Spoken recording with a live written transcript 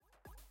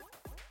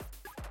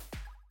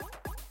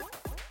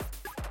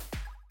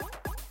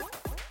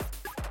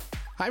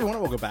Hi,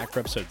 everyone. We'll go back for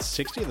episode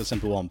 60 of the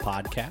Simple One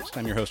podcast.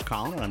 I'm your host,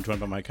 Colin, and I'm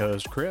joined by my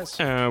co-host, Chris.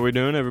 How we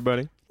doing,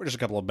 everybody? We're just a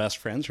couple of best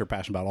friends who are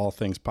passionate about all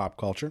things pop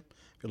culture.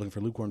 If you're looking for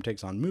lukewarm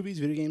takes on movies,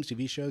 video games,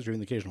 TV shows, or even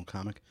the occasional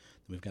comic,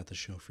 then we've got the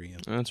show for you.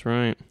 That's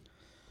right.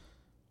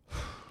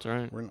 That's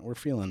right. We're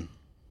feeling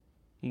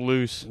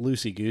Loose.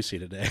 loosey-goosey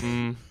today.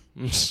 I'm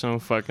so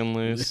fucking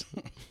loose.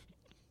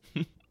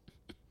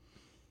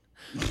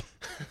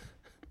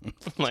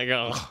 Like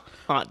a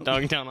hot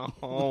dog down a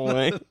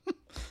hallway.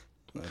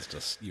 That's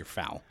just, you're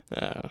foul.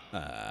 What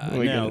are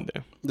we going to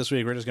do? This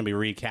week we're just going to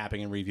be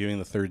recapping and reviewing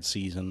the third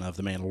season of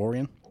The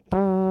Mandalorian.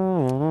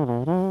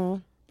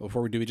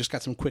 Before we do, we just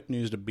got some quick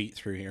news to beat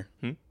through here.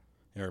 You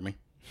heard me?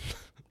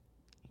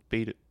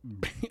 Beat it.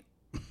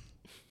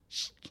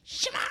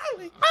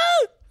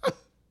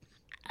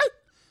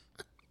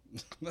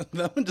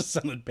 That one just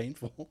sounded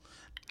painful.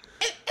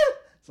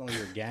 It's only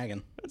you're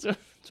gagging. That's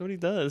what he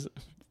does.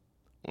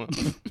 Well,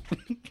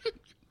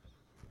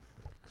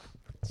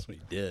 That's what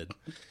he did.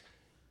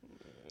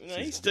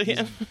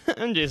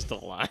 I'm just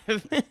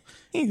alive.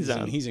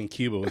 He's in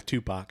Cuba with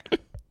Tupac.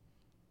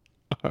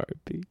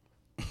 R.I.P.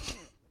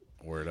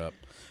 Word up.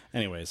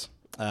 Anyways,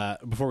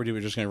 before we do, we're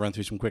just going to run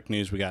through some quick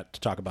news. We got to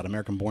talk about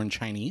American-born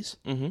Chinese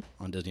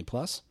on Disney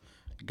Plus.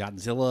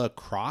 Godzilla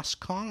Cross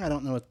Kong. I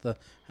don't know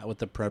what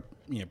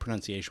the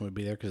pronunciation would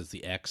be there because it's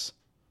the X.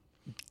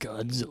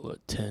 Godzilla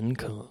 10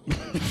 Kong.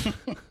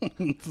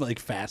 Like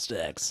Fast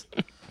X.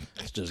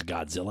 It's just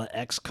Godzilla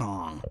X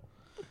Kong.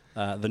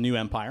 The New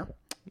Empire.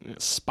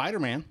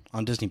 Spider-Man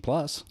on Disney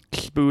Plus.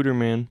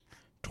 Spooderman.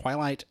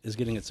 Twilight is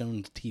getting its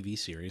own TV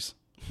series.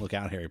 Look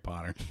out, Harry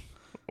Potter.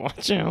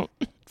 Watch out.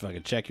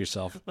 Fucking check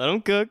yourself. Let him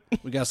cook.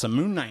 We got some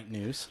Moon Knight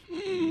news.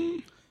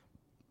 And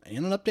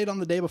an update on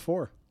the day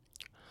before.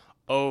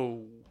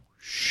 Oh,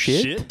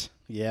 shit?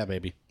 Yeah,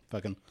 baby.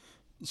 Fucking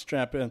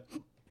strap in. What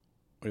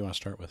do you want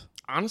to start with?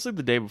 Honestly,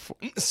 the day before.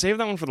 Save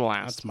that one for the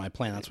last. That's my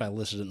plan. That's why I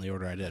listed it in the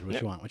order I did.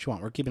 What you want? What you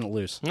want? We're keeping it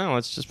loose. No,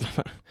 it's just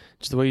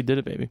the way you did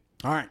it, baby.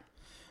 All right.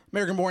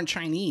 American-born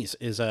Chinese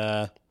is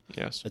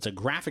it's a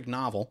graphic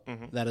novel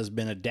that has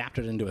been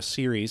adapted into a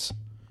series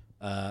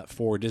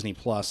for Disney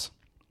Plus.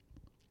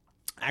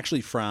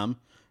 Actually, from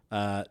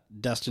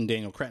Dustin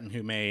Daniel Cretton,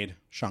 who made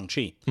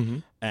Shang-Chi,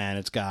 and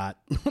it's got,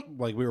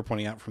 like we were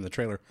pointing out from the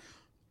trailer,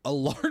 a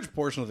large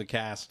portion of the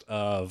cast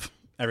of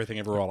Everything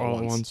Everywhere All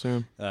at Once.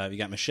 You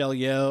got Michelle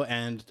Yeoh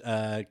and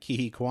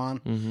Ke-Huy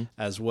Quan,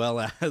 as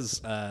well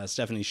as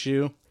Stephanie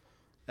Hsu.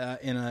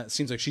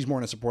 Seems like she's more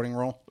in a supporting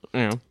role.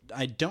 Yeah.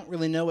 I don't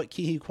really know what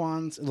Ke-Huy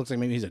Kwan's. It looks like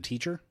maybe he's a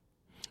teacher.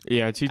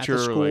 Yeah, a teacher, at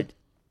the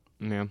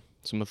school.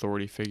 Some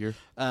authority figure.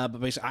 But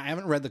basically, I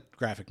haven't read the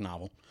graphic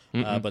novel,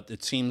 but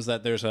it seems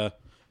that there's a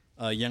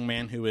young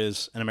man who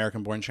is an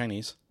American-born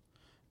Chinese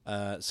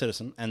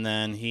citizen, and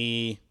then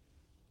he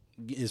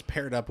is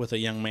paired up with a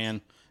young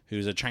man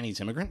who's a Chinese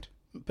immigrant,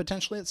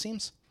 potentially, it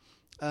seems,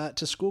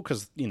 to school,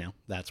 because,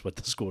 that's what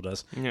the school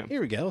does. Yeah.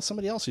 Here we go,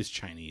 somebody else who's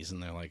Chinese,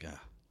 and they're like,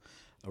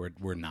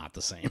 we're not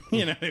the same.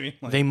 You know what I mean?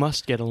 Like, they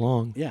must get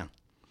along. Yeah.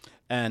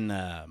 And,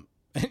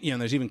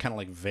 there's even kind of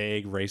like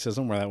vague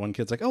racism where that one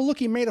kid's like, oh, look,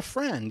 he made a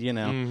friend,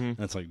 And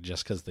it's like,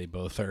 just because they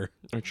both are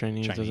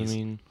Chinese doesn't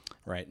mean...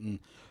 Right. And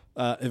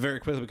it very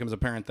quickly becomes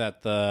apparent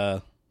that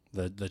the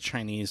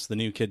Chinese, the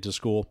new kid to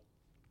school,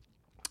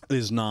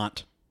 is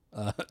not...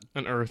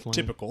 an earthling.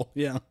 Typical.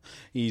 Yeah.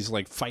 He's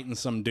like fighting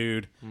some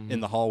dude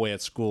in the hallway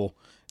at school.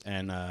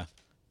 And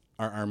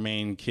our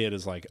main kid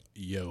is like,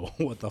 yo,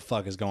 what the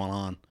fuck is going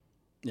on?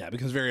 Yeah, it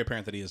becomes very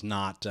apparent that he is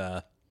not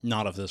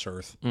of this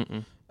earth.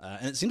 And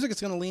it seems like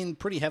it's going to lean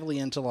pretty heavily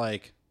into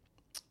like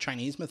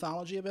Chinese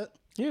mythology a bit.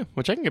 Yeah,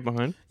 which I can get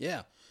behind.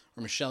 Yeah.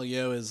 Or Michelle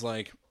Yeoh is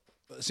like,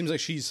 it seems like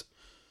she's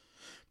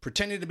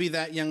pretending to be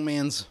that young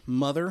man's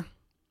mother.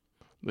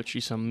 But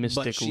she's some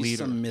mystic but she's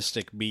leader. Some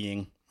mystic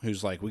being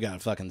who's like, we got to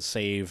fucking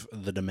save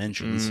the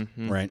dimensions,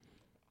 right?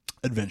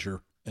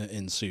 Adventure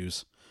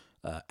ensues.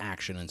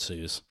 Action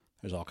ensues.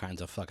 There's all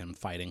kinds of fucking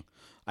fighting.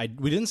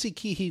 We didn't see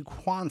Ke-Huy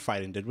Quan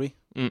fighting, did we?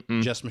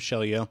 Just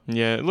Michelle Yeoh.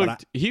 Yeah,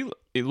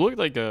 it looked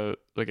like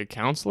a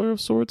counselor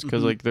of sorts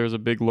because like there's a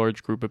big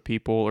large group of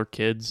people or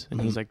kids and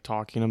he's like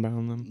talking about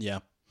them. Yeah,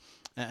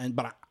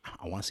 but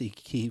I want to see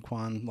Ke-Huy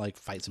Quan like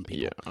fight some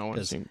people. Yeah, I want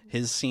to see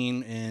his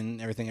scene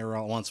in Everything Everywhere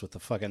All at Once with the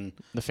fucking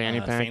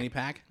fanny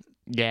pack.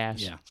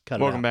 Gas. Yeah, cut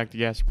it out. Welcome back to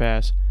Gas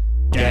Pass.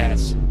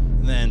 Gas.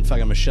 And then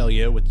fucking Michelle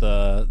Yeoh with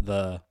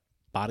the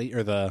body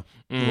or the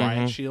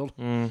riot shield.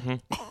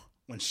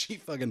 When she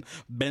fucking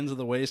bends at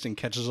the waist and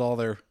catches all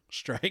their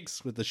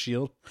strikes with the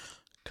shield,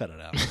 cut it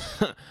out.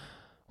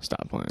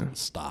 Stop playing.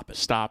 Stop it.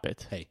 Stop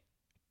it. Hey,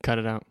 cut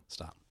it out.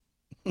 Stop.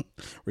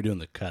 We're doing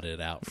the cut it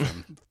out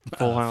from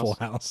Full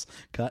House.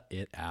 Cut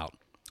it out.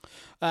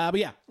 But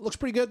yeah, looks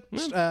pretty good.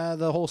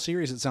 The whole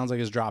series, it sounds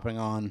like, is dropping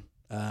on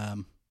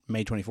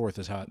May 24th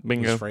is how it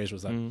was phrased,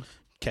 was that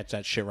catch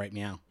that shit right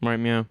meow. Right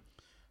meow.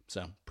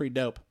 So, pretty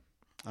dope.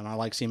 And I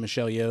like seeing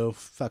Michelle Yeoh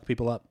fuck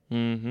people up.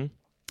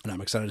 And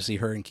I'm excited to see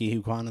her and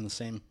Ke-Huy Quan in the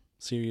same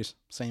series,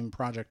 same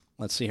project.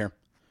 Let's see here.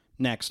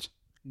 Next,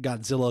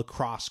 Godzilla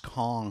Cross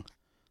Kong,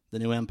 The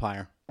New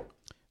Empire.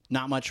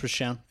 Not much was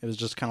shown. It was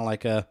just kind of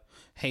like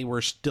hey,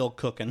 we're still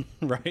cooking,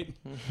 right?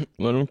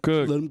 Let them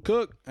cook. Let them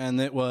cook. And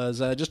it was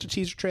just a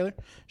teaser trailer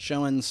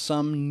showing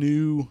some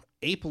new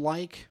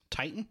ape-like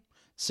Titan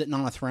sitting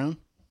on a throne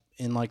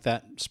in like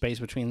that space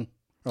between,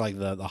 or like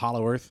the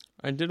hollow earth.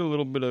 I did a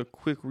little bit of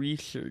quick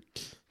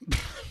research.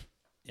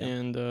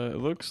 And it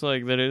looks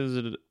like that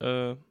is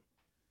hold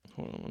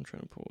on, I'm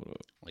trying to pull it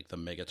up. Like the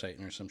Mega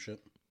Titan or some shit.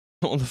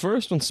 Well, the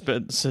first one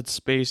said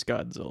Space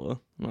Godzilla.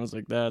 And I was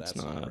like, that's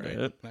not right.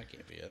 it. That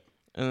can't be it.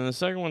 And then the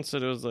second one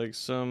said it was like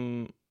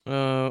some...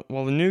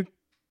 while the new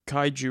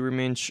kaiju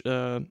remains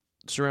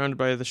surrounded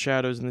by the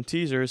shadows in the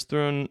teaser, his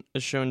throne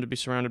is shown to be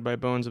surrounded by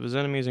bones of his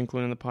enemies,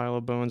 including the pile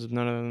of bones of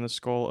none other than the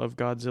skull of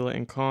Godzilla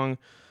and Kong,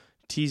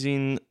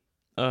 teasing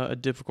a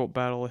difficult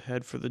battle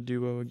ahead for the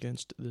duo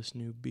against this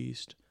new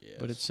beast. Yes.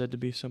 But it's said to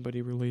be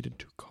somebody related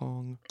to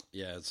Kong.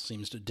 Yeah, it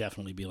seems to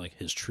definitely be like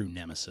his true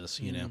nemesis,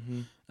 you know,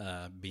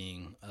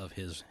 being of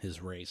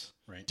his race,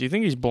 right? Do you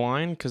think he's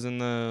blind? Because in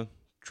the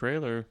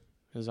trailer,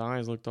 his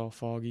eyes looked all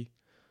foggy.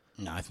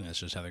 No, I think that's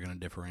just how they're going to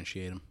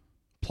differentiate him.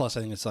 Plus, I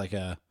think it's like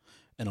an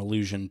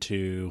allusion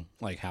to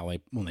like how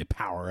when they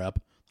power up,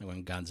 like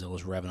when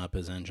Godzilla's revving up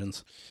his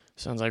engines.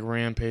 Sounds like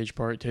Rampage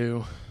Part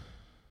 2.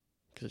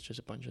 Because it's just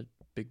a bunch of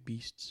big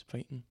beasts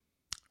fighting.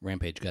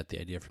 Rampage got the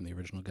idea from the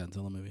original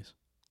Godzilla movies.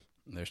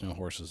 There's no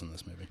horses in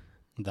this movie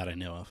that I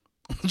know of.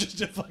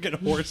 Just a fucking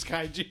horse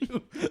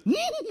kaiju.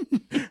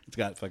 It's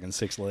got fucking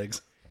 6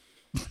 legs.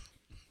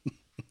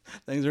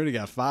 Thing's already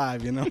got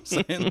 5, you know what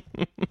I'm saying?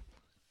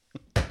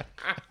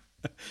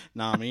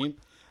 Nah, I mean,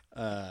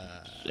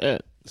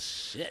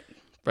 shit.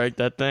 Break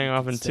that thing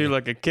off in 2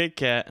 like a Kit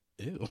Kat.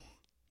 Ew.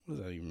 What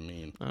does that even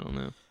mean? I don't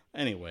know.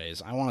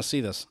 Anyways, I want to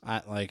see this.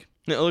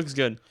 It looks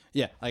good.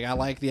 Yeah, like I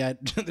like the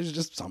idea. There's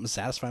just something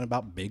satisfying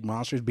about big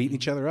monsters beating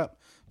each other up.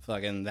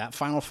 Fucking that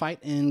final fight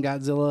in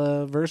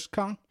Godzilla vs.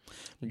 Kong.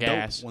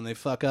 Gas. Dope when they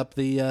fuck up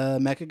the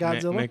Mecha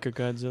Godzilla. Mecha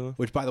Godzilla.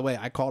 Which, by the way,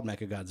 I called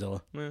Mecha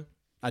Godzilla. Yeah.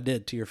 I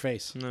did, to your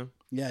face. No.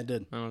 Yeah, I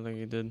did. I don't think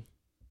you did.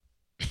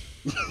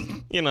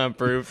 You're not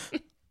proof.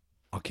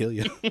 I'll kill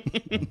you.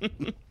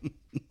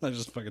 I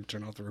just fucking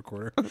turn off the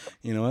recorder.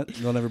 You know what?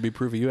 There'll never be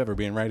proof of you ever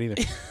being right either.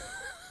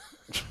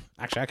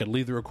 Actually, I could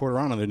leave the recorder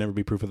on and there'd never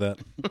be proof of that.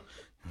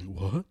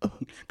 What?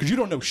 Because you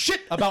don't know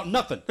shit about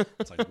nothing.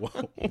 It's like,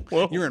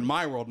 whoa. You're in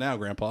my world now,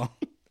 Grandpa.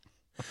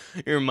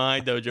 You're in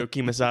my dojo,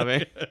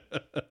 Kimasabe.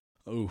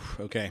 Oof,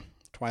 okay.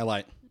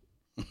 Twilight.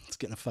 Let's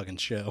get in a fucking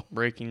show.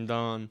 Breaking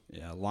Dawn.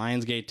 Yeah,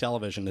 Lionsgate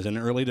Television is in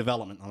early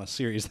development on a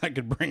series that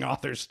could bring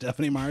author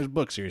Stephanie Meyer's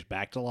book series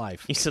back to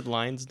life. You said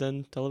Lions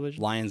Den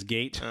Television?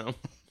 Lionsgate. Oh.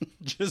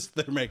 Just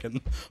they're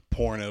making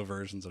porno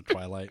versions of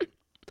Twilight.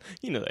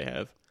 You know they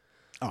have.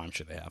 Oh, I'm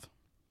sure they have.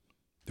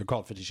 They're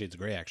called 50 Shades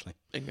of Grey, actually.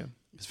 Bingo.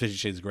 Because 50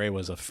 Shades of Grey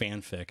was a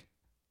fanfic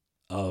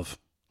of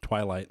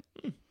Twilight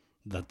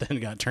that then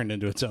got turned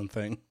into its own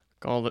thing.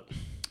 Called it.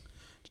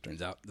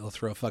 Turns out they'll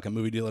throw a fucking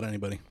movie deal at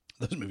anybody.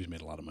 Those movies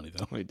made a lot of money,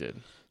 though. They did.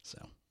 So,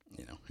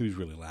 you know, who's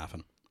really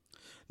laughing?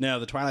 No,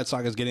 the Twilight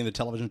Saga is getting the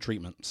television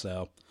treatment.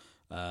 So,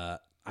 I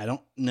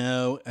don't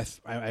know.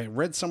 I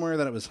read somewhere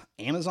that it was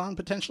Amazon,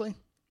 potentially.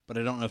 But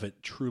I don't know if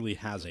it truly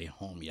has a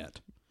home yet.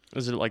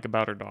 Is it like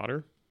about her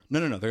daughter? No.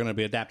 They're going to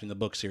be adapting the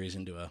book series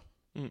into a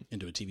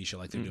TV show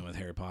like they're doing with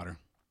Harry Potter.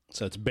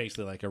 So it's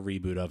basically like a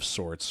reboot of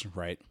sorts,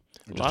 right?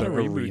 A lot of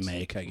reboots.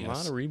 Remake, I guess. A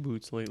lot of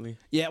reboots lately.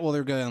 Yeah, well,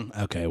 they're going,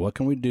 okay, what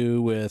can we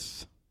do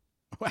with...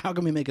 How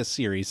can we make a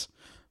series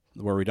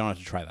where we don't have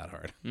to try that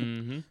hard?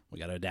 Mm-hmm. We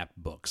got to adapt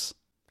books.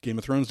 Game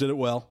of Thrones did it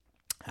well.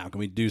 How can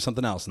we do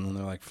something else? And then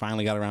they're like,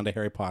 finally got around to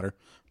Harry Potter,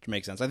 which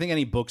makes sense. I think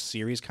any book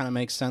series kind of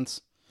makes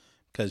sense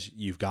because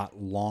you've got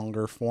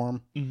longer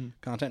form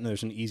content, and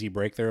there's an easy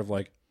break there of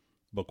like,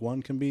 book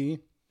 1 can be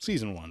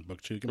season 1,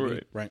 book 2 can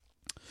be, right?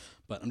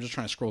 But I'm just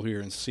trying to scroll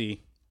here and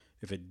see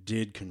if it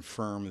did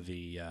confirm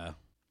the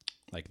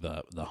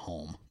the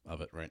home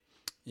of it, right?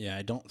 Yeah,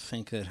 I don't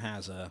think it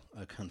has a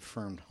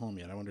confirmed home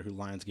yet. I wonder who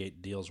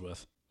Lionsgate deals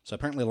with. So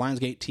apparently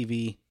Lionsgate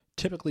TV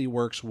typically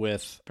works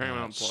with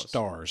Paramount Plus.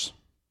 Stars.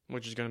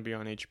 Which is going to be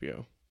on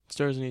HBO.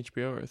 Stars and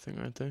HBO are a thing,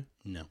 aren't they?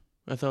 No.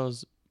 I thought it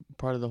was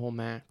part of the whole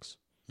Max.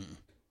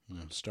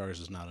 No,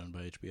 Stars is not owned by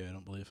HBO, I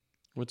don't believe.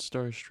 What's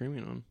Stars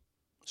streaming on?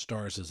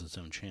 Stars is its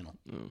own channel.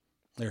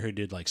 They're who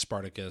did like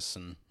Spartacus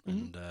and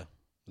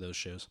those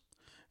shows.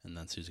 And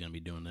that's who's going to be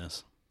doing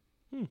this.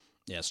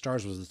 Yeah,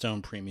 Stars was its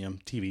own premium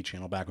TV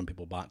channel back when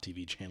people bought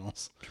TV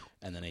channels.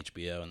 And then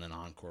HBO, and then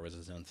Encore was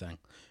its own thing.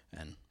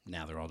 And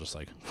now they're all just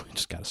like, we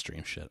just got to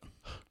stream shit.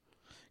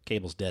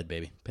 Cable's dead,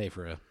 baby. Pay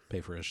for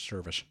a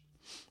service.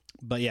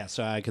 But yeah,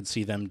 so I could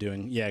see them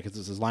doing, because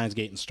this is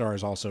Lionsgate and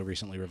Stars also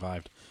recently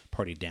revived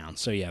Party Down.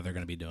 So yeah, they're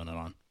going to be doing it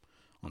on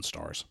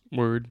Stars.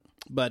 Word.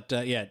 But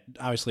yeah,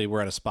 obviously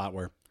we're at a spot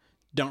where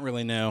don't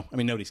really know. I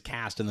mean, nobody's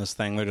cast in this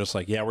thing. They're just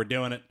like, yeah, we're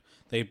doing it.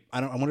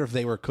 I wonder if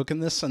they were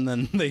cooking this and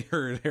then they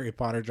heard Harry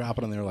Potter drop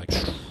it and they were like,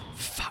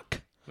 fuck.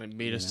 They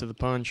beat us to the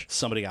punch.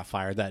 Somebody got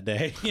fired that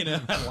day,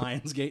 at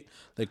Lionsgate.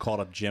 They called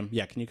up Jim.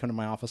 Yeah, can you come to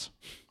my office?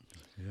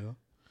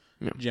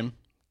 Yeah. Jim.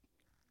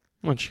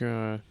 Why don't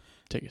you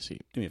take a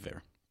seat? Do me a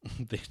favor.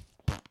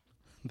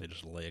 They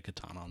just lay a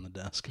katana on the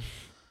desk.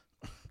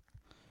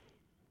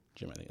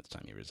 Jim, I think it's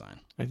time you resign.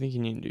 I think you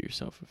need to do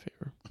yourself a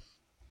favor.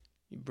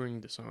 You bring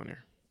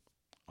dishonor.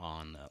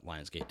 On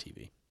Lionsgate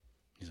TV.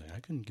 He's like, I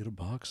couldn't get a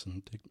box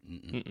and take...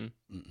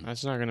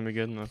 That's not going to be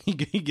good enough. He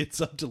gets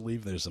up to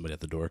leave. There's somebody at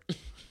the door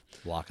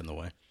blocking the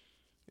way.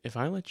 If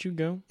I let you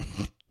go,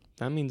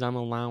 that means I'm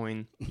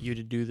allowing you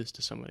to do this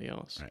to somebody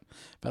else. Right.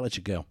 If I let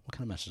you go, what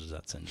kind of message does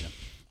that send, Jim?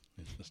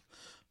 It's just,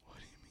 what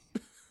do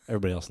you mean?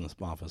 Everybody else in this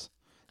office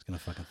is going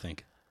to fucking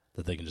think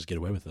that they can just get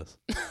away with this.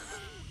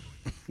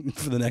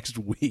 For the next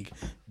week,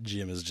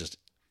 Jim is just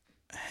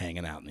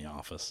hanging out in the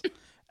office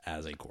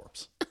as a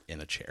corpse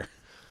in a chair.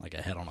 Like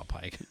a head on a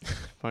pike.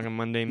 Fucking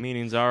Monday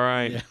meetings, all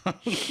right. Yeah.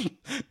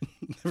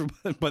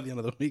 By the end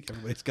of the week,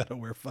 everybody's got to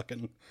wear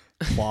fucking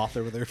cloth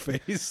over their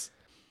face.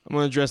 I'm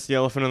going to address the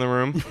elephant in the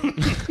room.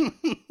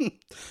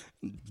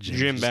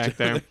 Jim back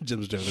there.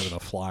 Jim's doing it with a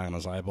fly on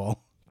his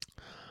eyeball.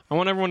 I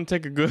want everyone to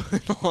take a good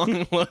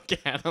long look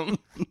at him.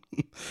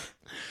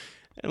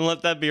 And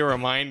let that be a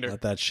reminder.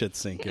 Let that shit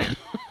sink in.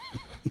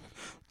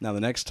 Now, the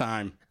next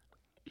time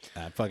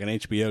fucking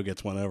HBO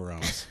gets one over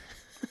on us,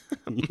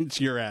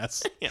 it's your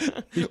ass.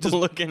 Yeah. Just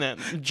looking at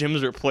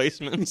Jim's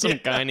replacement, some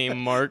guy named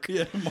Mark.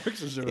 Yeah,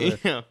 Mark's just over there.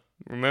 Yeah,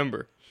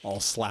 remember. All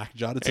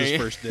slack-jawed. It's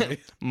his first day.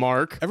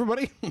 Mark.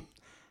 Everybody.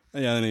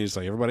 Yeah, and he's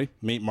like, everybody,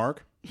 meet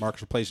Mark.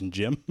 Mark's replacing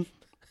Jim. And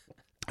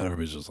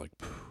everybody's just like,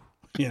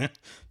 you know,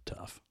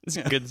 tough. It's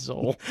a good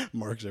soul.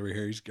 Mark's over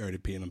here. He's already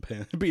peeing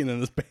in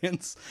his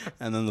pants.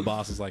 And then the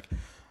boss is like, all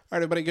right,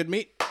 everybody, good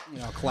meet.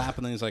 I'll clap.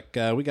 And then he's like,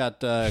 we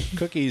got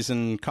cookies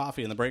and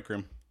coffee in the break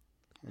room.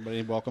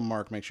 Everybody, welcome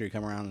Mark. Make sure you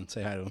come around and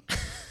say hi to him.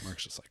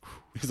 Mark's just like,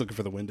 he's looking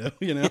for the window,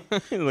 you know?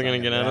 He's looking to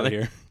get out of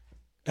here.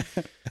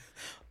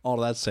 All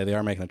of that to say, they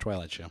are making a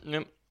Twilight show.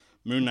 Yep.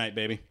 Moon Knight,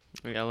 baby.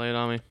 You got laid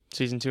on me.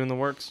 Season 2 in the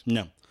works?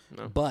 No.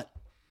 But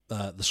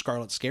the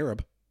Scarlet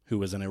Scarab, who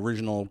was an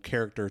original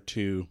character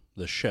to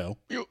the show,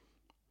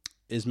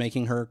 is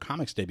making her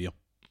comics debut.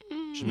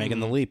 She's making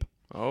the leap.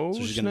 Oh, so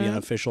she's going to be an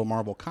official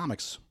Marvel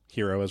Comics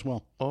hero as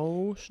well.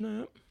 Oh,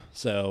 snap.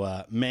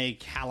 So May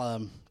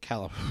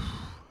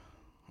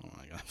Oh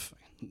my god,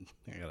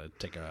 I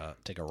gotta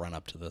take a run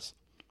up to this.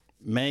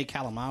 May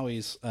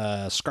Kalamawi's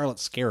Scarlet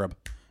Scarab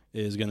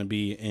is going to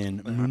be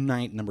in Moon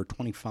Knight number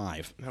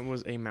 25. That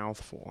was a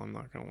mouthful. I'm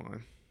not gonna lie.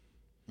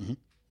 Mm-hmm.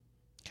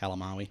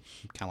 Kalamawi.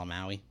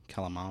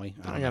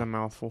 I got a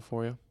mouthful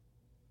for you.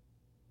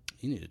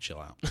 You need to chill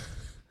out.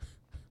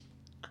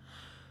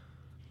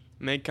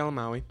 Meg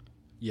Kalamawi.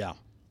 Yeah,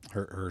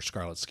 her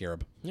Scarlet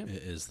Scarab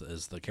is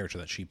the character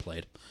that she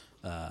played.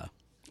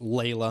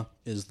 Layla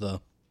is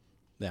the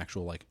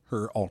actual, like,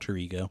 her alter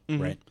ego,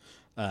 right?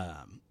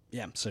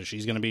 Yeah, so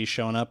she's going to be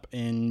showing up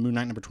in Moon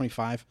Knight number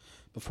 25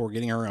 before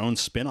getting her own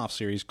spin-off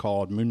series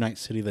called Moon Knight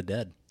City of the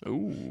Dead.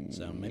 Ooh.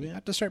 So maybe I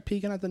have to start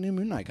peeking at the new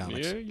Moon Knight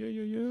comics.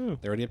 Yeah.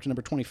 They're already up to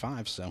number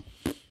 25, so.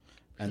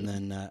 And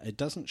then it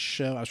doesn't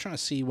show. I was trying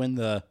to see when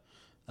the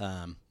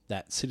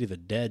that City of the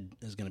Dead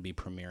is going to be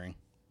premiering.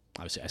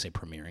 Obviously, I say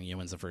premiering. You know,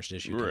 when's the first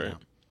issue come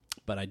out.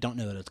 But I don't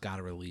know that it's got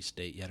a release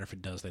date yet, or if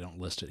it does, they don't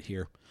list it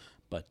here.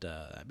 But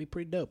that'd be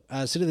pretty dope.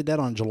 City of the Dead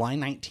on July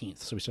 19th,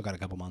 so we still got a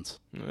couple months.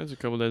 That's a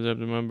couple days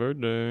after my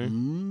birthday.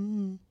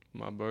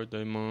 My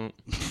birthday month.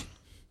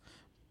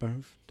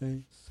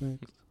 Birthday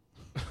sex.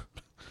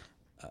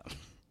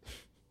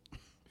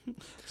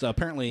 So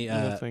apparently,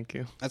 thank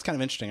you. That's kind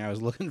of interesting. I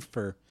was looking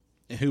for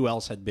who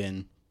else had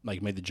been,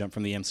 like, made the jump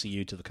from the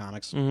MCU to the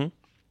comics. Mm-hmm.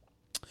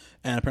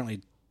 And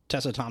apparently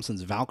Tessa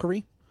Thompson's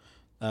Valkyrie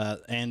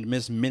and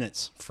Miss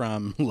Minutes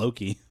from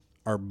Loki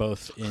are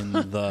both in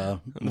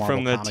the Marvel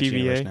from the Comics TVA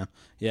universe now.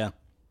 Yeah.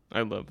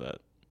 I love that.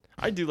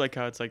 I do like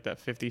how it's like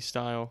that 50s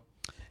style.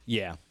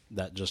 Yeah,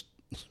 that just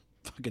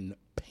fucking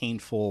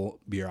painful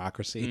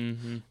bureaucracy.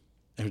 Mm-hmm.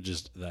 And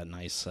just that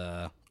nice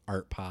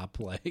art pop,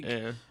 like,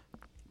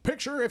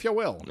 picture if you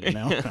will, you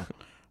know?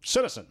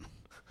 Citizen.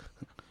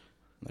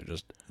 They're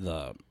just,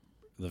 the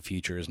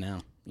future is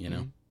now, you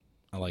know?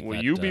 I like Will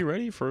that. You be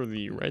ready for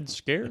the Red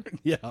Scare?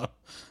 Yeah. You're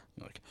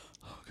like,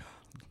 oh, God.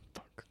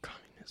 Fuck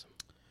communism.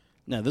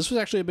 No, this was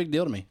actually a big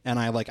deal to me. And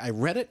I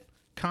read it,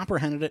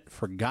 comprehended it,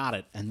 forgot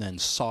it, and then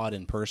saw it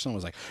in person.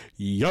 Was like,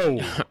 yo.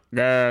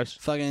 Yes.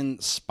 Fucking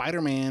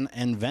Spider-Man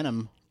and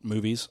Venom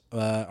movies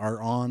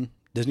are on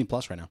Disney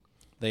Plus right now.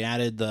 They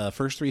added the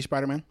first 3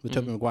 Spider-Man with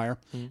Tobey Maguire,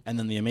 and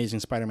then the Amazing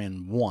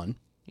Spider-Man 1.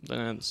 Then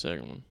I had the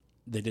second one.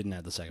 They didn't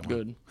add the second one.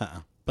 Good.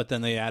 But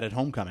then they added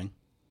Homecoming.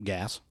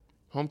 Gas.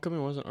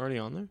 Homecoming wasn't already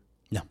on there?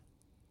 No,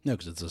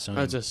 because it's a Sony.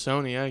 Oh, it's a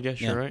Sony. I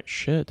guess you're right.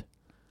 Shit.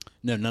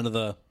 No, none of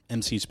the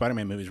MCU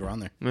Spider-Man movies were on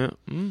there. Yeah.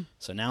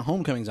 So now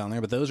Homecoming's on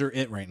there, but those are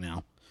it right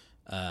now.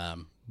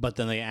 But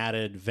then they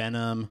added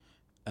Venom,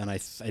 and I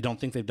don't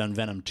think they've done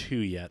Venom 2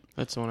 yet.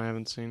 That's the one I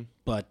haven't seen.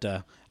 But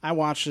I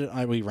watched it.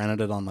 We rented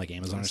it on, like,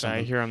 Amazon or something.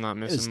 I hear I'm not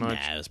missing much.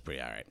 Nah, it was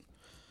pretty all right.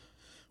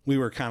 We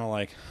were kind of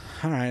like,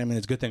 all right. I mean,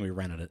 it's a good thing we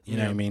rented it. You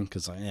know what I mean?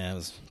 Because it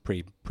was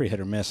pretty hit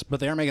or miss. But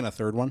they are making a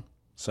third one.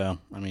 So,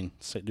 I mean,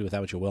 do with that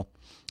what you will.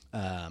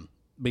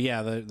 But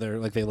yeah, they're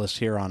like they list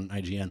here on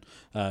IGN.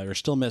 They're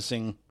still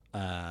missing,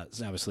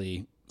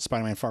 obviously,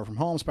 Spider-Man Far From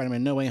Home,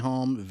 Spider-Man No Way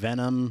Home,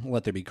 Venom,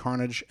 Let There Be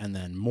Carnage, and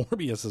then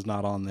Morbius is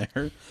not on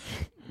there.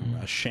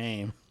 A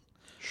shame.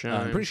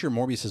 I'm pretty sure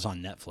Morbius is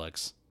on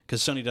Netflix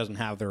because Sony doesn't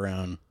have their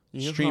own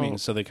streaming,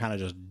 so they kind of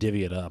just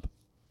divvy it up.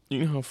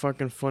 You know how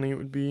fucking funny it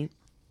would be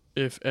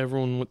if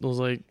everyone was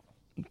like,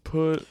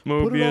 put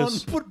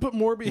Morbius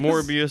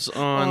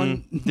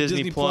on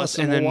Disney Plus,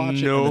 and then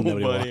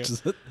nobody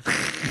watches it.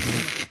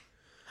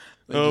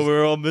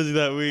 We're all busy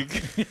that week.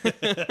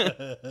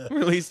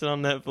 Released it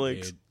on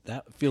Netflix. Dude,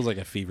 that feels like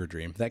a fever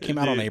dream. That came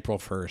out on April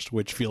 1st,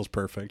 which feels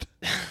perfect.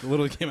 It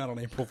literally came out on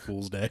April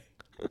Fool's Day.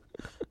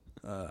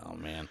 Oh,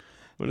 man.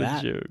 What a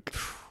joke.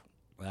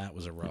 That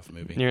was a rough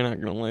movie. You're not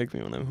going to like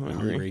me when I'm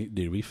hungry.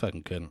 Dude, we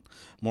fucking couldn't.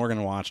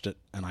 Morgan watched it,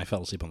 and I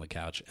fell asleep on the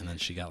couch, and then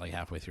she got like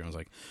halfway through and was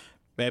like,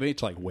 baby,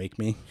 to like wake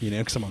me,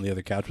 because I'm on the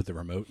other couch with the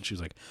remote, and she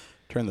was like,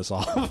 turn this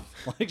off.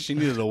 Like she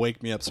needed to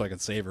wake me up so I could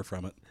save her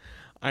from it.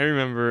 I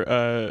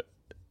remember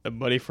a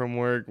buddy from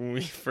work, when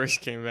we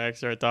first came back,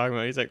 started talking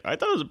about it. He's like, I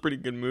thought it was a pretty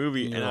good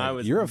movie, and I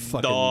was you're a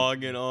fucking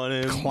dogging on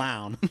him.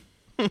 Clown.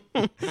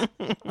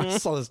 I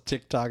saw this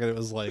TikTok, and it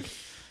was like,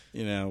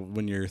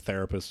 when your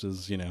therapist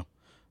is,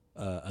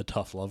 a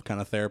tough love kind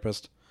of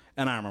therapist.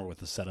 And I don't remember what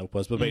the setup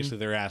was, but basically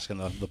they're asking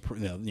the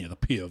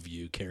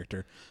POV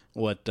character,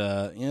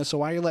 so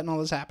why are you letting all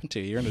this happen to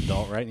you? You're an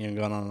adult, right? And you're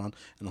going on and on.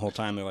 And the whole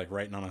time they're like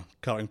writing on a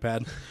coloring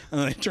pad. And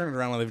then they turn it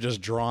around and they've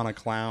just drawn a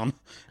clown.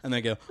 And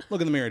they go,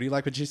 look in the mirror. Do you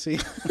like what you see?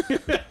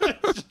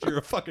 You're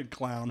a fucking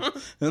clown.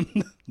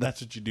 And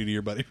that's what you do to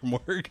your buddy from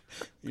work.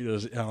 You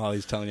just, while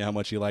he's telling you how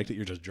much he liked it,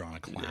 you're just drawing a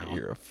clown. Yeah,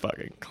 you're a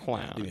fucking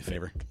clown. Do me a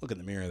favor. Look in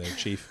the mirror there,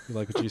 Chief. You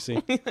like what you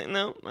see?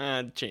 No,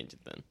 I'd change it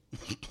then.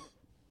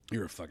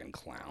 You're a fucking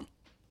clown.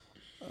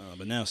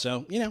 But no,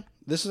 so,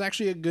 this is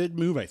actually a good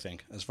move, I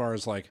think, as far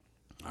as like,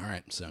 all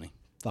right, Sony,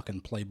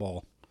 fucking play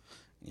ball.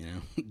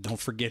 Don't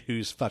forget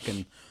whose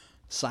fucking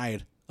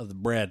side of the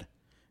bread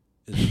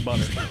is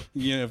butter.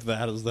 If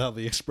that is how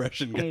the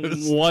expression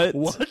goes.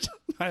 What?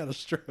 I had a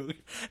stroke.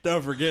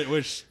 Don't forget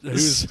whose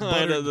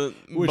side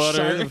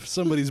of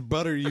somebody's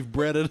butter you've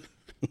breaded.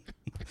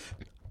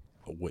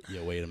 Wait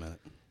a minute.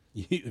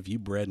 If you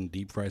bread and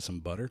deep fry some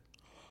butter,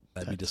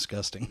 that'd be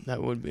disgusting.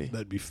 That would be.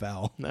 That'd be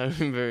foul. That would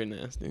be very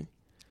nasty.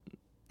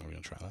 Are we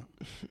going to try that?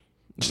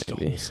 Just a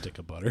whole stick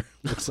of butter.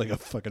 Looks like a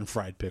fucking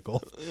fried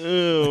pickle.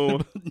 Ew.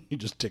 You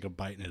just take a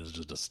bite and it is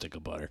just a stick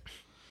of butter.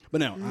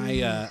 But no,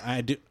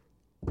 I do.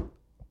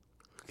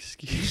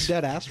 Excuse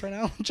dead ass right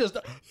now? Just.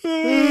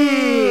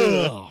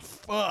 Oh,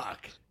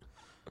 fuck.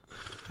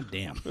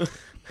 Damn.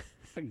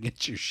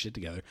 Get your shit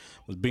together.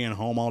 Was being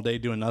home all day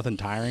doing nothing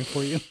tiring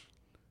for you?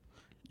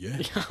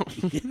 Yeah.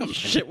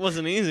 Shit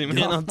wasn't easy,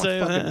 man. I'll tell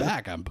you that.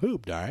 Back. I'm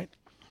pooped, all right?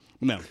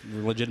 No,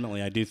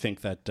 legitimately, I do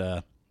think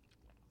that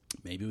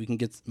maybe we can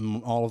get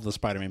all of the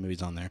Spider-Man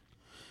movies on there.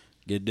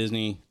 Get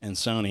Disney and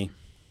Sony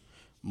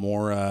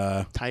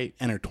more tight,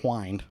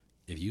 intertwined.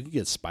 If you could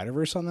get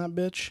Spider-Verse on that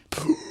bitch,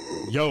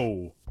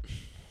 yo,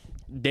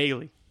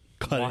 daily,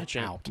 cut it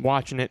out.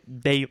 Watching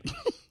it daily.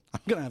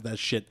 I'm gonna have that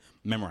shit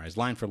memorized,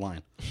 line for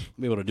line. I'll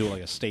be able to do it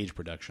like a stage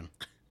production.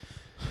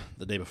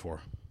 The day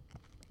before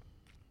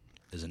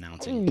is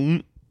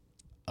announcing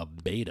a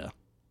beta.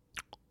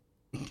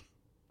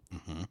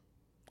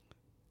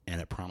 And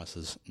it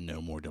promises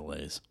no more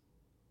delays.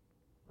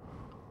 All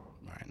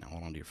right, now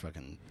hold on to your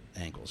fucking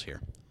ankles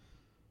here.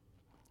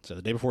 So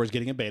the day before is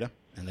getting a beta,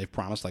 and they've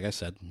promised, like I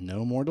said,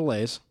 no more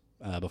delays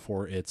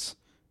before its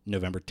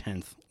November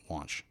 10th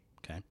launch.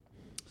 Okay.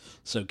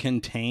 So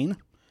Ken Tane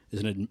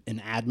is an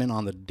admin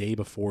on the day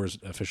before's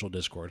official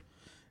Discord,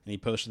 and he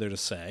posted there to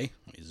say,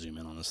 let me zoom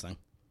in on this thing.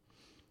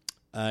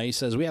 He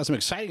says, we have some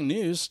exciting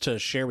news to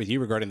share with you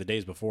regarding the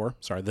day before.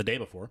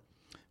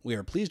 We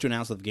are pleased to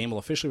announce that the game will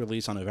officially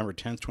release on November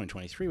 10th,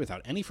 2023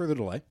 without any further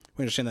delay.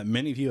 We understand that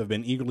many of you have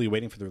been eagerly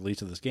waiting for the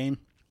release of this game.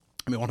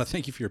 And we want to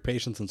thank you for your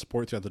patience and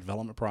support throughout the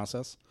development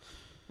process.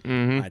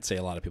 I'd say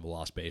a lot of people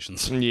lost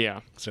patience.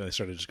 Yeah. So they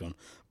started just going,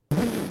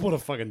 what a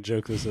fucking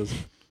joke this is.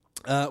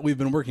 We've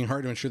been working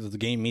hard to ensure that the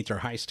game meets our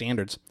high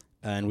standards,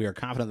 and we are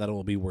confident that it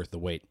will be worth the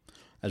wait.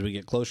 As we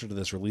get closer to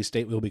this release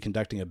date, we will be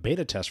conducting a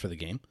beta test for the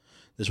game.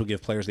 This will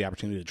give players the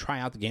opportunity to try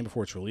out the game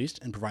before it's released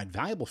and provide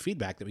valuable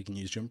feedback that we can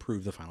use to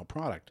improve the final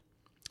product.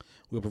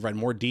 We will provide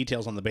more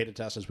details on the beta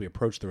test as we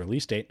approach the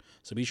release date,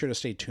 so be sure to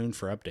stay tuned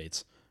for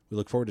updates. We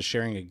look forward to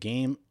sharing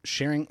I'm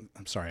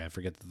sorry, I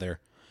forget that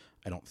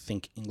I don't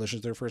think English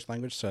is their first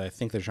language, so I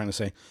think they're trying to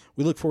say,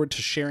 we look forward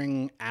to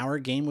sharing our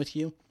game with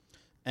you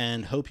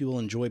and hope you will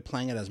enjoy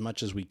playing it as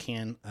much as we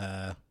can,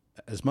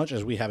 as much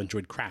as we have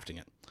enjoyed crafting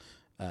it.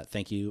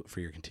 Thank you for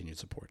your continued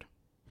support.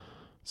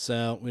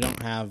 So we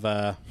don't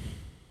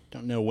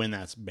know when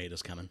that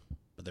beta's coming,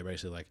 but they're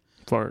basically like,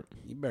 fart.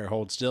 You better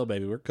hold still,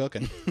 baby. We're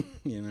cooking.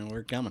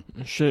 We're coming.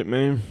 Shit,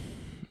 man.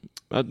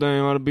 That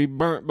thing ought to be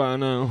burnt by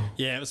now.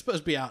 Yeah, it was supposed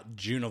to be out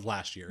June of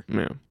last year.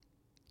 Yeah.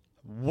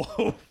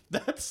 Whoa,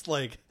 that's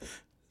like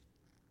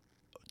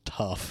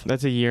tough.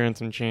 That's a year and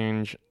some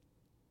change.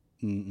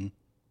 It's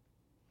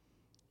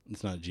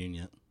not June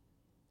yet.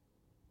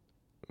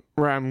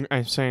 Right,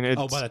 I'm saying it's...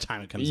 Oh, by the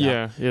time it comes out.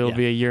 Yeah, it'll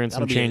be a year and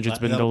some change. It's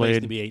been delayed.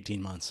 It'll be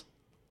 18 months.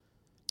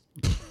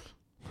 I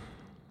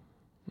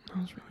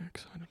was really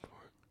excited for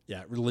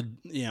it.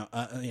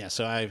 Yeah,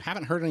 so I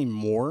haven't heard any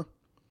more.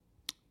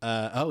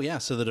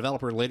 So the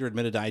developer later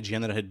admitted to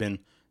IGN that it had been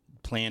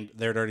planned.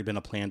 There had already been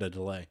a plan to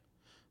delay.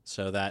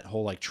 So that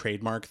whole like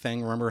trademark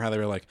thing, remember how they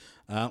were like,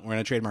 we're going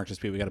to trademark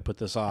this, we got to put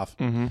this off.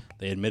 Mm-hmm.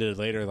 They admitted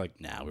later, like,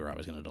 we were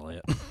always going to delay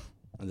it.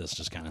 And this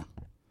just kind of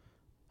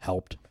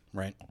helped,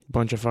 right?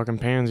 Bunch of fucking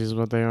pansies is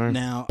what they are.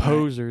 Now,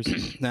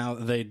 posers. Now,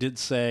 they did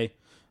say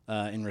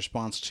in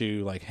response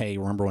to like, hey,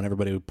 remember when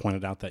everybody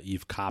pointed out that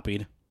you've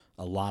copied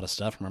a lot of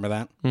stuff? Remember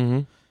that?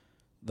 Mm-hmm.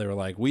 They were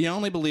like, we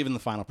only believe in the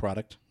final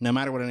product. No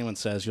matter what anyone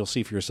says, you'll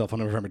see for yourself on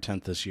November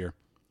 10th this year.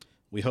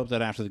 We hope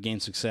that after the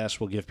game's success,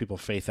 we'll give people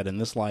faith that in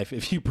this life,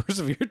 if you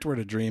persevere toward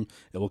a dream,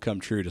 it will come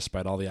true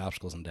despite all the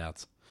obstacles and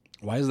doubts.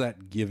 Why is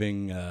that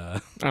giving...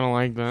 I don't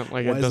like that.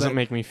 Like, it doesn't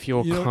make me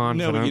feel confident.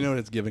 No, but you know what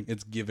it's giving?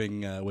 It's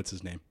giving, what's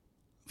his name?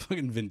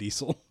 Fucking Vin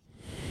Diesel.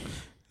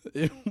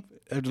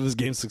 After this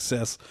game's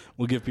success,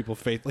 we'll give people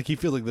faith. Like, they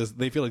feel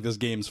like this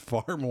game's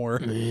far more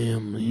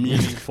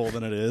meaningful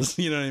than it is.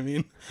 You know what I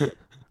mean?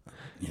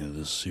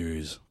 This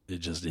series,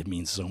 it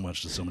means so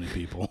much to so many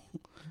people.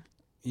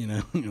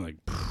 You're like...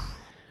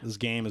 This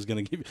game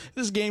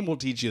will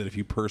teach you that if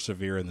you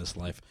persevere in this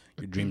life,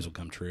 your dreams will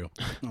come true.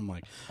 I'm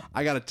like,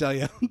 I got to tell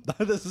you,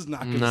 this is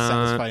not going to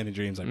satisfy any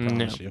dreams, I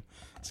promise you.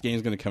 This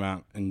game's going to come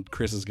out, and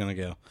Chris is going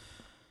to go,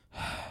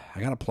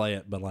 I got to play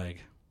it, but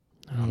like,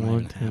 I'm not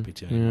even happy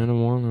to. Yeah, I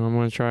don't want to. I'm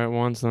going to try it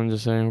once, and then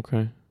just say,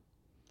 okay.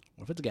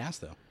 What if it's gas,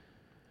 though?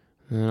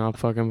 And I'll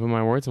fucking put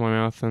my words in my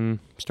mouth and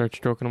start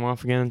stroking them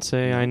off again and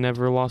say, I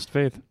never lost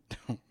faith.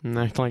 And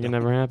act like it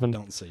never happened.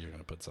 Don't say you're going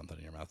to put something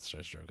in your mouth and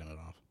start stroking it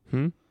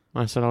off.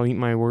 I said I'll eat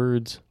my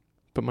words,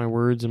 put my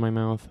words in my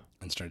mouth.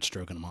 And start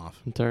stroking them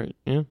off.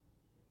 Yeah.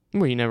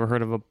 Well, you never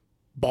heard of a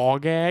ball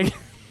gag?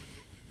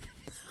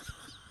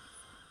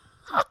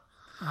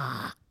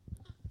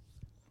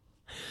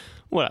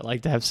 What, I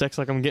like to have sex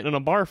like I'm getting in a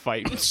bar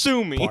fight.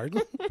 Sue me.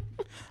 Pardon?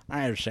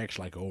 I have sex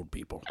like old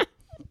people.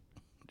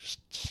 Just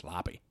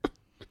sloppy.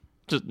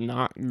 Just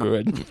not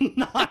good.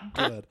 Not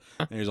good.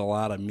 There's a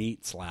lot of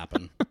meat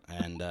slapping.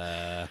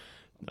 And,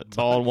 that's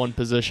all in one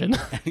position.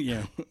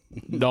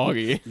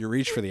 Doggy. You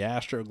reach for the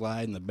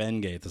Astroglide and the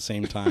Bengay at the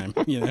same time.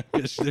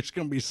 There's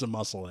going to be some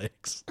muscle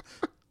aches.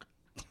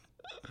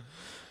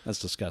 That's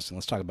disgusting.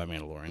 Let's talk about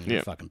Mandalorian.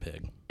 You're a fucking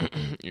pig.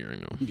 You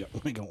know. You got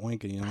oink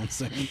oink, you know what I'm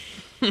saying?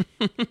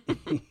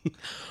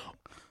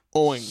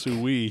 Oink.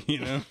 Sui,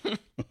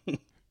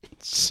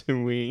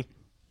 Sui.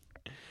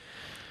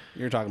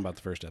 You're talking about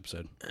the first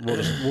episode.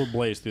 We'll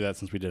blaze through that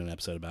since we did an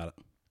episode about it.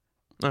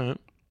 All right.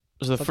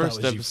 So the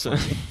first episode.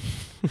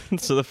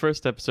 So the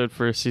first episode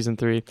for season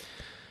 3,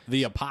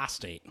 the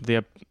apostate,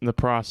 the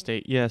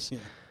prostate. Yes. Yeah.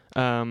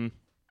 I'm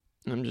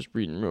just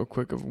reading real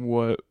quick of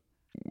what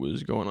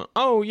was going on.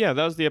 Oh yeah,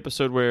 that was the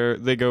episode where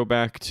they go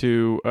back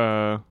to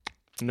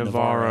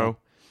Navarro,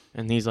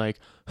 and he's like,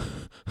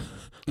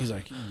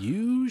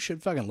 you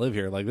should fucking live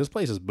here. Like, this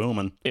place is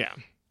booming. Yeah.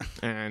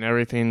 And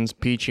everything's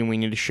peachy. We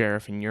need a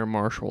sheriff, and you're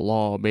martial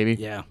law, baby.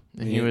 Yeah.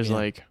 And he was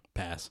like,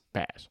 pass.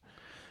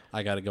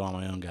 I got to go on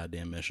my own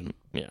goddamn mission.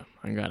 Yeah,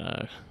 I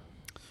gotta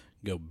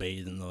go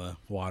bathe in the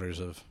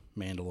waters of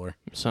Mandalore.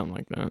 Something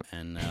like that.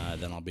 And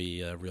then I'll be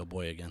a real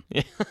boy again.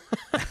 Yeah.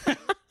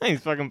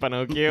 He's fucking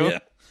Pinocchio. Yeah.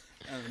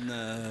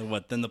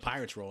 And then the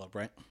pirates roll up,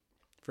 right?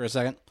 For a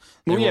second.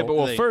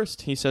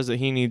 First he says that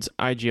he needs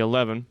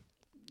IG-11.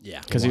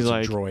 Yeah. Because he's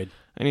like, droid.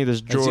 I need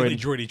this droid. That's the only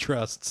droid he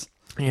trusts.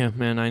 Yeah,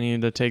 man, I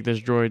need to take this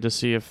droid to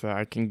see if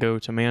I can go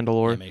to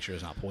Mandalore. Yeah, make sure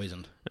it's not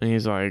poisoned. And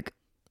he's like,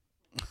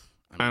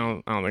 I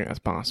don't think that's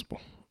possible.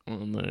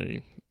 And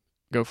they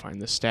go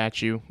find the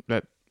statue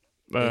that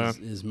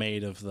is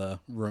made of the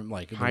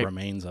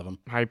remains of him.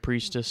 High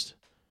priestess,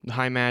 the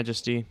High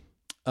Majesty.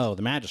 Oh,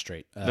 the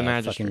magistrate. The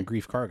magistrate. Fucking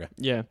Grief Karga.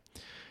 Yeah.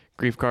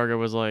 Grief Karga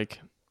was like,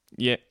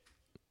 yeah.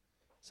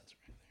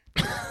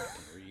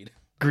 Read.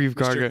 Grief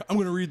Karga. I'm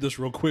going to read this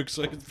real quick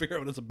so I can figure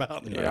out what it's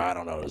about. Yeah, I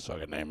don't know what his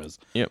fucking name is.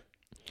 Yep.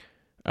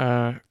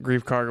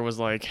 Grief Karga was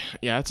like,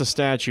 yeah, it's a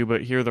statue,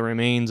 but here are the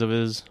remains of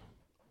his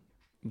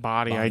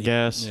body, I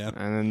guess. Yeah.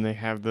 And then they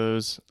have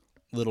those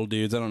little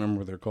dudes. I don't remember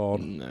what they're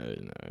called.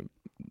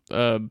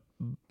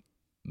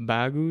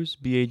 Bagus,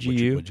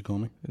 B-A-G-U. What'd you call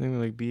me? I think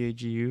they're like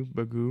B-A-G-U,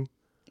 Bagu.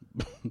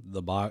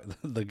 the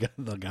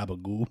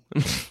Gabagoo.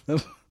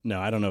 No,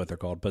 I don't know what they're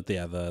called, but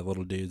yeah, the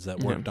little dudes that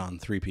worked on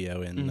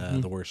 3PO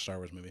in the worst Star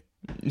Wars movie.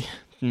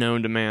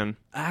 Known to man.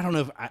 I don't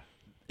know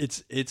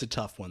if it's a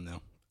tough one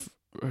though.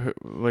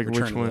 Like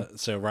which one?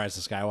 Rise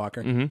of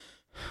Skywalker. Mm-hmm.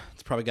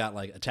 It's probably got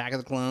like Attack of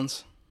the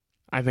Clones.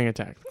 I think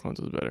Attack of the Clones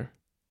is better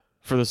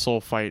for the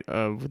soul fight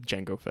with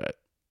Jango Fett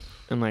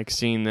and like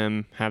seeing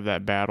them have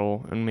that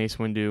battle and Mace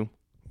Windu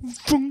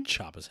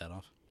chop his head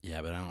off.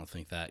 Yeah, but I don't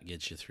think that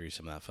gets you through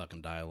some of that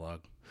fucking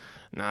dialogue.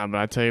 Nah, but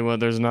I tell you what,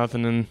 there's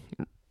nothing in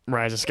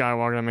Rise of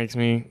Skywalker that makes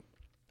me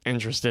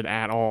interested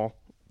at all.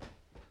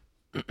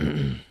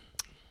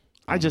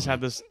 I just had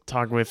this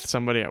talk with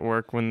somebody at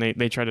work when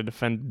they tried to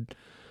defend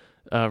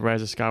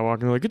Rise of Skywalker.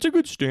 And they're like, it's a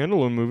good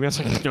standalone movie. I was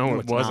like, no,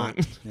 it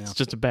wasn't. Yeah. It's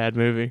just a bad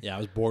movie. Yeah, I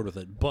was bored with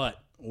it. But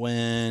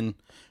when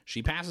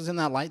she passes in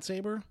that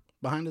lightsaber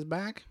behind his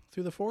back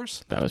through the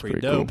Force, that was pretty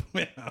dope.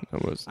 Cool. Yeah.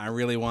 That was. I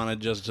really wanted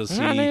just to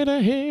see. I need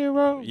a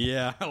hero.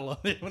 Yeah, I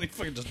love it when he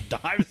fucking just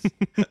dives.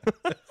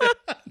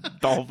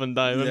 Dolphin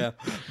diving. Yeah,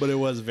 but it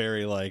was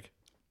very like,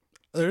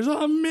 there's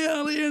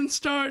 1,000,000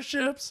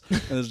 starships.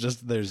 And it's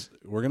just,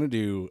 we're going to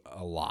do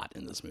a lot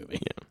in this movie.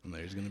 Yeah. And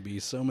there's going to be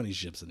so many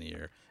ships in the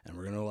air, and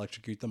we're going to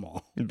electrocute them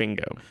all.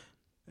 Bingo.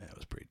 Yeah, it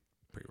was pretty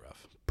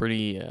rough.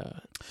 Pretty,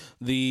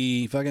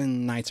 The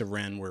fucking Knights of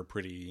Ren were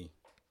pretty...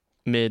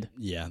 mid.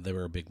 Yeah, they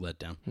were a big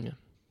letdown. Yeah.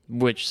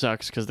 Which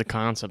sucks, because the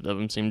concept of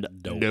them seemed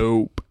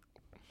dope.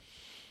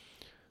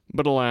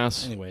 But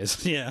alas.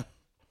 Anyways, yeah.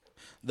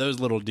 Those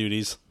little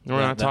duties. We're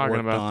not talking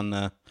worked about...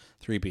 on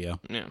 3PO.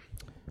 Yeah.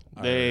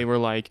 They were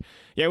like,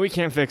 yeah, we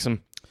can't fix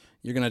them.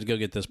 You're going to have to go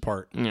get this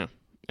part. Yeah.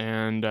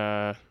 And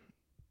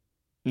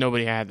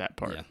nobody had that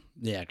part.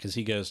 Yeah, because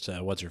he goes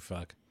to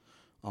what's-her-fuck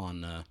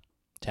on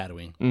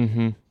Tatooine.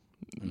 Mm-hmm.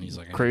 And he's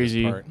like,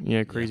 crazy. Part.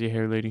 Yeah, crazy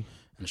hair lady.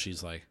 And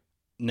she's like,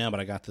 no, but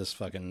I got this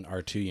fucking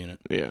R2 unit.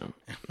 Yeah.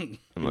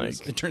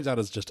 Like, it turns out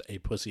it's just a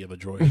pussy of a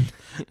droid.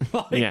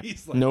 Yeah.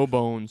 Like, no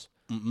bones.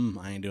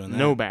 I ain't doing that.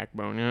 No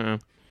backbone. Yeah.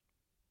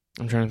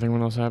 I'm trying to think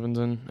what else happens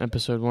in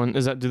episode 1.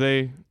 Is that, do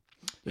they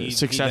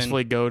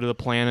successfully go to the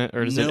planet,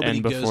 or does it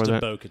end before that?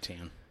 Nobody goes to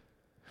Bo-Katan.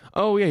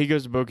 Oh, yeah, he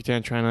goes to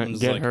Bo-Katan trying to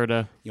get her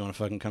to... You want to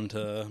fucking come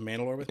to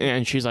Mandalore with me? Yeah,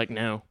 and she's like,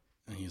 no.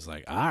 And he's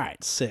like, all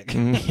right, sick.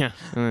 Yeah.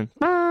 And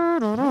then...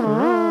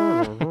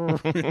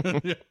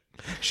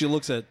 She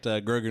looks at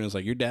Grogu and is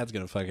like, your dad's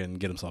going to fucking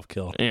get himself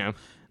killed. Yeah.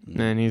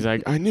 And he's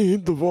like, I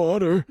need the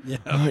water. Yeah.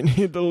 I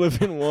need the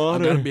living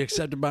water. I got to be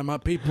accepted by my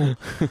people.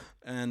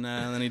 And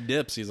then he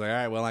dips. He's like, all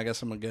right, well, I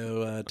guess I'm going to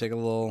go take a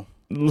little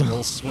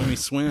swimmy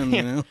swim,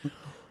 you know?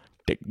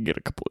 Get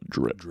a couple of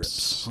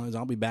drips.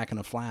 I'll be back in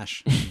a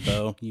flash,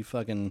 Bo. You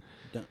fucking...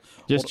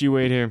 You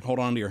wait here. Hold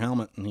on to your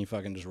helmet, and he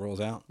fucking just rolls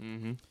out.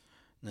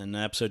 Mm-hmm. And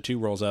episode 2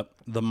 rolls up,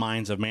 The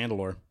Mines of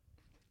Mandalore.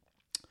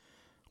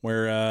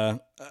 Where,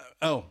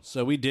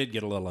 so we did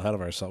get a little ahead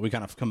of ourselves. We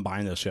kind of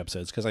combined those 2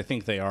 episodes, because I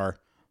think I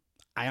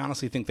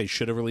honestly think they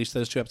should have released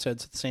those 2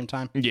 episodes at the same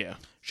time. Yeah.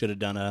 Should have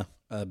done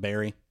a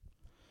Barry,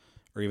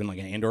 or even like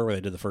an Andor, where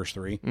they did the first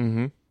 3.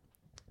 Mm-hmm.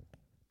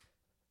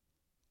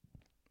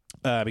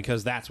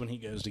 Because that's when he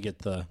goes to get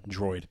the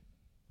droid.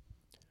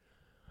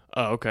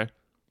 Oh, okay.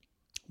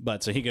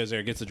 But so he goes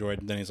there, gets the droid,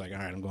 and then he's like, all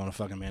right, I'm going to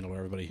fucking Mandalore.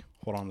 Everybody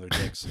hold on to their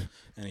dicks.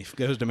 And he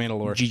goes to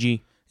Mandalore.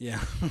 GG. Yeah.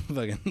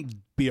 Fucking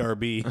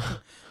BRB.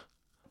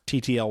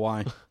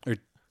 TTLY. Or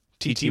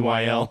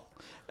TTYL.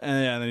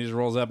 And then he just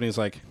rolls up and he's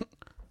like,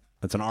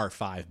 that's an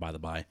R5, by the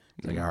by.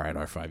 He's like, all right,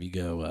 R5, you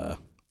go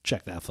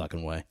check that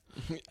fucking way.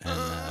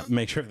 And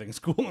make sure everything's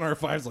cool. And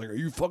R5's like, are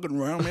you fucking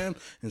around, man? And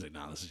he's like,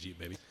 nah, this is you,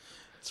 baby.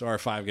 So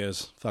R5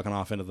 goes fucking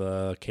off into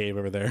the cave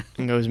over there.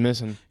 And goes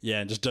missing.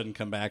 Yeah, and just doesn't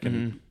come back.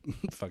 And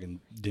fucking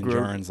Din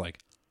Djarin's like,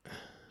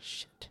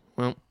 shit.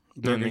 Well,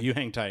 Burger, you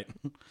hang tight.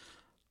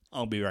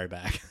 I'll be right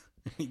back.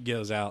 He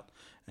goes out,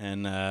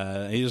 and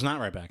he's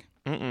not right back.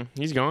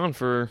 He's gone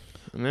for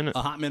a minute.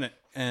 A hot minute.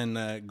 And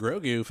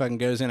Grogu fucking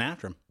goes in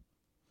after him.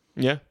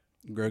 Yeah.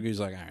 Grogu's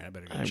like, all right, I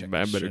better go check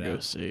I this better shit go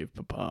out. save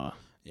Papa.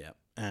 Yeah.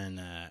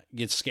 And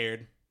gets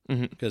scared.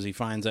 Because he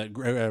finds that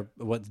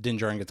Din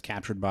Djarin gets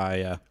captured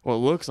by what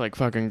looks like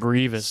fucking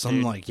Grievous,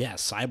 some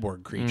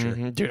cyborg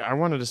creature. Dude, I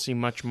wanted to see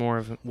much more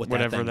of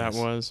whatever that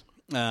was.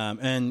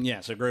 And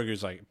yeah, so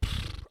Grogu's like,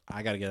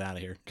 I got to get out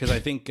of here, because I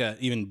think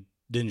even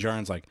Din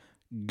Djarin's like,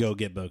 go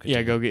get Bo-Katan.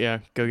 Yeah, go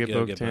get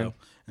Bo-Katan.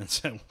 And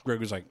so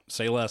Grogu's like,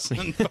 say less.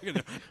 And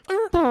fucking,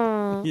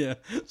 yeah,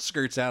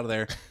 skirts out of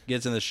there,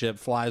 gets in the ship,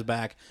 flies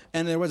back,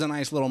 and there was a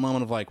nice little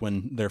moment of like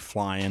when they're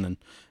flying, and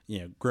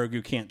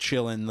Grogu can't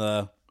chill in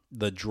the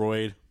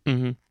droid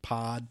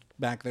pod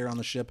back there on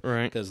the ship,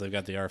 right? Because they've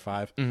got the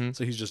R5,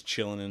 so he's just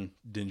chilling in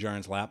Din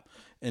Djarin's lap,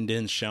 and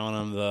Din's showing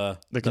him the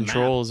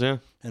controls,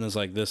 map, and it's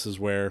like, this is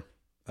where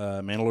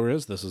Mandalore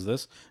is. This is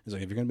this. He's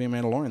like, if you're gonna be a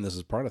Mandalorian, this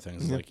is part of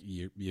things. It's like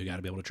you got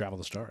to be able to travel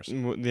the stars.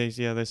 They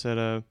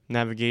said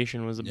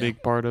navigation was a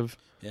big part of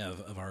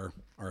of our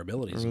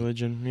abilities,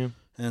 religion. Yeah.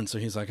 And so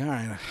he's like, all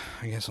right,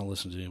 I guess I'll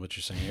listen to what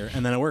you're saying here.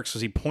 And then it works,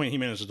 because he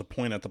manages to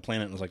point at the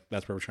planet and was like,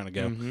 that's where we're trying to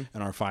go. And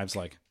R5's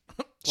like,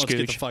 let's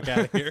get the fuck out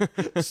of here.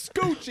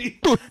 Scoochie.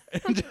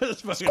 And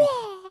just fucking...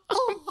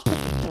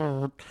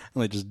 and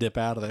they just dip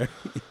out of there.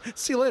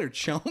 See you later,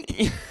 chump.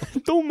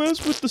 Don't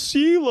mess with the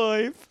sea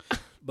life.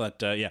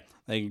 But, yeah,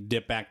 they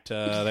dip back to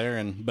there,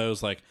 and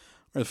Bo's like,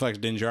 where the fuck's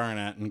Din Djarin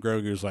at? And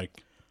Grogu's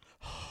like,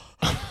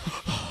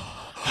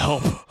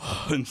 help.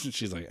 And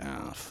she's like,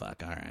 oh,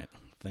 fuck, all right.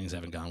 Things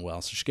haven't gone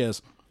well. So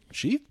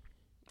she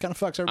kind of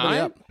fucks everybody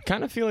up. I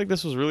kind of feel like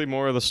this was really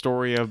more of the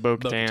story of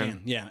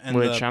Bo-Katan. Yeah. And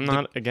which I'm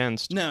not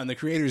against. No, and the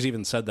creators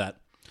even said that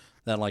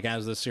like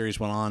as this series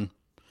went on,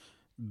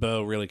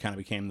 Bo really kind of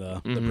became the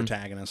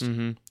protagonist,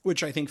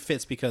 which I think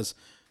fits, because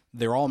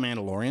they're all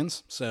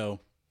Mandalorians, so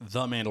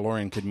the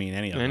Mandalorian could mean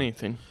any of them.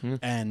 Anything. Yeah.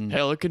 And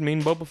hell, it could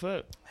mean Boba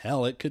Fett.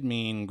 Hell, it could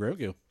mean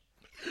Grogu.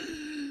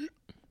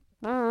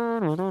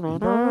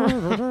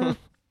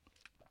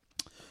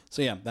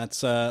 So yeah,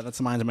 that's the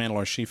Mines of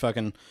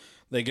Mandalore.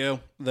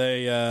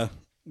 They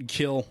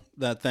kill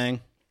that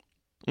thing.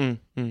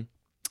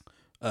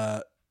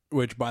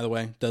 Which, by the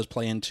way, does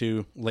play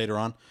into later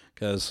on,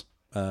 because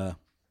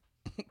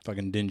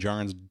fucking Din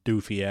Djarin's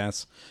doofy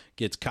ass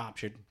gets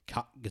captured,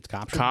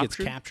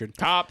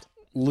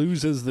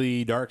 loses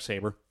the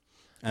Darksaber,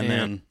 and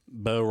then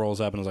Bo rolls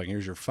up and is like,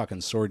 "Here's your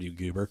fucking sword, you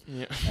goober,"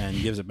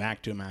 and gives it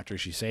back to him after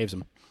she saves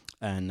him.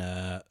 And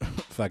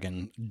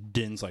fucking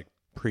Din's like,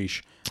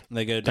 "Preach." And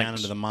they go down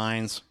into the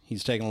mines.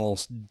 He's taking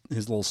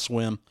his little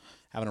swim,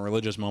 having a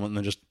religious moment, and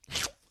then just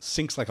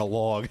sinks like a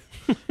log.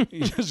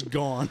 He's just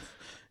gone.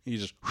 He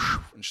just,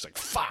 and she's like,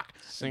 "Fuck."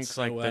 Sinks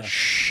like the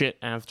shit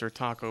after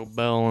Taco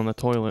Bell in the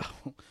toilet.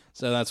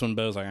 So that's when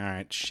Bo's like, "All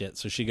right, shit."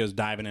 So she goes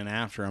diving in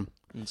after him.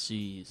 And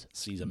sees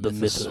a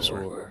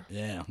mythosaur.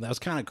 Yeah, that was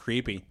kind of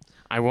creepy.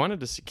 I wanted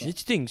to see,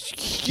 this thing's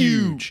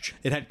huge.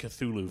 It had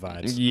Cthulhu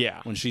vibes.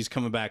 Yeah. When she's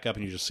coming back up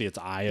and you just see its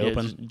eye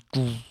open.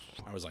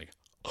 I was like,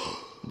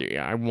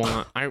 yeah,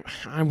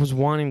 I was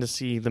wanting to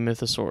see the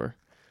mythosaur.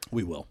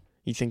 We will.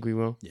 You think we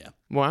will? Yeah.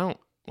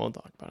 Well, we'll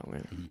talk about it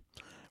later. Mm-hmm.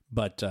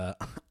 But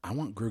I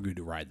want Grogu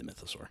to ride the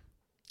mythosaur,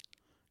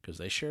 because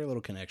they share a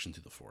little connection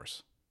through the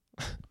Force.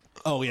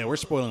 Oh, yeah, we're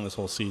spoiling this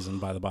whole season,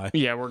 by the by.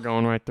 Yeah, we're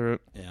going right through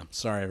it. Yeah,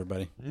 sorry,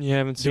 everybody. You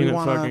haven't seen it,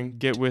 fucking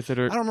get with it.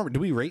 Or I don't remember. Do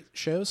we rate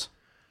shows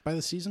by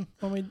the season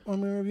when we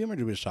review them, or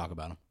do we just talk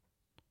about them?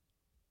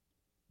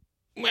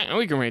 Well,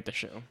 we can rate the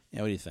show.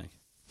 Yeah, what do you think?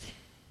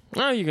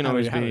 Well, you can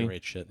always be.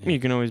 Rate shit, yeah. You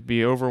can always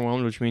be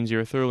overwhelmed, which means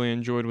you're thoroughly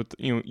enjoyed with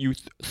you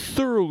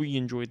thoroughly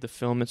enjoyed the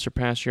film. It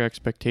surpassed your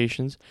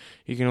expectations.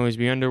 You can always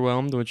be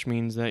underwhelmed, which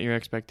means that your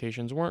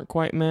expectations weren't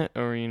quite met,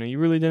 or you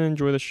really didn't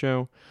enjoy the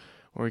show.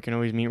 Or you can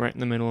always meet right in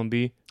the middle and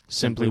be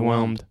simply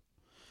whelmed.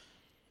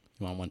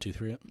 You want 1, 2,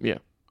 3 it? Yeah.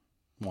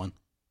 1,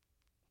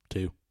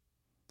 2,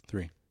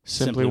 3.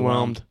 Simply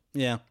whelmed.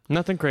 Yeah.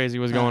 Nothing crazy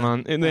was going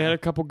on. And they had a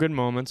couple good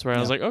moments where I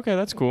was like, okay,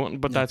 that's cool.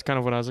 But that's kind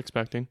of what I was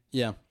expecting.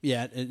 Yeah.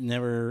 Yeah. It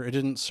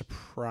didn't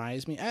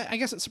surprise me. I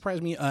guess it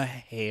surprised me a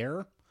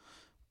hair.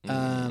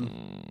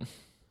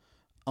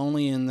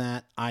 Only in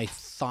that I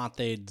thought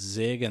they'd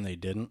zig and they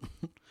didn't.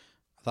 I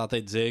thought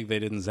they'd zig, they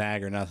didn't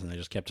zag or nothing. They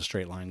just kept a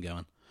straight line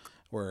going.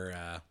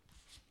 Where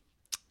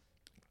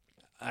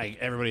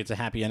everybody gets a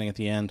happy ending at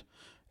the end,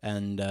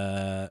 and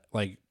Din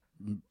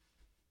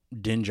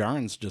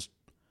Djarin's just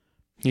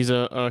he's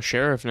a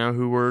sheriff now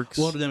who works.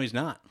 Well, to them he's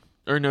not.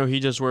 Or no, he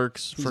just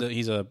works for.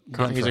 He's a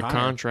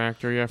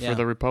contractor, for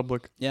the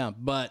Republic. Yeah,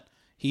 but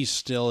he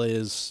still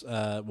is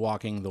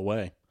walking the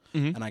way,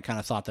 and I kind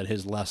of thought that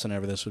his lesson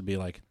over this would be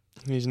like,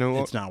 it's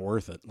not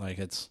worth it. Like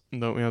it's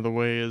the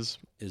way is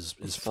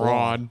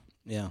fraud.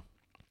 Yeah,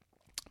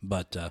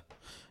 but.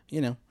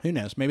 Who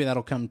knows? Maybe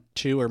that'll come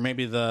too, or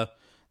maybe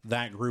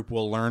that group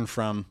will learn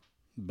from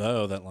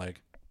Bo that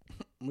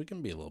we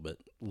can be a little bit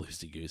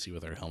loosey goosey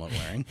with our helmet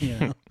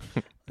wearing.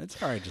 It's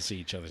hard to see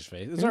each other's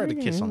face. It's hard to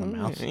kiss on the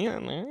mouth.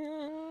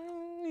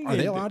 Are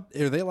they allowed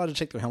to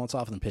take their helmets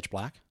off in the pitch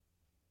black?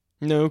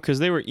 No, because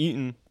they were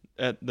eating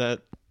at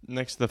that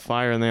next to the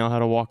fire, and they all had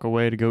to walk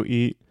away to go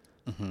eat.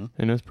 Mm-hmm.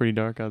 And it was pretty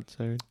dark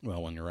outside.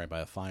 Well, when you're right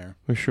by a fire,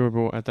 for sure.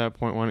 But at that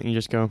point, why don't you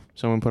just go?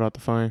 Someone put out the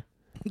fire.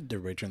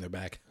 Everybody turn their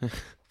back.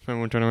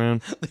 Everyone turn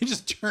around. They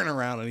just turn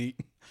around and eat.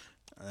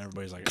 And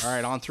everybody's like, all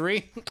right, on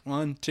 3.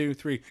 1, 2,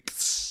 3.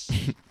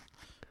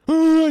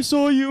 Oh, I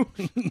saw you.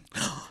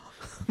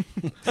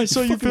 I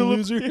saw you, Philip.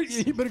 Loser.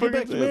 You better get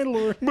back to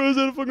Mandalore. But is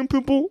that a fucking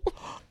pimple?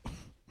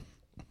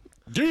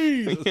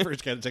 Jeez. The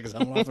first guy to take his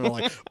helmet off and I'm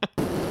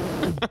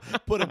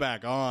like, put it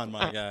back on,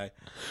 my guy.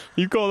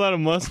 You call that a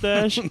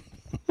mustache?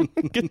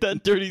 Get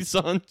that dirty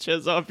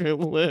Sanchez off your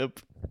lip.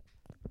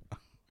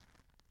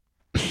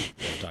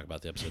 Talk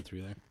about the episode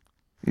 3 there.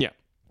 Yeah.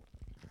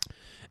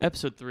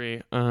 Episode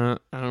 3, I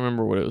don't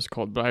remember what it was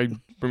called, but I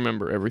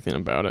remember everything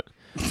about it.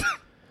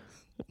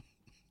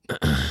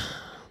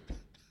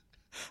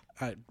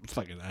 I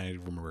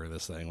remember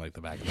this thing like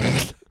the back of my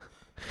head.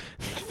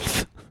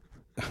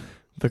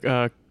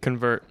 The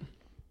Convert.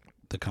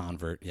 The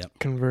Convert, yep.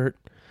 Convert.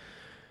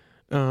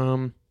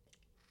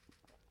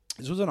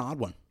 This was an odd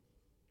one.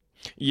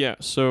 Yeah,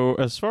 so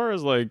as far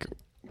as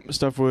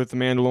stuff with the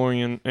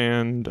Mandalorian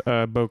and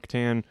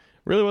Bo-Katan,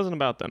 really wasn't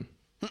about them.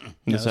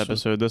 This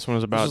episode. This one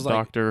was about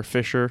Dr.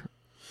 Fisher.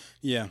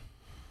 Yeah.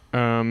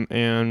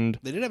 And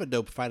they did have a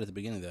dope fight at the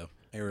beginning, though.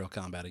 Aerial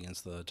combat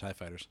against the TIE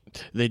fighters.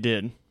 They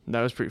did.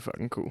 That was pretty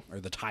fucking cool. Or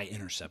the TIE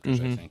interceptors,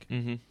 I think.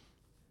 Mm-hmm.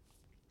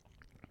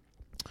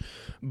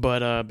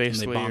 But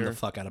basically, and they bombed the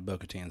fuck out of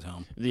Bo-Katan's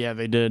home. Yeah,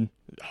 they did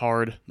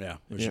hard. Yeah,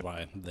 which is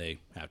why they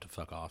have to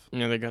fuck off.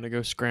 Yeah, they got to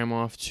go scram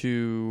off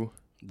to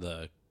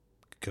the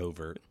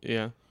covert.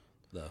 Yeah,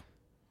 the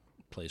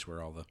place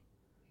where all the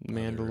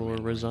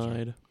Mandalore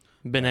reside.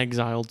 Been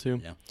exiled to.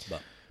 Yeah,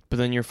 but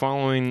then you're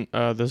following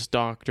this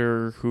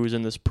doctor who's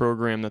in this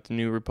program that the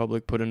New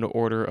Republic put into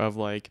order of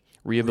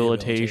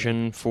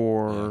rehabilitation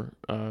for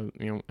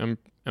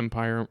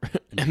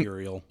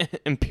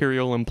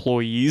Imperial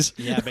employees.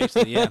 Yeah,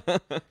 basically, yeah.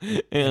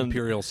 And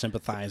Imperial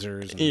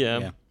sympathizers.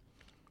 And,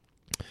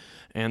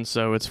 And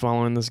so it's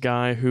following this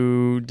guy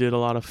who did a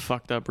lot of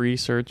fucked up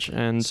research.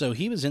 And so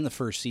he was in the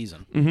first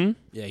season. Mm-hmm.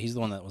 Yeah, he's the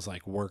one that was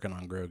like working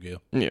on Grogu.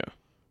 Yeah.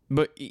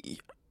 But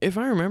if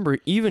I remember,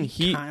 even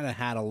he kind of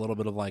had a little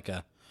bit of like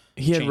a...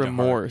 He had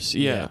remorse,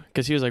 yeah.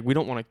 Because he was like, we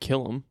don't want to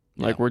kill him.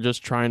 Like, we're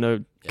just trying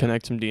to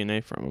connect some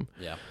DNA from him.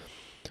 Yeah.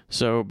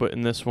 So, but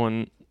in this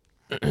one,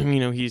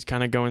 he's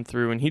kind of going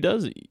through, and he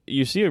does,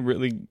 you see a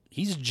really...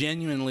 He's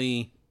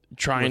genuinely...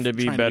 trying to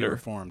be better.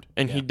 Reformed.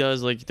 And he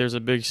does, like, there's a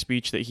big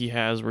speech that he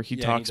has where he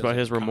talks about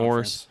his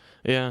remorse.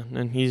 Yeah,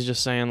 and he's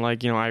just saying,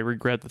 like, I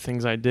regret the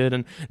things I did,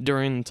 and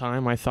during the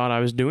time I thought I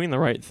was doing the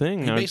right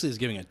thing. He basically is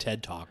giving a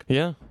TED Talk.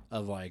 Yeah.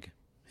 Of, like,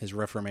 his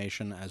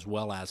reformation as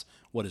well as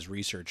what his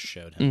research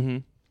showed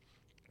him.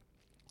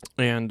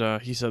 Mm-hmm.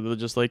 And he said that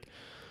just, like,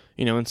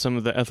 in some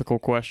of the ethical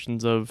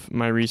questions of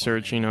my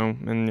research,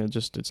 and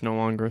it's no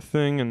longer a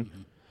thing,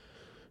 and...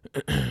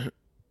 Mm-hmm.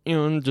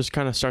 And just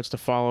kind of starts to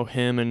follow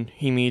him, and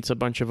he meets a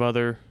bunch of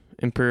other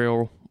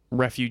Imperial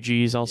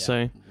refugees, I'll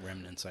say.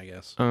 Remnants, I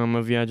guess.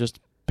 Just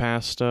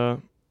past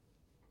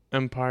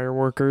Empire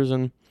workers,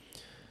 and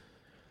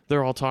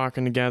they're all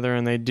talking together,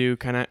 and they do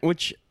kind of,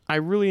 which I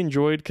really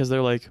enjoyed, because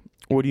they're like,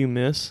 what do you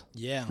miss?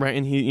 Yeah. Right,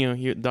 and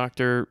he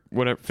Dr.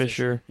 whatever,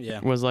 Fisher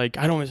was like,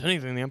 I don't miss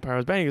anything, the Empire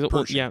was bad. He goes,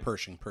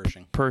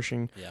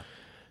 Pershing.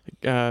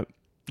 Yeah.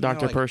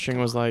 Dr. Pershing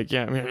was like,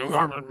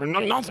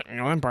 nothing.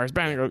 Empire's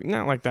bad.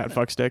 Not like that,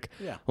 fuckstick.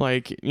 Yeah.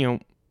 Like,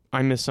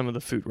 I miss some of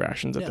the food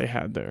rations that they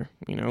had there.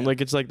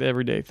 Like it's like the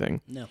everyday thing.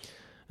 No.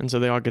 And so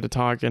they all get to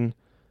talk, and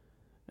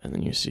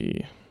then you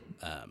see...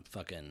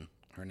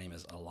 her name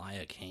is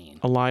Elia Kane.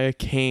 Elia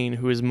Kane,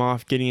 who is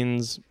Moff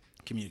Gideon's...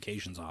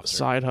 communications officer.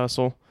 Side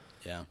hustle.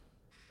 Yeah.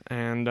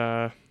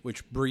 And...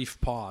 which,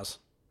 brief pause.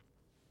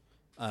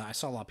 I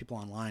saw a lot of people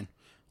online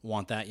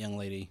want that young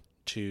lady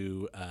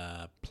to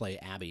play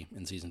Abby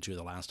in season 2 of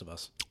The Last of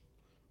Us.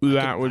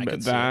 That would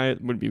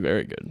be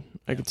very good.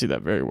 I could see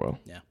that very well.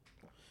 Yeah.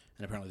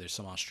 And apparently there's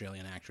some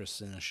Australian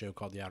actress in a show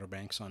called The Outer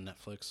Banks on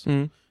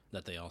Netflix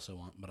that they also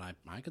want. But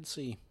I could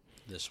see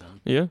this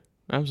one. Yeah,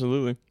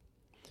 absolutely.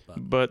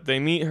 But they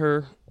meet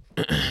her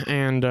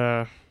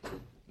and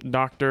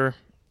Dr.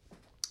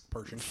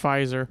 Pershing.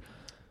 Pfizer.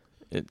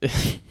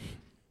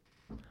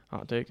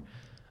 Hot take.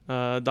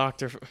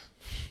 Dr.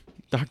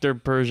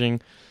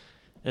 Pershing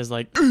is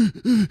like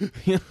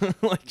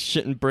like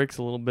shitting bricks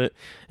a little bit,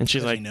 and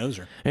she's like, he knows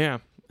her. Yeah,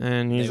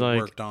 and he's they like,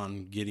 worked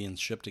on Gideon's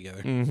ship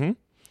together. Mm-hmm.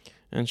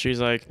 And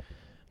she's like,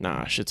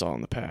 nah, shit's all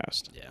in the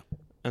past. Yeah.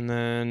 And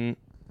then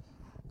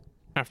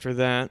after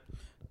that,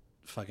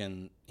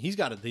 he's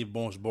got the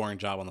most boring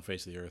job on the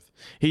face of the earth.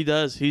 He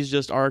does. He's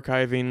just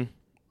archiving.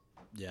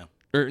 Yeah.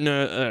 Or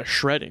no,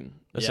 shredding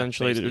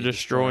essentially,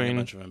 destroying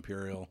a bunch of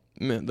Imperial.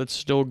 That's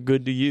still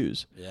good to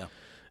use. Yeah.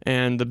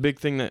 And the big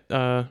thing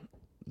that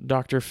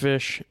Dr.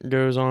 Fish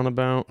goes on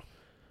about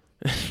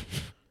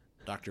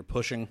Dr.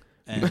 Pushing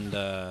and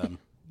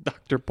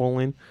Dr.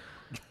 Pulling.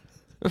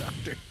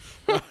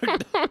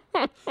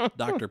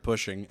 Dr.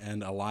 Pushing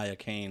and Elia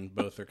Kane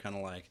both are kind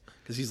of like,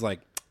 because he's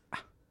like,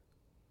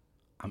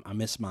 I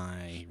miss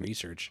my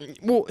research.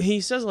 Well,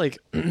 he says like,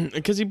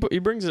 because he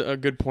brings a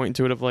good point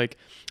to it of like,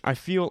 I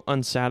feel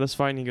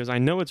unsatisfied, and he goes, I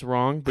know it's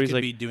wrong, but he's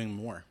like, be doing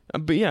more.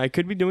 But yeah, I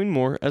could be doing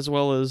more, as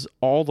well as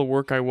all the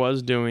work I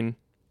was doing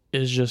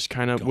is just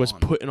kind of was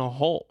put in a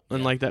halt,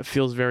 and like that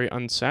feels very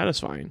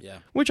unsatisfying. Yeah,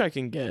 which I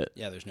can get.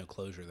 Yeah, there's no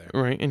closure there.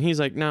 Right, and he's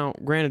like, now,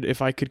 granted,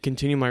 if I could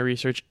continue my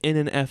research in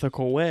an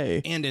ethical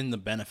way, and in the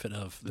benefit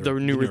of the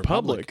New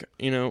Republic,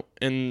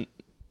 and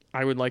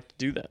I would like to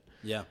do that.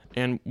 Yeah.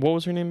 And what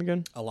was her name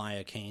again?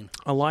 Elia Kane.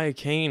 Elia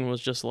Kane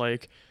was just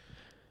like,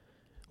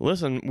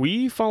 listen,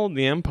 we followed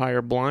the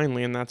Empire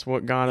blindly, and that's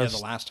what got us. Yeah,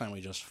 the last time we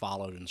just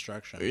followed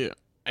instruction. Yeah.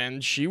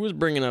 And she was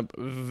bringing up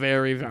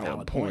very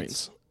valid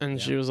points.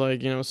 And she was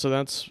like,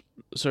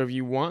 so if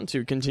you want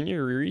to continue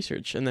your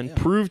research and then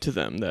prove to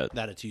them that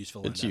it's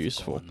useful. It's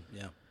useful.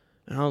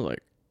 And I was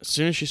like, as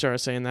soon as she started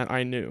saying that,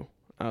 I knew.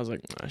 I was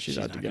like, nah, she's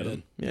out to get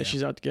him. Yeah,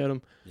 she's out to get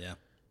him. Yeah.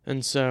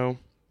 And so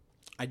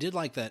I did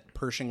like that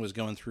Pershing was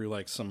going through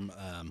like some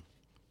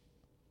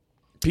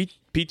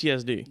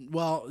PTSD.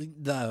 Well,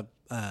 the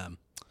I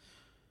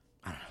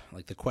don't know,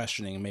 like the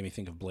questioning made me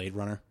think of Blade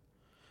Runner,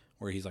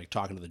 where he's like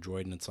talking to the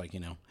droid, and it's like,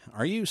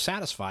 are you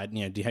satisfied?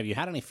 Have you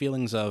had any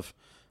feelings of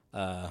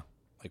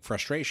like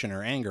frustration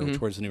or anger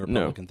towards the New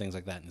Republic and things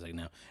like that? And he's like,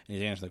 no. And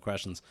he's answering the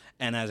questions,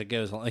 and as it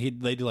goes,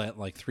 they do that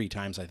like 3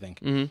 times, I think,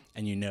 and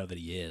that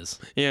he is.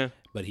 Yeah.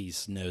 But he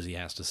knows he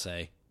has to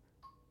say.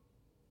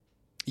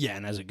 Yeah,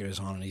 and as it goes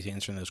on and he's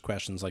answering those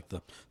questions like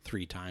the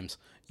 3 times,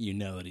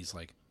 that he's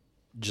like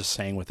just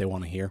saying what they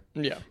want to hear.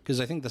 Yeah.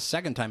 Because I think the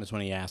second time is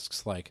when he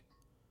asks, like,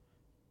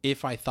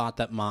 if I thought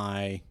that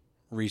my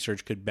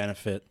research could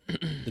benefit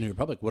the New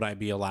Republic, would I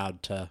be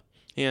allowed to?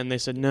 Yeah, and they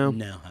said no.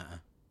 No.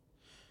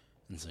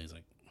 And so he's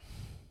like,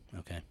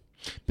 okay.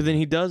 But then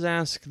he does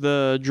ask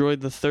the droid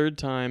the 3rd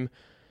time,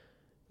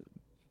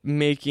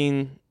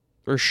 making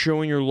or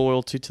showing your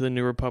loyalty to the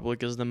New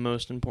Republic is the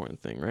most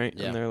important thing, right?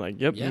 Yeah. And they're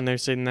like, yep. Yeah. And they're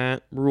saying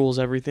that rules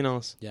everything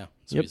else. Yeah.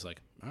 So he's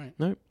like, all right.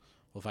 Nope.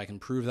 Well, if I can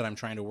prove that I'm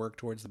trying to work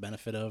towards the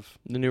benefit of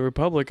the New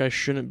Republic, I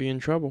shouldn't be in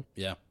trouble.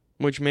 Yeah.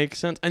 Which makes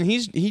sense. And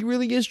he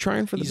really is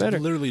trying for the better.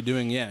 He's literally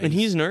doing, And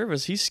he's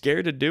nervous. He's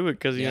scared to do it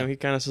because, you know, he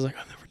kind of says, like,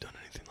 I've never done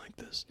anything like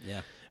this.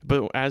 Yeah.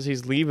 But as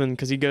he's leaving,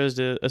 because he goes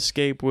to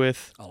escape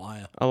with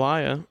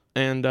Alaya,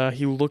 and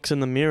he looks in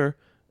the mirror,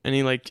 and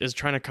he, like, is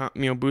trying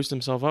to, boost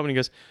himself up, and he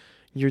goes,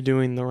 you're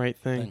doing the right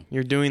thing.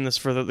 You're doing this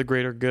for the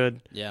greater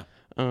good. Yeah.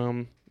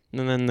 And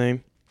then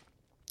they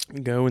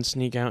go and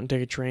sneak out and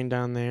take a train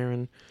down there,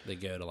 and they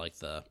go to, like,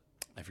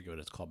 I forget what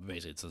it's called, but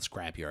basically it's the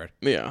scrapyard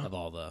of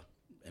all the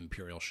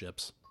Imperial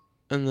ships.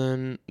 And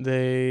then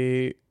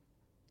they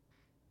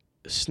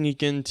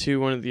sneak into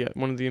one of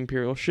the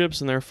Imperial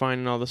ships, and they're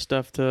finding all the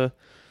stuff that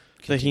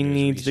he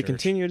needs to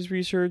continue his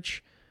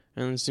research.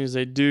 And as soon as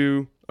they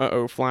do,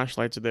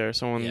 flashlights are there.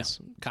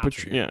 Someone's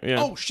cops. Yeah.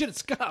 Oh shit,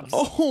 it's cops.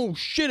 Oh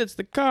shit, it's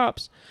the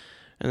cops.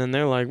 And then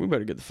they're like, we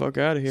better get the fuck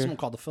out of here. Someone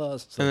called the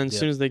fuzz. And then as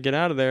soon as they get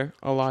out of there,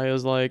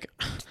 Alaya's like,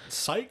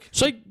 Psych,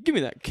 give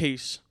me that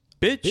case.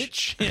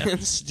 Bitch. Yeah.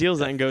 And steals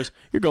that and goes,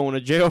 you're going to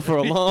jail for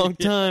a long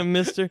time,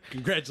 mister.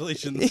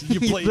 Congratulations. You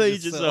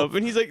played yourself.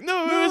 And he's like,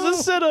 no, it was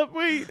a setup.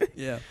 Wait.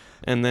 Yeah.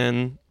 And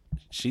then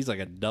she's like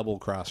a double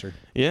crosser.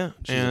 Yeah.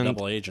 She's a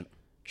double agent.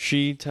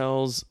 She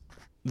tells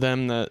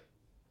them that,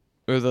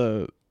 or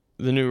the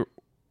new...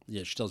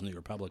 Yeah, she tells New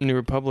Republic. New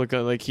Republic,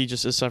 like, he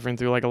just is suffering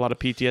through, like, a lot of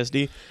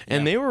PTSD.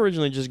 And they were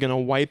originally just going to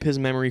wipe his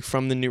memory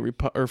from the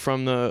or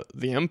from the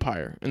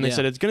Empire. And they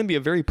said it's going to be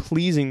a very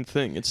pleasing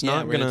thing. It's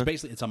not going to...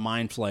 It's a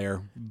mind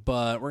flayer,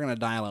 but we're going to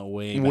dial it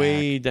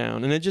way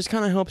down. And it just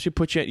kind of helps you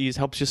put you at ease,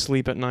 helps you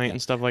sleep at night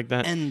and stuff like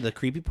that. And the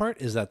creepy part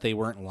is that they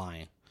weren't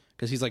lying.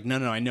 Because he's like, no,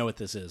 I know what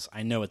this is.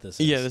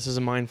 Yeah, this is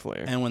a mind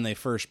flayer. And when they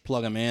first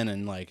plug him in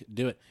and, like,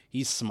 do it,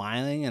 he's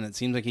smiling, and it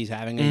seems like he's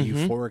having a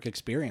euphoric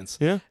experience.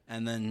 Yeah.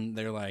 And then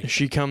they're like...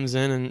 She comes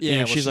in, and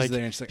she's like...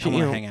 there, and she's like, I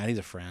want to hang out. He's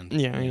a friend.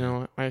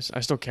 Yeah, I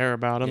still care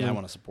about him. Yeah, I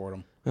want to support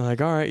him. They're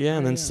like, all right, yeah.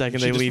 And then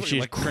second they leave,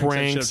 she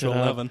cranks it up.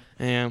 11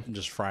 and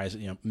just fries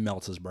it,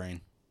 melts his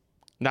brain.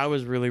 That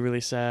was really, really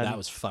sad. That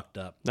was fucked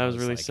up. That was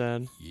really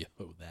sad. Yo,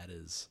 that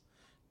is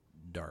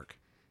dark.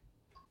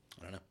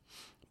 I don't know.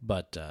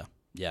 But...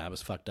 yeah, I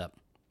was fucked up.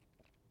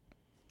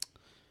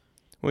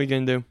 What are you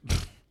gonna do?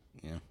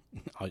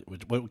 Yeah,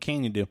 what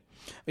can you do?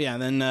 Yeah,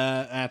 and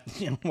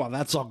then while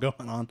that's all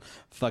going on,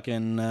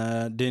 fucking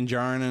Din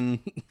Djarin and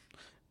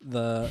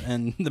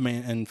the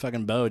man and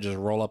fucking Bo just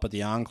roll up at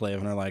the Enclave,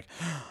 and they're like,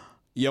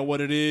 "Yo, what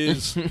it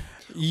is?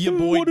 Your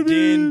boy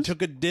Din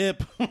took a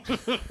dip,"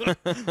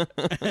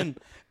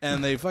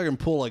 and they fucking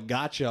pull a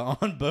gotcha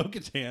on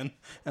Bo-Katan,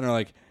 and they're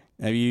like,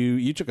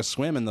 You took a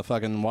swim in the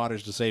fucking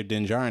waters to save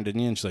Din Djarin,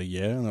 didn't you? And she's like,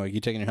 yeah. And they're like, you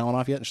taking your helmet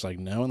off yet? And she's like,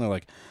 no. And they're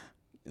like,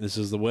 this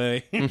is the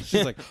way.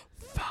 She's like,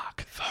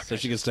 fuck. So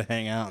she gets to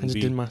hang out and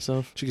did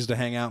myself. She gets to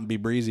hang out and be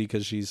breezy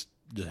because she's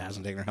just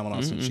hasn't taken her helmet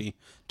off since she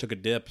took a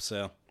dip.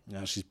 So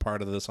she's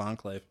part of this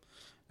Enclave,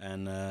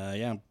 and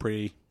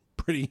pretty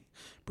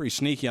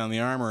sneaky on the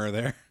armorer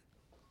there.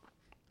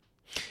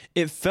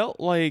 It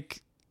felt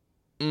like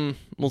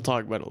we'll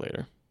talk about it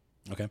later.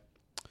 Okay,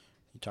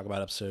 you talk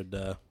about episode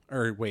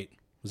or wait.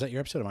 Was that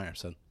your episode or my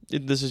episode?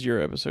 This is your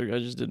episode. I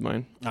just did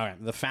mine. All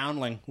right. The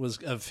Foundling was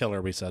a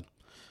filler, we said.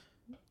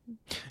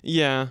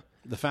 Yeah.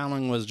 The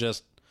Foundling was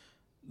just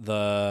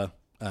the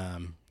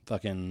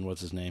fucking, what's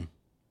his name?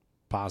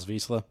 Paz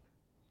Vizsla?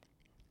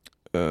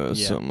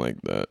 Something like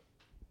that.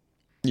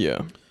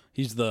 Yeah.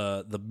 He's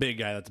the big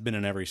guy that's been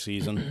in every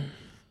season.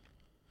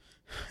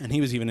 And he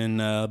was even in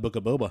Book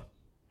of Boba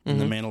in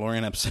the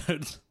Mandalorian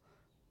episodes.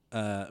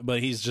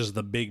 But he's just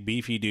the big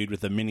beefy dude with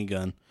the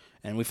minigun.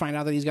 And we find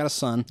out that he's got a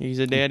son. He's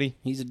a daddy.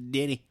 He's a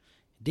daddy.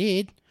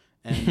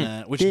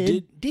 And which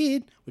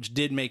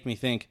did make me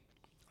think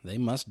they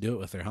must do it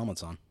with their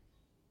helmets on.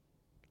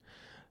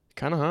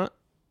 Kind of hot.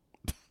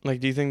 Like,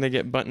 do you think they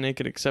get butt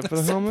naked except for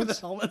the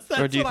helmets?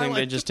 Or do you think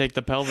they just take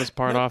the pelvis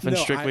part off and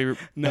strictly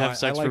have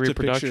sex for reproduction? I like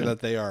to picture that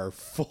they are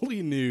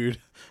fully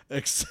nude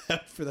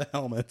except for the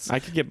helmets. I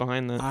could get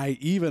behind that. I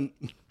even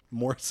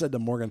more said to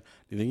Morgan,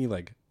 do you think he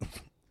like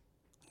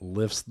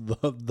lifts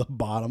the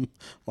bottom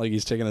like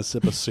he's taking a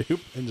sip of soup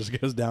and just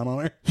goes down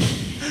on her?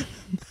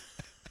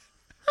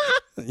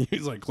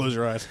 He's like, close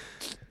your eyes.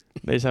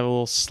 They just have a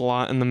little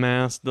slot in the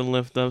mask to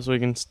lift up so he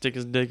can stick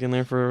his dick in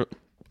there for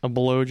a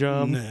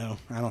blowjob. No,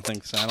 I don't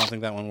think so. I don't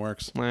think that one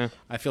works.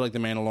 I feel like the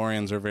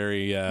Mandalorians are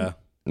very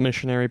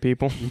missionary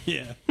people.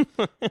 Yeah,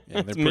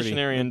 they're pretty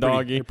missionary and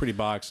doggy. They're pretty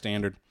bog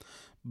standard.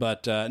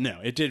 But no,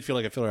 it did feel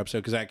like a filler episode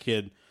because that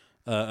kid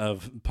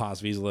of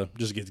Paz Vizsla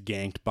just gets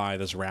ganked by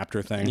this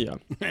raptor thing. Yeah,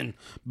 and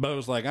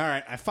Bo's like, "All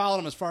right, I followed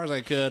him as far as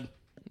I could.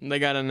 They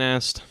got a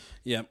nest.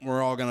 Yeah,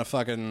 we're all gonna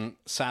fucking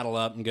saddle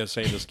up and go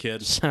save this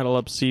kid. Saddle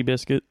up,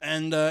 Seabiscuit,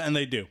 and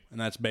they do,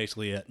 and that's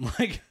basically it.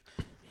 Like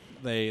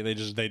they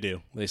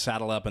do. They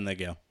saddle up and they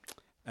go,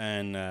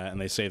 and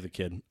they save the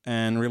kid.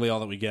 And really, all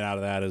that we get out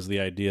of that is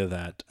the idea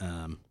that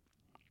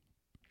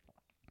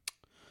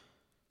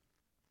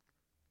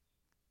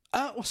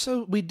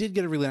so we did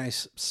get a really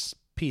nice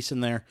piece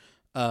in there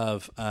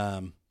of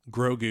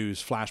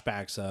Grogu's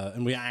flashbacks,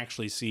 and we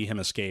actually see him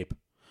escape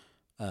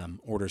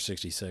Order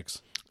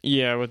 66.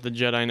 Yeah, with the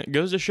Jedi. And it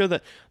goes to show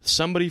that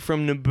somebody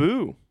from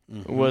Naboo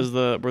were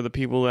the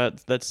people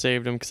that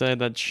saved him, because I had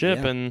that ship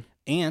and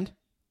I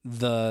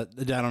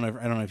don't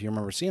know if you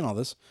remember seeing all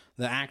this.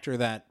 The actor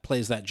that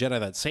plays that Jedi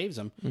that saves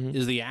him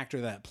is the actor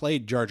that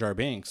played Jar Jar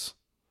Binks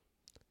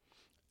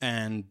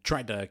and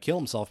tried to kill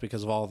himself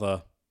because of all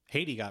the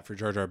hate he got for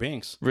Jar Jar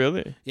Binks.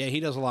 Really? Yeah, he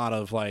does a lot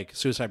of like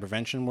suicide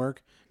prevention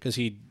work because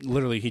he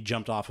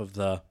jumped off of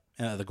the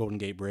Golden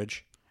Gate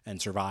Bridge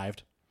and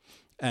survived,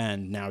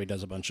 and now he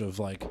does a bunch of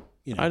like,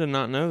 you know. I did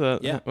not know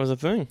that was a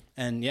thing.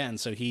 And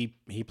so he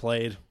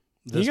played.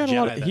 This he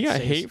got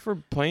hate for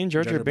playing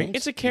Jar Jar Binks.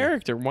 It's a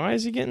character. Yeah. Why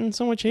is he getting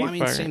so much hate?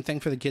 Well, same thing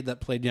for the kid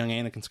that played young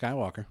Anakin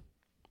Skywalker.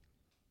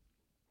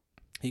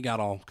 He got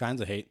all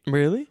kinds of hate.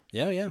 Really?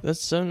 Yeah.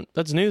 That's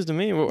news to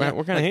me. What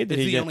kind of hate did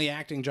he get? It's the only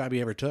acting job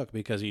he ever took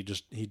because he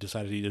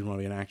decided he didn't want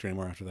to be an actor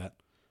anymore after that.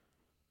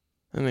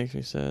 That makes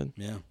me sad.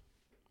 Yeah.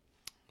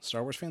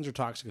 Star Wars fans are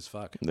toxic as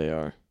fuck. They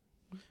are.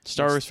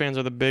 Star Wars fans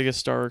are the biggest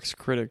Star Wars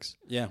critics.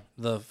 Yeah.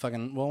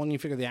 When you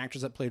figure the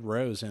actress that played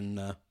Rose in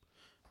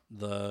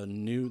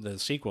the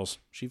sequels,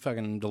 she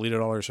fucking deleted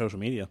all her social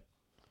media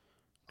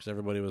because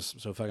everybody was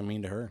so fucking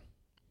mean to her.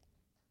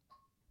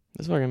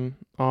 That's fucking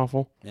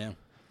awful. Yeah.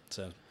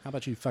 So how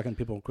about you fucking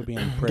people quit being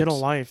pricks? Get a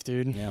life,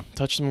 dude. Yeah.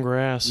 Touch some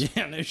grass.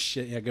 Yeah, no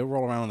shit. Yeah, go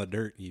roll around in the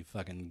dirt, you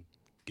fucking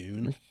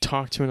goon.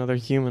 Talk to another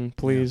human,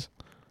 please.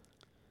 Yeah.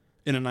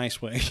 In a nice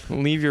way.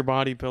 Leave your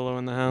body pillow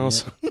in the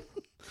house. Yeah.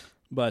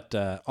 But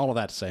all of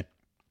that to say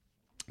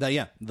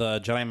that, the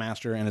Jedi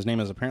Master, and his name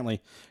is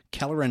apparently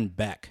Kelleran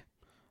Beck.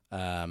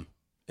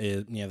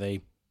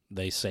 They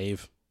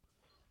save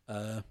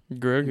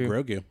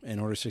Grogu in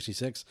Order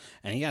 66,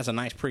 and he has a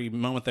nice pretty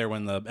moment there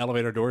when the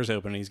elevator doors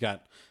open and he's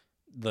got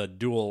the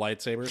dual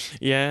lightsabers.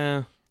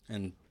 Yeah.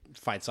 And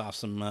fights off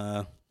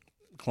some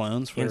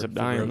clones. He ends up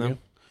dying, though.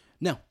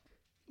 No.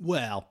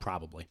 Well,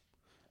 probably.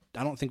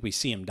 I don't think we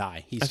see him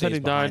die. He stays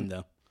behind,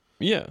 though.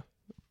 Yeah.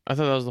 I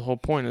thought that was the whole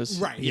point.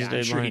 Right, yeah,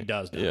 I'm sure he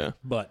does die. Yeah.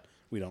 But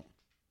we don't.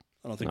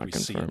 I don't think we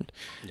see him.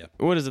 Yeah.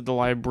 What is it? The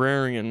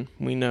librarian,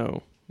 we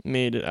know,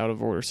 made it out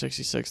of Order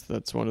 66.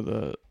 That's one of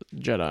the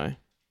Jedi.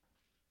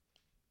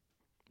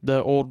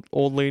 The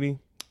old lady?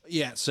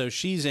 Yeah, so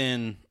she's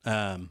in...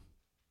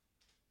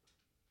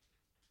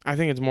 I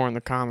think it's more in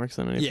the comics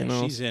than anything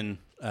else. Yeah, she's in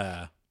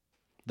that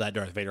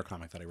Darth Vader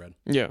comic that I read.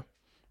 Yeah.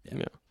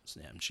 So,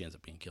 and she ends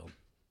up being killed.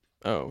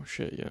 Oh,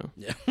 shit, yeah.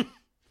 Yeah.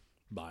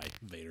 By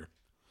Vader.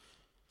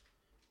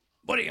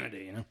 What are you going to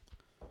do, you know?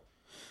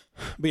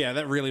 But yeah,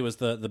 that really was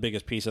the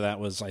biggest piece of that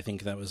was, I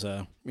think that was,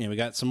 we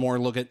got some more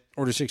look at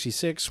Order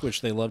 66,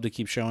 which they love to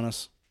keep showing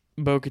us.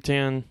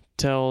 Bo-Katan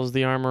tells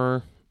the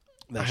armorer,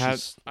 I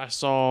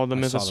saw the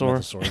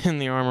mythosaur,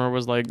 and the armorer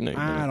was like, no, you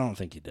didn't. I don't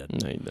think you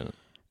did. No, you didn't.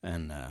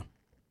 And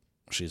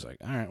she's like,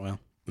 all right, well.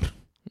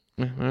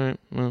 All right,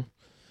 well.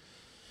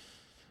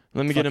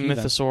 Let me get a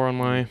mythosaur on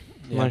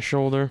my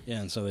shoulder.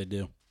 Yeah, and so they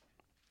do.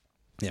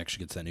 He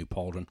actually gets that new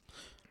pauldron.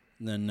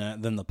 And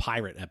then the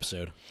pirate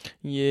episode.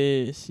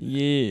 Yes.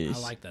 I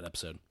like that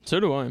episode. So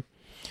do I.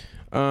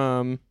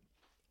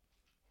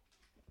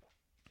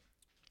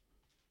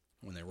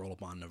 When they roll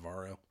up on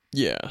Navarro.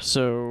 Yeah,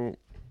 so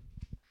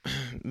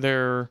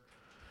there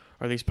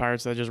are these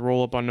pirates that just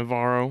roll up on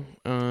Navarro.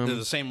 They're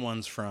the same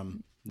ones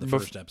from the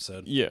first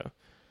episode. Yeah.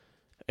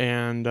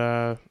 And,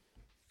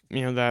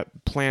 that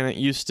planet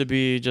used to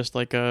be just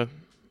like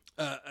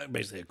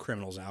basically a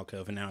criminal's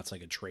alcove, and now it's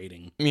like a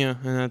trading. Yeah,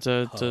 and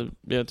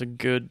it's a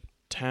good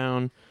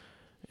town,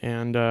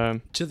 and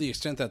to the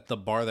extent that the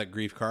bar that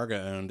Grief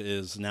Karga owned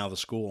is now the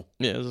school.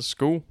 Yeah, it's a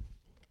school,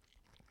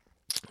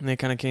 and they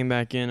kind of came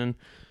back in and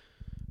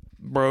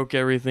broke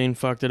everything,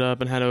 fucked it up,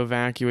 and had to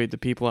evacuate the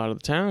people out of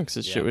the town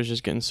because shit was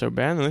just getting so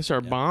bad, and they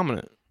started bombing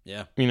it.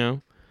 Yeah,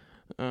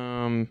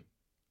 and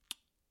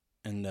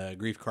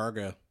Grief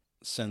Karga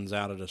sends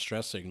out a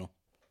distress signal.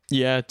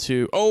 Yeah,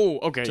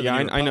 okay. Yeah,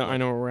 I know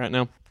where we're at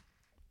now.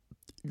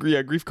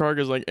 Yeah, Grief Karga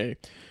is like, hey,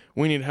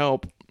 we need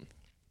help.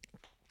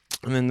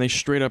 And then they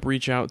straight up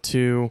reach out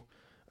to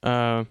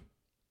the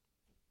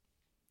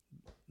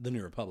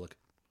New Republic.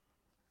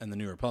 And the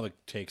New Republic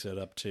takes it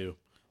up to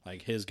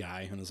like his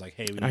guy and is like,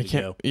 hey, we need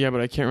to go. Yeah, but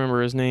I can't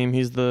remember his name.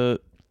 He's the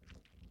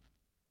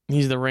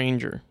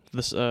ranger.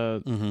 This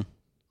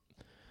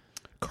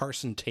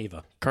Carson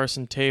Teva.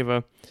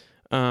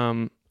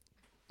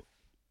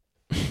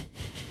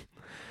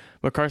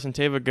 But Carson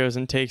Teva goes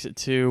and takes it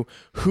to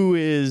who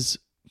is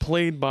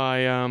played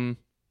by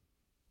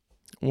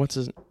what's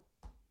his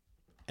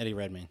Eddie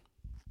Redmayne.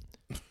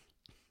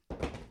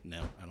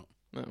 No, I don't.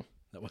 No,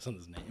 that wasn't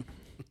his name.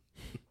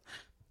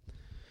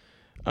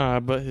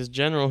 But his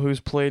general, who's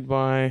played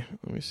by,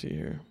 let me see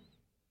here.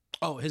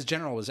 Oh, his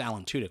general was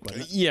Alan Tudyk,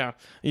 wasn't it? Yeah.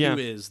 Who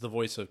is the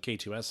voice of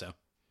K2SO.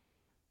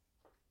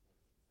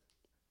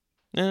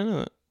 Yeah, I know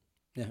that.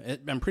 Yeah,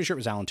 I'm pretty sure it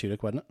was Alan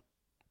Tudyk, wasn't it?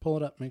 Pull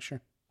it up, make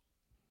sure.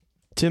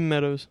 Tim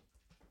Meadows.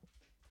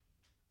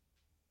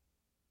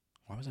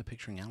 Why was I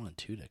picturing Alan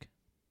Tudyk?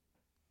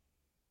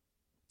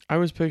 I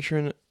was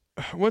picturing...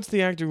 What's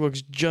the actor who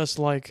looks just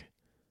like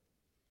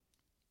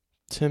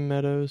Tim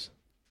Meadows?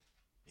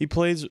 He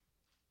plays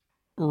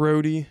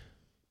Rhodey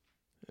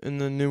in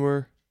the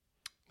newer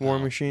War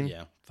Machine.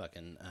 Yeah,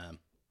 fucking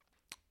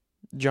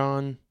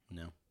Don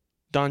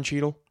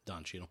Cheadle.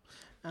 Don Cheadle.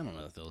 I don't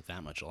know if they look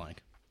that much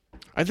alike.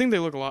 I think they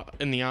look a lot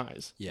in the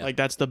eyes. Yeah. Like,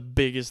 that's the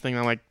biggest thing.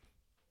 I'm like,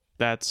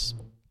 that's...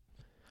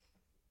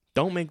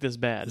 Don't make this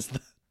bad.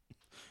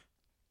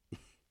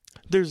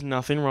 There's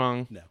nothing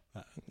wrong. No.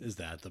 Is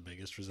that the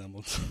biggest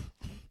resemblance?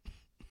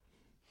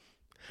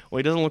 Well,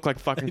 he doesn't look like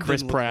fucking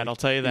Chris Pratt, I'll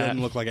tell you that. He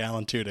doesn't look like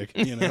Alan Tudyk,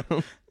 you know?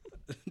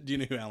 Do you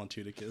know who Alan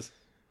Tudyk is?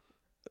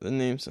 The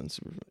name sounds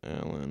super...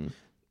 Alan...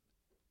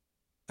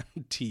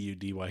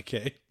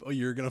 Tudyk. Oh,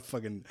 you're gonna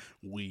fucking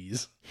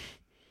wheeze.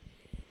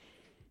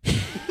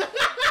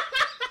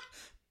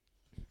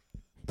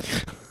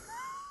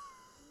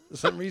 For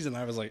some reason,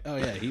 I was like, oh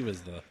yeah, he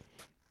was the...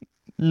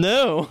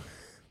 No!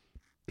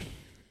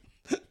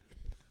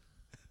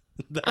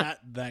 that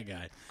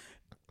guy.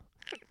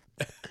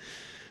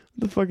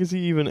 The fuck is he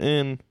even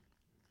in?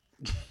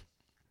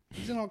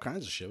 He's in all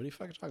kinds of shit. What are you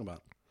fucking talking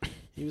about?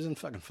 He was in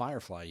fucking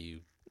Firefly,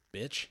 you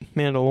bitch.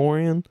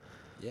 Mandalorian?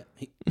 Yeah.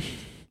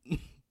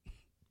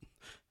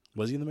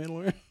 Was he in The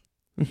Mandalorian?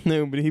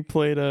 No, but he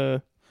played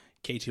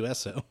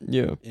K2SO.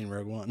 Yeah. In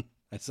Rogue One.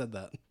 I said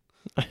that.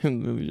 I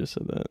literally just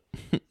said that.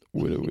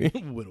 Widowy.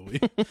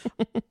 Widowy.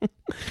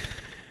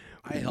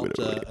 I helped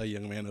a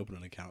young man open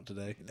an account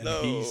today, and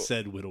he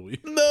said Widowy.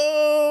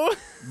 No!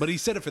 But he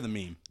said it for the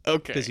meme.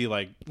 Okay. Because he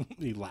laughed. You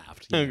know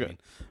what I mean?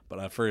 But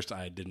at first,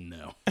 I didn't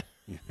know.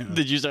 You know?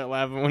 Did you start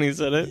laughing when he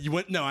said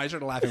it? No, I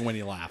started laughing when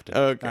he laughed.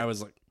 Okay. I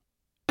was like...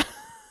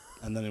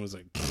 And then it was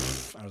like...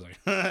 I was like,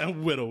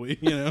 Widowy,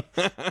 you know?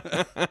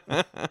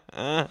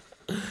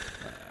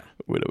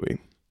 Widowy.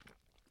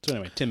 So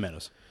anyway, Tim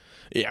Meadows.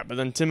 Yeah, but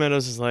then Tim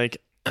Meadows is like,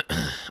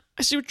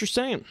 I see what you're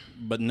saying.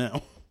 But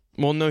no.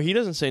 Well, no, he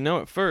doesn't say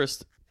no at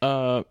first.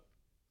 Elena?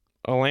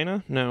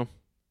 No.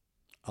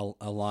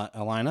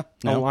 Alina?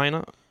 No.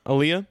 Elena?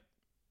 Aaliyah?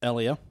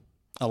 Elia?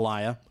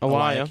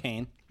 Elia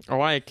Kane.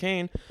 Elia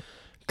Kane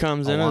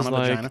comes in as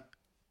like... Vagina.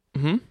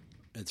 Hmm?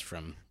 It's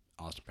from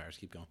Austin Powers.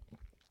 Keep going.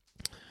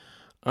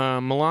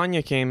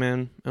 Melania came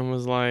in and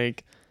was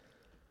like,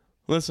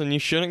 listen, you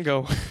shouldn't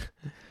go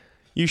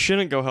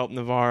help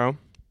Navarro.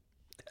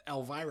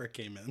 Elvira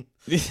came in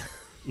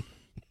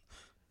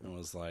and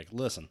was like,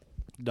 listen,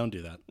 don't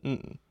do that.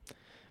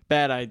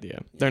 Bad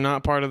idea. They're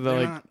not part of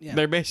the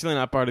they're basically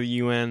not part of the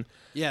UN.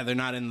 Yeah, they're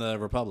not in the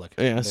Republic.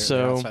 Yeah,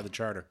 they're outside the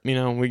charter. You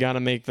know, we got to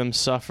make them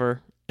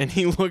suffer. And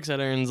he looks at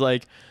her and is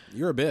like,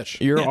 you're a bitch.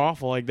 You're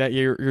awful like that.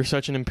 You're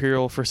such an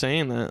imperial for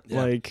saying that.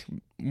 Yeah. Like,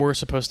 we're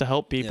supposed to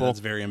help people. Yeah, that's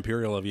very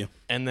imperial of you.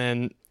 And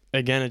then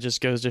again, it just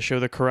goes to show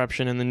the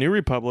corruption in the New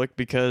Republic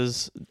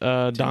because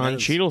Don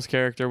Cheadle's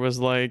character was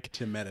like...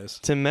 Tim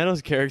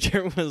Meadows'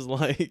 character was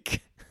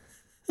like...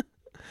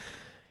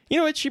 You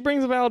know what? She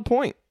brings a valid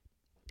point.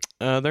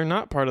 They're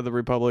not part of the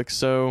Republic,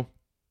 so...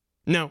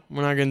 No,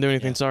 we're not going to do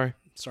anything. Sorry.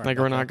 Like,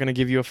 we're not going to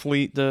give you a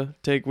fleet to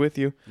take with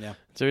you. Yeah.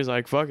 So he's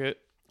like, fuck it.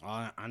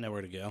 I know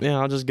where to go. Yeah,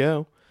 I'll just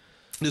go.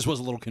 This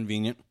was a little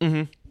convenient.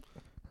 Mm-hmm.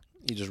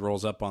 He just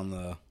rolls up on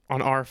the...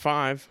 On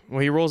R5. Well,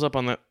 he rolls up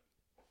on the...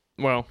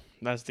 Well...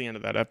 That's the end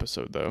of that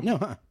episode, though. No,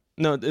 huh?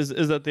 No, is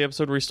that the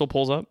episode where he still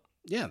pulls up?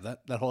 Yeah,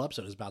 that whole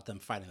episode is about them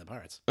fighting the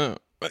pirates. Oh,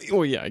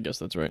 well, yeah, I guess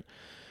that's right.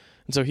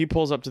 And so he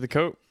pulls up to the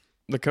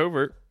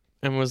covert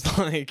and was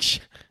like,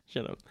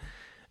 shut up.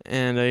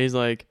 And he's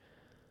like,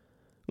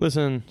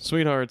 listen,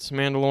 sweethearts,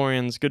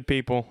 Mandalorians, good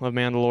people of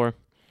Mandalore.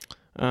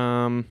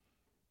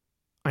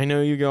 I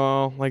know you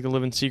all like to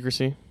live in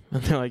secrecy.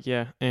 And they're like,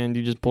 yeah, and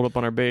you just pulled up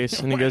on our base.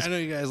 And he goes, I know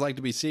you guys like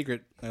to be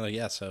secret. They're like,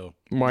 yeah, so...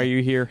 Why are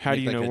you here? How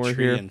do you know we're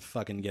here? And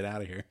fucking get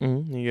out of here.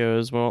 Mm-hmm. He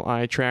goes, well,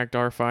 I tracked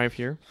R5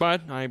 here,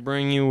 but I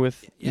bring you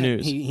with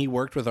news. He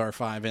worked with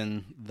R5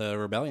 in the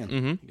rebellion.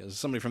 Mm-hmm. Because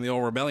somebody from the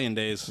old rebellion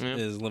days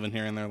is living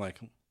here, and they're like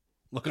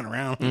looking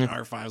around, and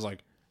R5's like,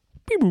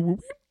 beep, boop, boop,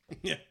 beep.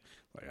 Yeah.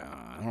 Like,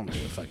 I don't know what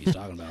the fuck he's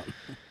talking about.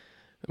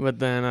 But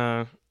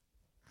then,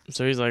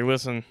 so he's like,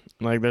 listen,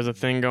 like, there's a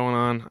thing going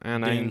on,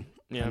 and I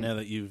know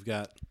that you've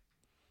got...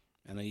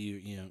 I know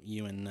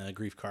you and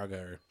Grief Karga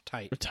are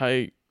tight. We're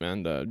tight,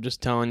 and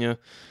just telling you,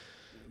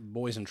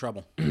 boys in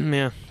trouble.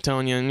 Yeah,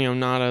 telling you,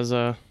 not as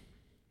a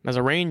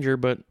ranger,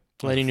 but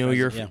letting you know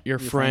your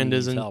friend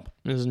is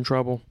in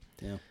trouble.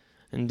 Yeah.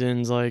 And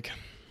Din's like,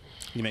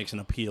 he makes an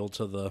appeal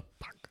to the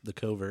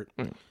covert,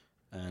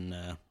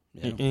 and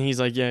he's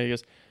like, yeah, he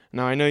goes,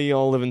 now I know you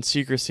all live in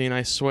secrecy, and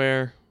I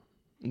swear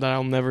that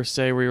I'll never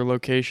say where your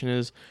location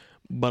is,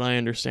 but I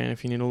understand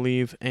if you need to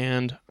leave.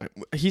 And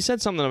he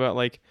said something about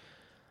like,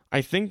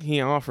 I think he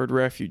offered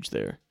refuge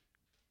there.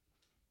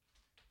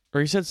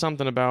 Or he said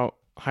something about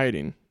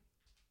hiding.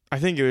 I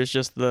think it was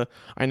just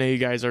I know you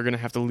guys are going to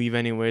have to leave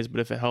anyways,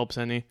 but if it helps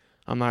any,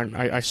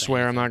 I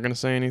swear I'm not going to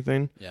say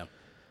anything. Yeah.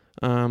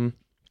 And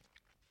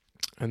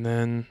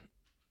then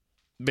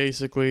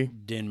basically...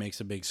 Din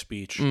makes a big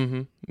speech.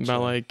 Mm-hmm,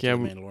 about like, yeah,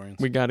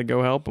 we got to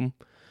go help them.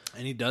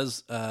 And he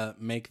does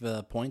make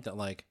the point that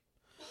like,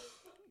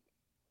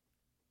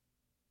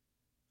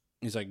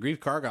 he's like, Grief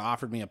Karga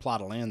offered me a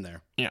plot of land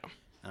there. Yeah.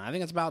 And I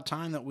think it's about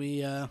time that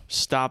we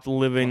stop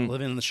living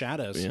in the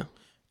shadows. Yeah.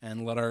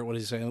 And let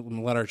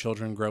our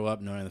children grow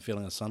up knowing the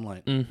feeling of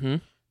sunlight. Mm-hmm.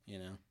 You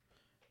know,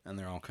 and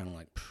they're all kind of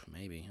like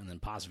maybe, and then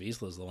Paz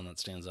Vizsla is the one that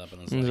stands up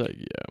and is like,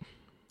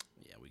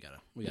 yeah, we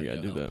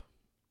gotta do that.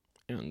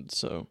 And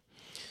so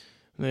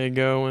they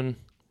go and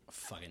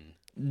fucking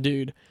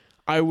dude,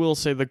 I will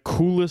say the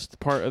coolest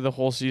part of the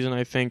whole season,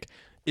 I think,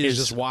 is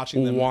just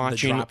watching the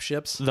drop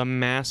ships, the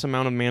mass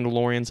amount of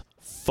Mandalorians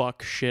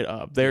fuck shit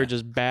up. They're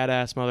just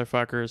badass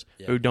motherfuckers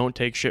who don't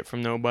take shit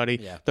from nobody.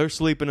 Yeah. They're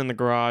sleeping in the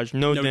garage,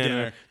 no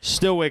dinner,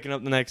 still waking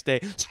up the next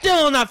day,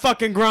 still on that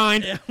fucking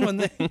grind. Yeah, when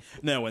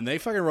they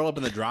fucking roll up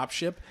in the drop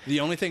ship,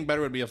 the only thing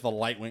better would be if the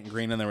light went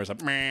green and there was a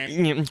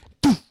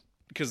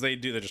because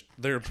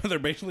they're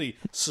basically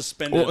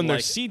suspended. Well, and their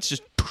seats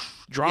just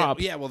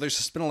drop. Yeah, well, they're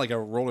suspended like a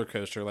roller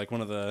coaster, like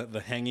one of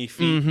the hangy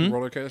feet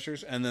roller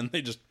coasters, and then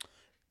they just.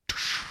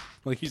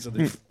 Like you said,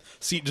 the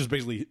seat just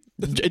basically...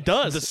 It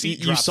does. The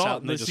seat drops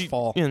out and they just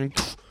fall. And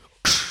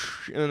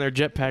then their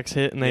jetpacks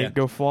hit and they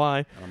go fly.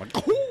 And I'm like...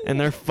 And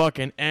they're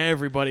fucking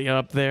everybody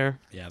up there.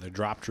 Yeah, they're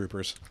drop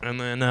troopers. And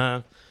then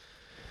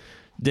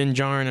Din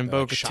Djarin and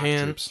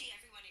Bo-Katan...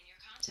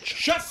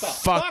 Shut the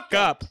fuck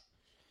up!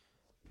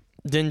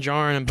 Din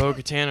Djarin and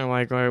Bo-Katan are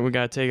like, all right, we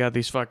gotta take out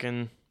these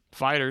fucking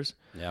fighters.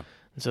 Yeah.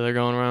 And so they're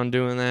going around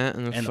doing that.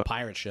 And the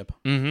pirate ship.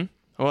 Mm-hmm.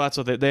 Well, that's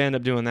what they end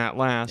up doing that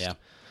last. Yeah.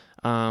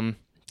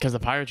 Because the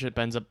pirate ship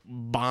ends up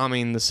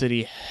bombing the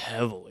city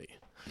heavily.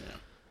 Yeah.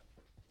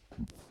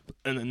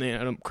 And then they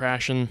end up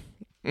crashing.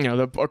 You know,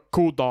 the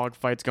cool dog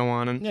fights go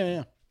on. And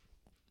yeah.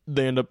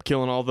 They end up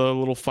killing all the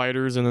little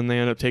fighters, and then they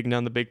end up taking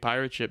down the big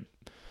pirate ship.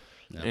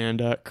 Yeah.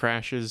 And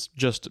crashes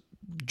just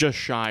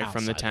shy outside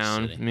from the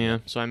town. Yeah.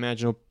 So I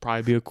imagine it'll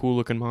probably be a cool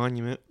looking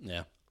monument.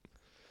 Yeah.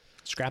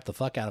 Scrap the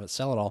fuck out of it.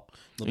 Sell it all.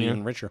 They'll be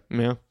even richer.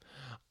 Yeah.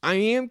 I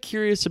am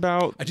curious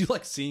about... I do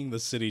like seeing the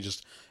city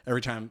just...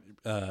 Every time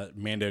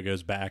Mando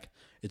goes back,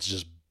 it's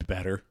just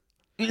better.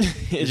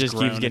 It just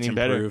keeps getting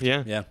better.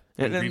 Yeah. Yeah.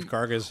 And Grief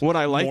Karga's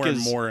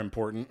more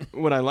important.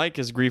 What I like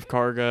is Grief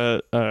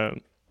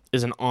Karga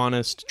is an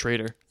honest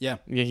trader. Yeah.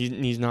 Yeah,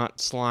 he's not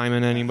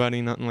sliming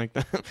anybody, nothing like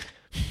that.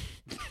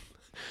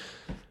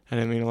 I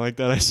didn't mean to like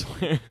that, I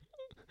swear.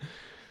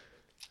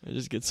 I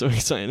just get so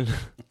excited.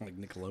 Like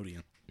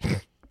Nickelodeon.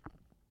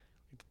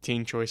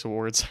 Teen Choice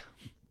Awards.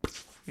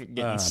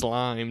 Getting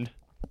slimed.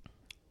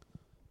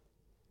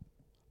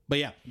 But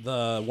yeah,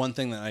 the one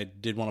thing that I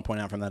did want to point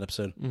out from that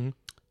episode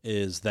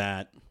is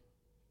that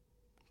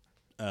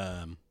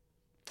Carson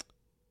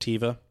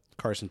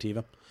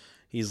Teva,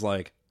 he's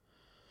like,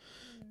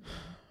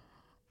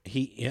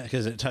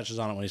 because it touches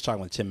on it when he's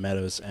talking with Tim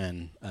Meadows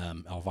and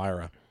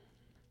Elvira,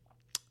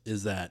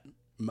 is that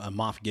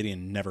Moff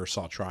Gideon never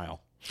saw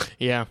trial.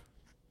 Yeah.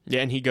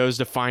 Yeah, and he goes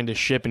to find a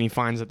ship, and he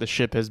finds that the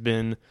ship has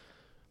been...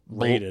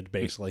 raided,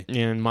 basically.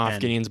 Yeah, and Moff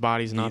Gideon's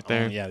body's not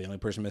there. The only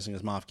person missing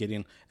is Moff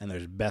Gideon, and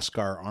there's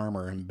Beskar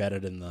armor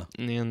embedded in the...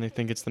 Yeah, and they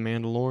think it's the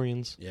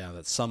Mandalorians. Yeah,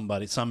 that some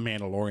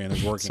Mandalorian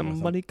is working with them.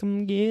 Somebody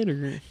come get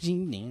her.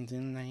 And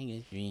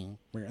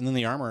then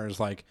the armor is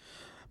like,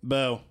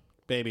 Bo,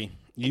 baby,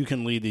 you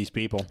can lead these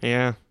people.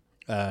 Yeah.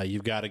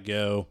 You've got to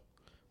go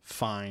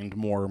find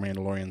more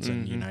Mandalorians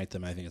and unite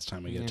them. I think it's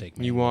time we get to take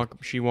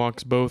She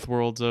walks both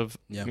worlds of,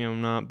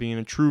 not being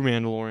a true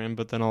Mandalorian,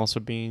 but then also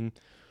being...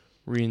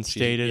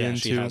 reinstated into...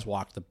 She has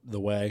walked the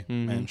way,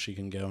 and she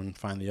can go and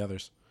find the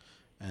others.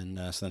 And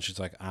so then she's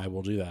like, I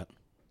will do that.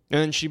 And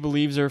then she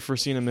believes her for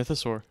seeing a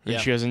mythosaur.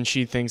 And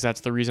she thinks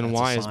that's the reason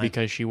why is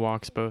because she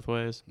walks both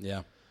ways.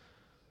 Yeah.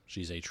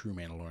 She's a true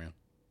Mandalorian.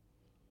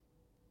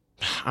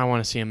 I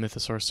want to see a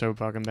mythosaur so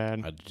fucking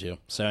bad. I do too.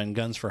 So in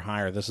Guns for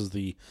Hire, this is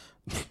the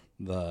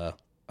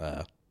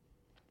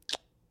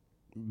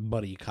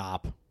buddy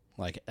cop,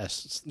 like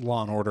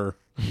Law and Order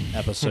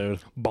episode.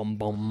 Bum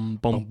bum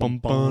bum bum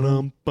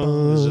bum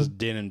bum. It's just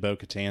Din and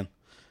Bo-Katan.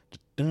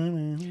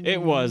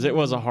 It was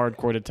a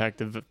hardcore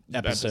detective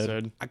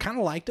episode. I kind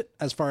of liked it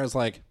as far as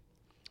like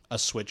a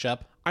switch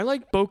up. I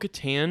like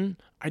Bo-Katan.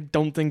 I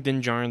don't think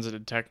Din Djarin's a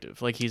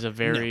detective. Like he's a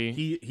very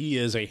he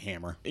is a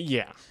hammer.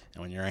 Yeah.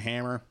 And when you're a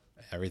hammer,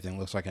 everything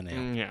looks like a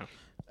nail. Yeah.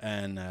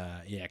 And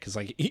because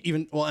like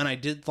and I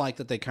did like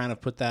that they kind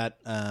of put that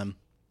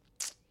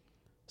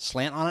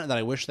slant on it that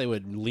I wish they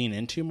would lean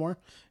into more,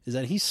 is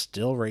that he's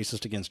still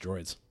racist against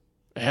droids.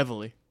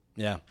 Heavily.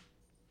 Yeah.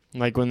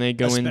 Like when they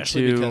go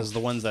Especially because the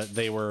ones that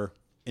they were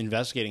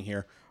investigating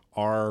here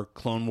are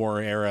Clone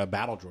War era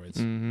battle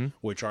droids,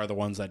 which are the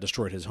ones that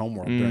destroyed his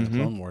homeworld during the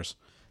Clone Wars.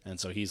 And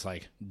so he's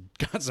like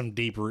got some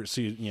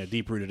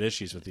deep-rooted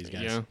issues with these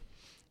guys. Yeah.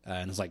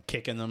 And it's like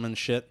kicking them and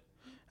shit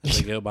as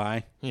they go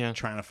by. Yeah.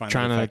 Trying to find the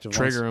effective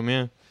trigger them,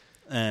 yeah.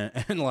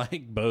 And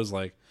like Bo's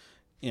like,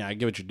 I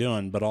get what you're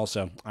doing, but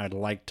also I'd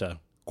like to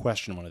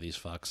question one of these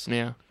fucks.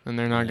 Yeah, and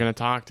they're not going to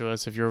talk to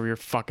us if you're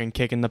fucking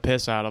kicking the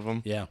piss out of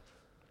them. Yeah.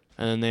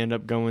 And then they end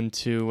up going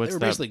to, they were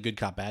basically good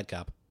cop, bad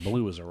cop.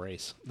 Blue is a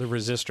race. The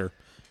Resistor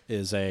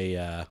is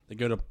a, they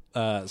go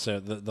to, so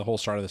the whole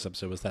start of this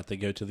episode was that they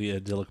go to the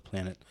idyllic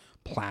planet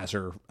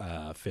Plazir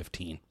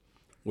 15,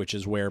 which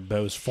is where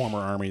Bo's former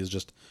army is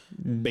just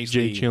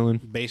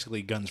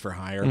basically guns for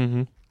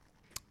hire.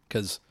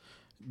 Because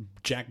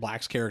Jack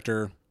Black's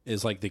character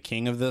is like the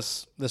king of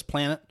this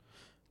planet.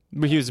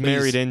 But he was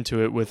married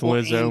into it with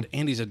Lizzo.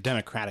 And he's a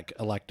democratic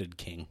elected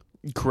king.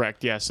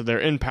 Correct, yeah. So they're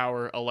in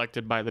power,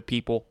 elected by the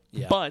people.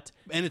 Yeah. But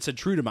and it's a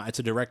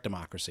direct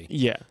democracy.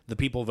 Yeah. The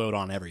people vote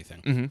on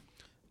everything.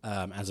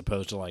 As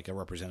opposed to like a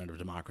representative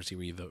democracy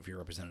where you vote for your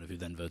representative who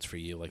then votes for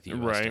you like the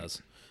US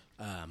does.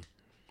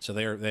 So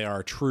they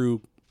are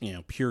true,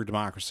 pure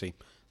democracy.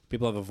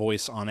 People have a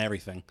voice on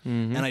everything.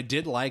 And I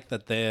did like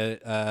that they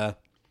have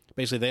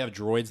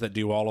droids that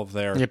do all of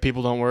their... Yeah,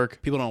 people don't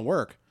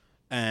work.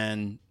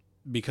 And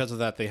because of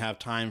that, they have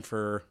time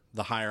for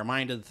the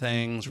higher-minded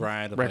things,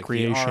 right? Of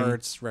recreation. Like the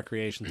arts,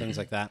 recreation, things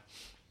like that.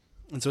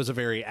 And so it's a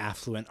very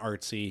affluent,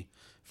 artsy,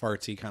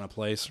 fartsy kind of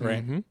place,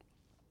 right?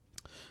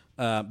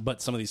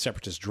 But some of these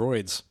separatist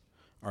droids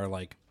are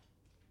like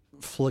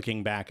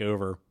flicking back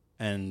over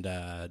and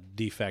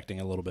defecting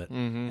a little bit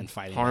and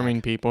fighting harming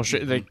back. people.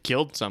 They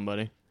killed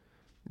somebody.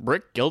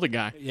 Brick killed a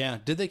guy. Yeah.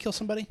 Did they kill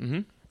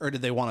somebody? Or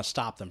did they want to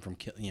stop them from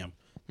killing?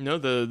 No,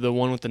 the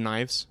one with the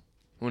knives.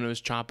 When it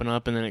was chopping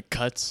up and then it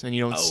cuts and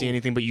you don't see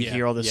anything, but you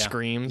hear all the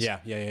screams. Yeah.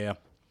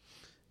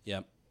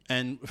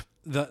 And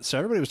so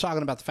everybody was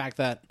talking about the fact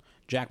that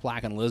Jack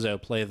Black and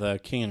Lizzo play the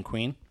king and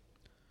queen.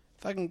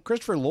 Fucking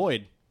Christopher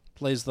Lloyd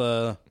plays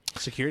the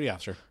security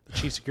officer, the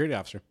chief security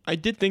officer. I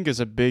did think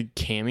it's a big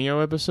cameo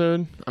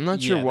episode. I'm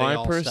not sure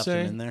why per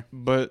se, in there.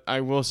 But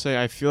I will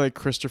say I feel like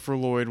Christopher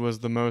Lloyd was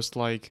the most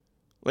like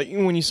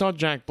when you saw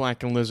Jack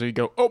Black and Lizzo, you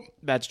go, oh,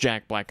 that's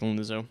Jack Black and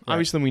Lizzo. Right.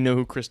 Obviously, we know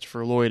who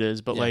Christopher Lloyd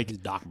is, but he's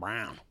Doc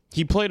Brown.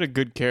 He played a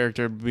good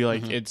character. Be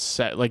like, it's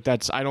set like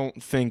that's. I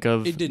don't think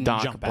of it didn't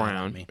Doc jump Brown.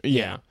 Out at me.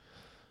 Yeah.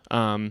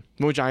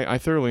 Which I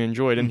thoroughly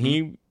enjoyed, and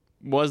he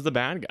was the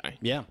bad guy.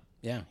 Yeah.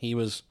 He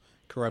was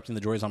corrupting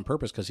the droids on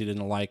purpose because he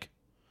didn't like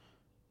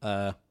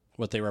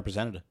what they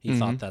represented. He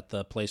thought that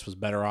the place was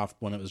better off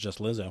when it was just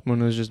Lizzo.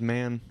 When it was just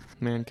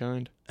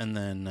mankind. And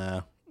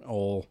then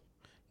old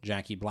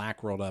Jackie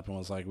Black rolled up and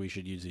was like, we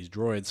should use these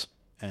droids,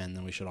 and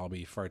then we should all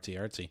be fartsy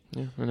artsy.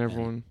 Yeah, and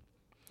everyone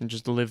and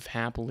just live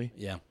happily.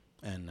 Yeah,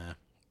 and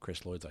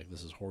Chris Lloyd's like,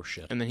 this is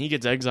horseshit. And then he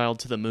gets exiled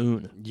to the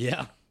moon.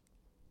 Yeah.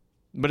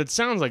 But it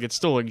sounds like it's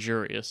still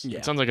luxurious. Yeah.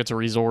 It sounds like it's a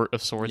resort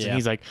of sorts, and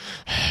he's like,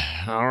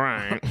 all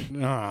right.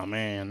 Oh,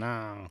 man,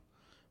 no.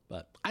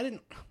 But I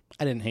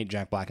didn't hate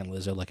Jack Black and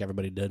Lizzo like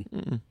everybody did.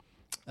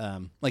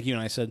 Like you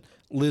and I said,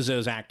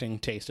 Lizzo's acting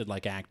tasted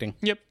like acting.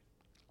 Yep.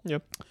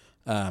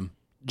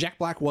 Jack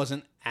Black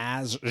wasn't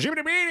as as he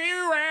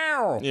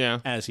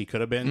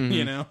could have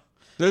been,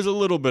 There's a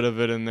little bit of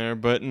it in there,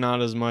 but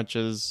not as much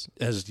as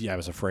I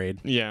was afraid.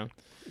 Yeah.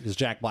 Because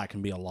Jack Black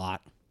can be a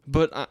lot.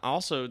 But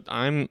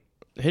I'm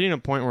hitting a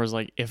point where it's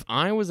like, if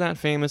I was that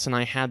famous and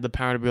I had the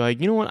power to be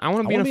like, you know what, I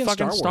want to be in a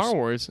fucking Star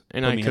Wars,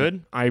 and I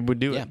would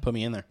do it. Yeah, put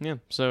me in there. Yeah.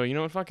 So you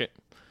know what, fuck it.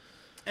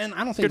 And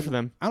I don't think good for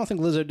them. I don't think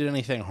Lizzo did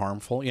anything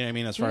harmful. You know what I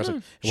mean? As far as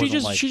like,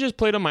 she just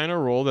played a minor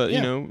role that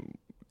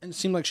and it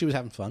seemed like she was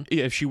having fun.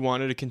 Yeah, if she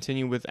wanted to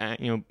continue with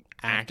acting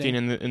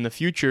in the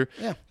future,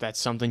 that's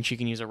something she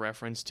can use a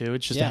reference to.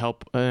 It's just to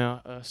help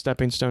a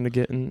stepping stone to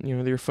get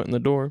your foot in the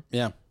door.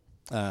 Yeah,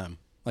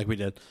 like we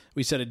did.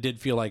 We said it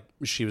did feel like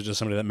she was just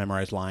somebody that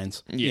memorized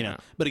lines. Yeah,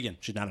 but again,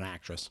 she's not an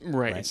actress.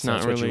 Right. It's so not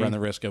that's really what you run the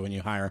risk of when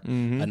you hire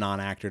a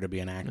non-actor to be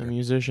an actor, a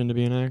musician to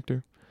be an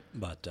actor.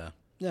 But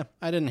yeah,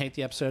 I didn't hate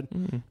the episode.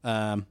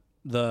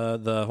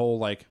 The whole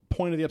like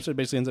point of the episode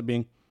basically ends up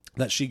being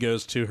that she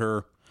goes to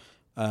her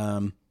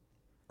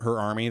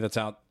army that's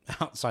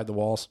outside the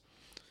walls,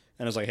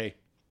 and it's like, hey,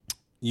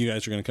 you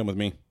guys are going to come with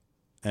me,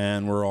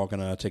 and we're all going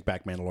to take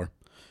back Mandalore.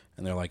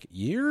 And they're like,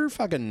 you're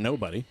fucking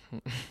nobody,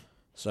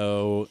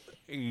 so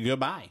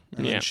goodbye.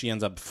 And then she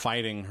ends up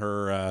fighting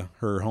her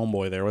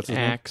homeboy there. What's his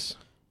name? Axe.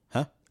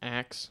 Huh?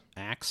 Axe.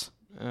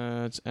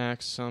 It's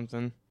Axe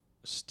something.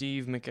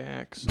 Steve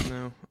McAxe.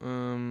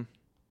 No.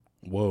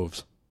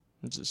 Woves.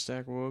 Is it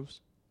Stack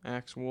Wolves?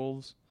 Axe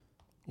Wolves?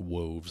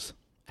 Woves.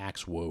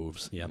 Axe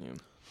Woves. Yeah.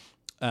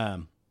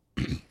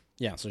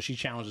 Yeah, so she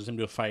challenges him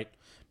to a fight,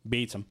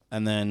 beats him,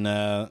 and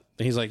then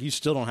he's like, you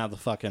still don't have the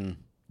fucking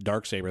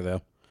Darksaber,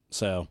 though,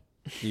 so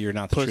you're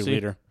not the true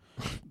leader.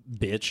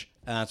 Bitch.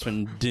 That's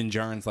when Din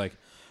Djarin's like,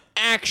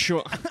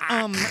 Actually,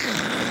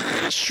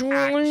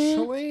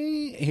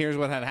 here's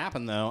what had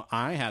happened, though.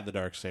 I had the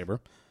Darksaber.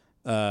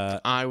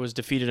 I was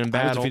defeated in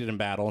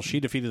battle. She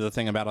defeated the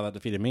thing in battle that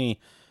defeated me.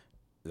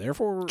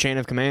 Therefore, chain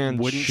of command.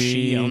 Wouldn't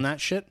she own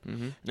that shit?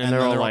 And they're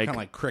all kind of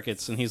like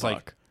crickets. And he's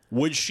like,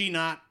 would she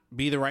not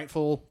be the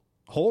rightful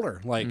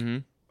holder? Like,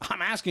 I'm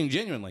asking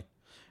genuinely.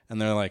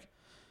 And they're like,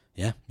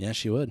 yeah,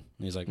 she would.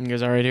 And he's like, he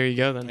goes, all right, here you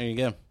go then. There you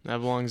go. That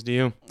belongs to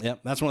you. Yep.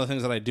 That's one of the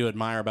things that I do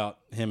admire about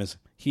him is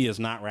he is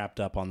not wrapped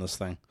up on this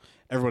thing.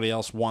 Everybody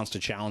else wants to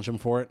challenge him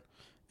for it.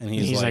 And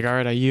he's like, all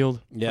right, I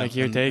yield. Yeah, like,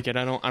 here, take it.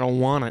 I don't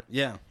want it.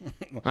 Yeah.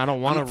 I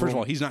don't want it. First of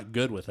all, he's not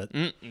good with it.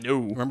 No.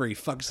 Remember, he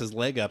fucks his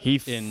leg up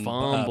in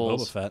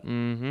fumbles. Boba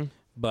Fett.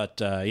 But,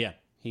 yeah,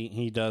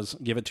 he does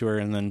give it to her,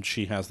 and then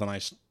she has the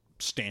nice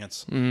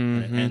stance,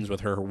 and it ends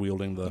with her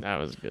wielding the that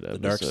was a good the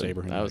dark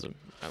saber. I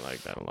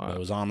like that a lot. It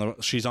was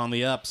she's on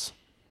the ups.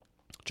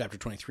 Chapter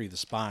 23, The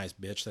Spies,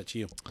 bitch. That's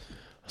you.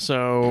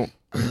 So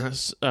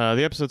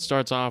the episode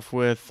starts off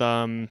with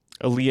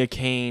Aaliyah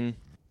Kane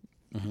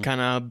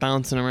kind of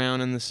bouncing around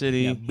in the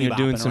city,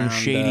 doing some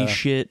shady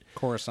shit.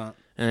 Coruscant.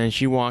 And then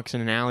she walks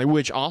in an alley,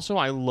 which also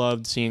I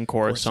loved seeing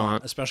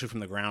Coruscant. Especially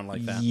from the ground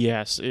like that.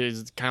 Yes,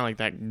 it's kind of like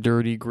that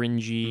dirty,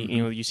 gringy,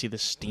 you see the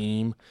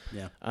steam.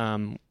 Yeah.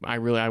 I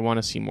want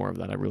to see more of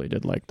that. I really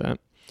did like that.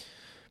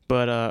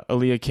 But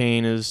Aaliyah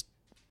Kane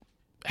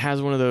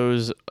has one of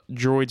those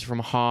droids from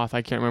Hoth.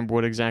 I can't remember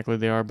what exactly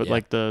they are, but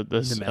like the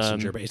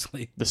messenger,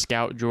 basically. The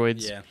scout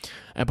droids. Yeah.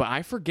 But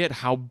I forget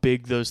how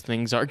big those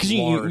things are. Because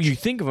you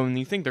think of them and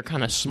you think they're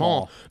kind of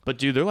small. But,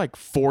 dude, they're like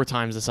 4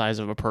 times the size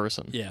of a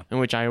person. Yeah. In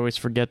which I always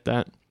forget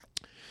that.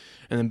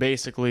 And then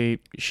basically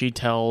she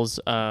tells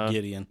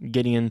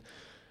Gideon,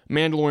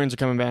 Mandalorians are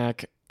coming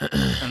back.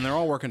 And they're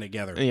all working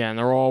together. Yeah, and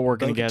they're all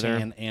working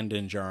together. And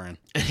Din Djarin.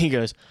 And he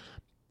goes...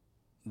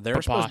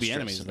 They're supposed to be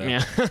enemies, though.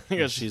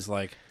 Yeah. She's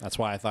like, that's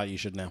why I thought you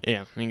should know.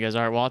 Yeah. And he goes,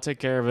 all right, well, I'll take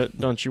care of it.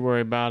 Don't you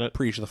worry about it.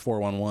 Preach the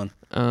 411.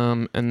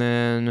 And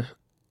then...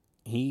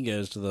 He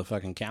goes to the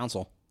fucking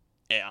council.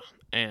 Yeah.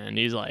 And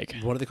he's like...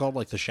 What are they called?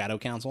 Like the Shadow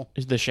Council?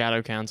 It's the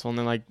Shadow Council. And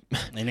they're like...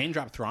 They name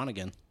drop Thrawn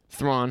again.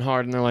 Thrawn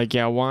hard. And they're like,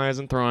 yeah, why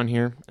isn't Thrawn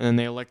here? And then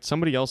they elect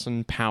somebody else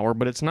in power,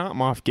 but it's not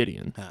Moff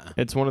Gideon.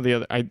 It's one of the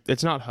other...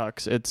 it's not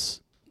Hux.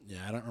 It's... Yeah,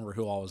 I don't remember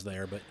who all was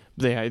there, but...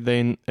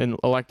 They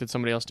elected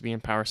somebody else to be in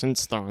power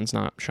since Thrawn's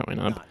not showing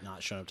up.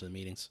 Not showing up to the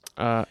meetings.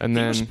 And then...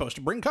 He was supposed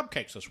to bring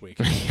cupcakes this week.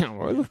 Yeah,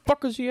 where the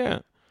fuck is he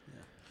at? Yeah.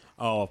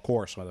 Oh, of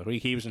course.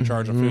 He was in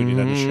charge of food. He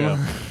doesn't show.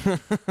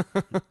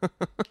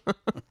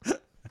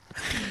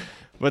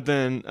 But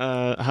then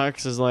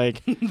Hux is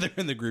like... They're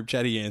in the group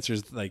chat. He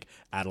answers like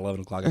at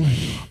 11 o'clock at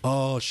night.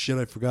 Oh, shit,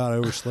 I forgot. I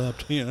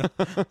overslept. You know?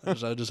 I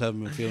just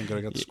haven't been feeling good.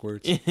 I got the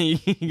squirts. you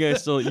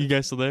guys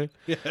still there?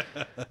 Yeah.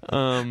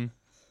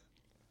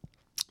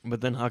 But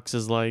then Hux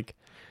is like,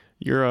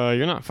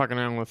 you're not fucking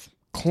around with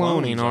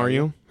cloning, are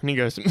you? And he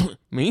goes,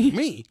 me?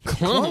 Me?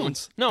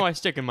 Clones? No, I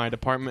stick in my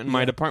department and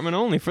my department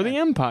only for the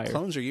Empire.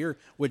 Clones are your...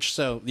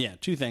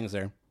 two things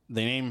there.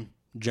 They name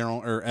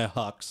General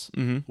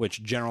Hux,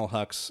 which General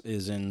Hux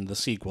is in the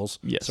sequels.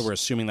 Yes. So we're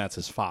assuming that's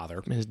his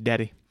father. His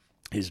daddy.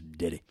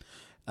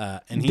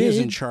 And he is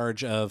in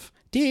charge of...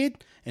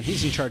 And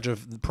he's in charge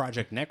of the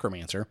Project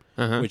Necromancer,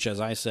 which,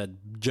 as I said,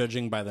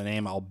 judging by the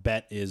name, I'll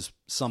bet is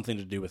something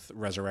to do with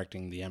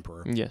resurrecting the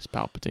Emperor. Yes,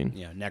 Palpatine.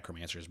 Yeah,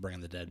 Necromancer is bringing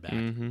the dead back.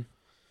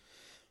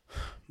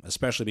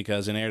 Especially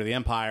because in Heir to the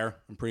Empire,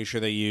 I'm pretty sure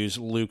they use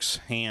Luke's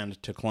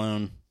hand to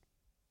clone,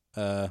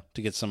 to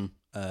get some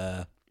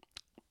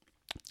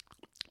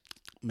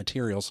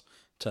materials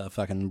to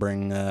fucking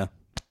bring the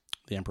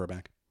Emperor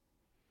back.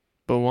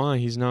 But why?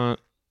 He's not...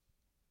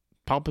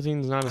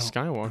 Palpatine's not a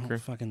Skywalker.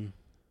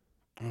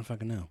 I don't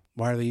fucking know.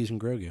 Why are they using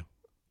Grogu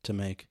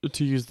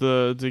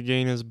to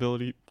gain his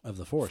ability of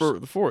the Force? For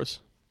the Force.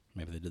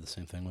 Maybe they did the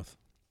same thing with...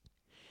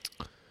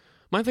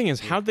 My thing is,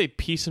 how'd they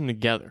piece him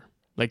together?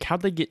 Like,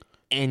 how'd they get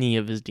any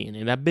of his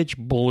DNA? That bitch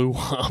blew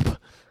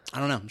up. I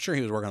don't know. I'm sure he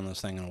was working on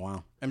this thing in a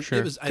while. I'm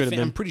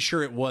pretty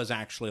sure it was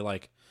actually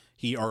like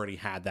he already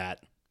had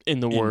that in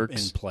the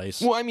works. In place.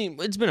 Well, I mean,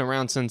 it's been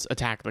around since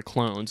Attack of the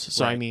Clones.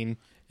 So, right. I mean...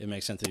 It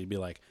makes sense that he'd be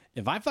like,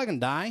 if I fucking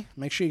die,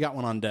 make sure you got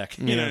one on deck.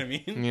 You know what I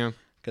mean? Yeah.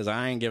 Because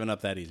I ain't giving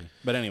up that easy.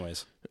 But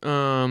anyways.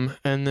 And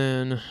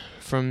then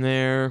from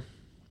there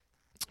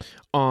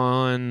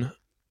on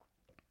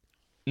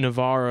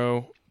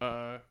Navarro,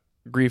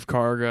 Grief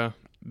Karga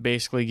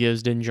basically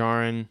gives Din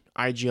Djarin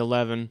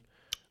IG-11,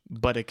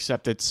 but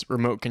except it's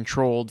remote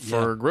controlled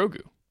for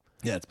Grogu.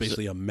 Yeah, it's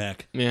basically a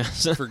mech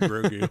for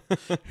Grogu,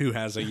 who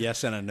has a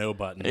yes and a no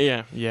button.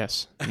 Yeah,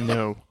 yes,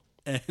 no.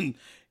 And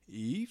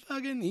he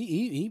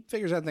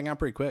figures that thing out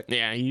pretty quick.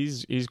 Yeah,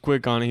 he's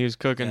quick on it. He was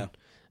cooking. Yeah.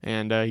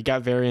 And he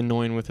got very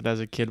annoying with it as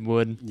a kid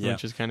would,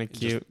 which is kind of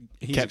cute.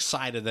 He's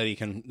excited that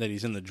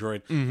he's in the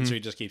droid, and so he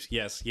just keeps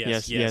yes. And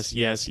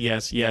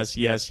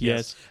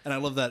I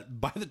love that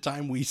by the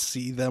time we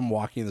see them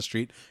walking the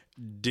street,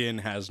 Din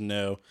has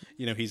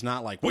he's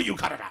not like, well, you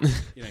cut it out.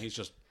 He's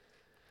just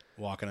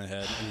walking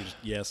ahead, and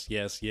he just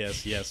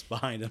yes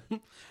behind him.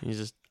 He's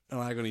just... And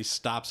like when he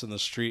stops in the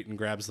street and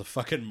grabs the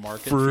fucking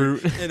market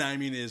fruit, and I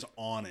mean is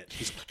on it.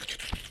 He's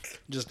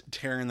just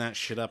tearing that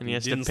shit up, and he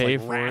has to pay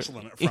for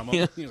wrestling it from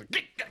him. He's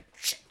like,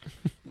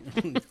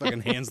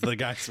 fucking hands the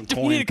guy some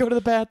coin. Do we need to go to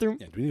the bathroom?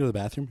 Yeah, do we need to go to the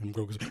bathroom? And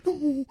Grogu's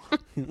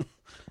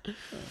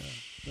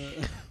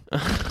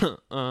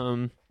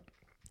no.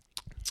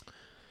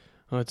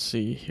 Let's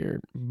see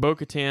here.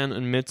 Bo-Katan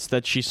admits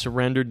that she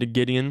surrendered to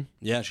Gideon.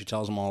 Yeah, she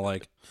tells them all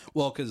like,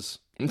 well, because.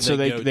 So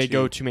they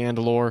go to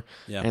Mandalore,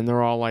 and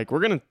they're all like, we're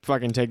going to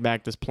fucking take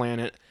back this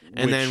planet.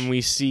 And then we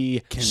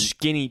see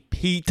Skinny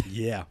Pete.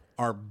 Yeah,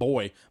 our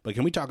boy. But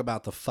can we talk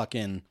about the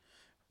fucking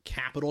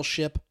capital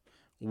ship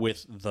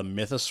with the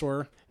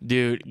mythosaur?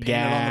 Dude,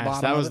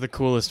 gas. That was the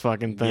coolest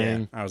fucking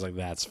thing. Yeah, I was like,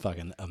 that's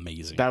fucking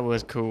amazing. That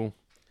was cool.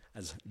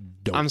 That's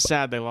dope. I'm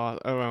sad they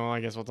lost. Oh, well, I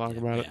guess we'll talk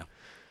about it.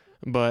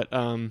 But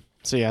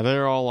so yeah,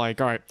 they're all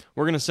like, all right,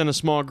 we're gonna send a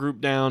small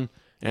group down,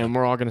 and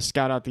we're all gonna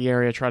scout out the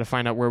area, try to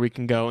find out where we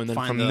can go, and then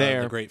from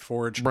there, the Great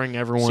Forge, bring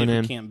everyone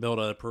in. We can't build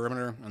a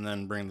perimeter, and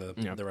then bring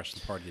the rest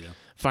of the party down.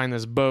 Find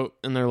this boat,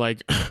 and they're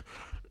like,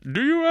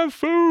 do you have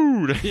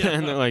food? Yeah.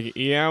 And they're like,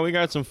 yeah, we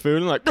got some food.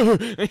 And like,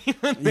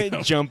 they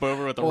jump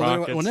over with the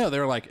rockets.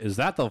 They're like, is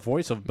that the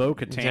voice of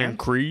Bo-Katan?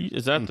 Kryze?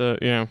 Is that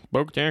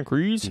Bo-Katan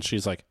Kryze? And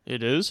she's like,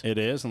 it is? It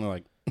is. And they're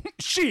like,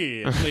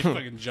 shit. And they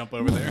fucking jump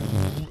over there.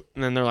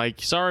 And then they're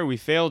like, sorry, we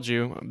failed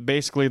you.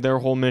 Basically, their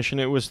whole mission,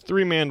 it was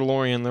 3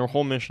 Mandalorian. Their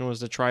whole mission was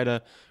to try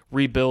to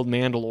rebuild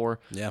Mandalore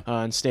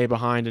and stay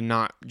behind and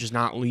not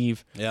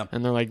leave. Yeah.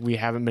 And they're like, we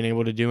haven't been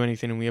able to do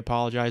anything, and we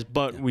apologize,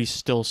 but we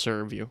still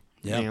serve you.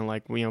 Yeah, and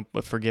like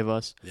but forgive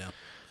us. Yeah,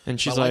 and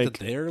she's like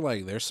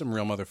they're some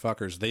real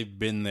motherfuckers. They've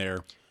been there.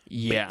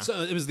 Yeah,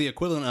 so it was the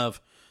equivalent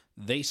of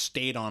they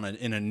stayed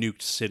in a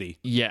nuked city.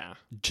 Yeah,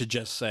 to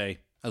just say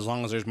as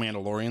long as there's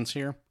Mandalorians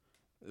here,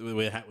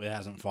 it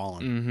hasn't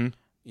fallen. Mm-hmm.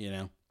 You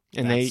know,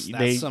 and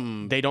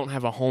they don't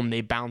have a home. They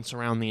bounce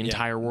around the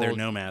entire world. They're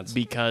nomads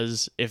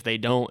because if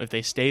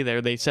they stay there,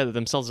 they said it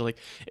themselves. They're like,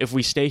 if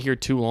we stay here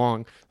too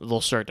long,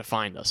 they'll start to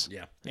find us.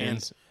 Yeah,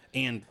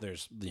 and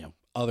there's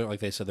other, like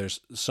they said, there's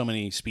so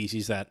many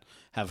species that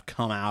have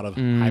come out of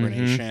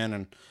hibernation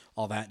and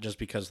all that just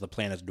because the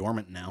planet's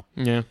dormant now.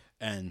 Yeah.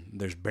 And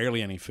there's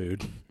barely any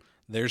food.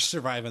 They're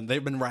surviving.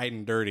 They've been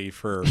riding dirty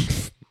for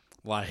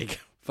like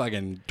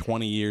fucking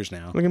 20 years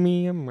now. Look at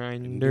me, I'm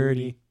riding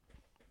dirty.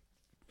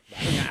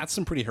 I mean, that's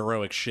some pretty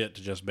heroic shit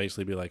to just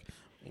basically be like,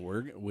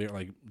 we're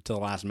like to the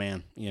last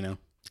man, you know?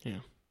 Yeah.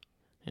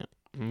 Yeah.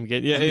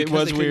 It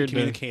was weird to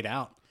communicate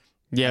out.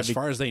 Yeah. As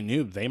far as they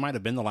knew, they might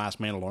have been the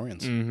last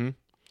Mandalorians. Mm-hmm.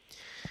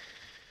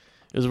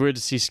 It was weird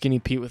to see Skinny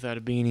Pete without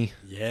a beanie.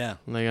 Yeah.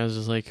 Like, I was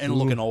just like... And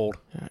looking old.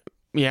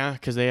 Yeah,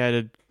 because they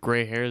added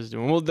gray hairs to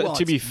him. Well,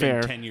 to be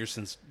fair... 10 years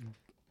since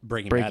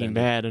Breaking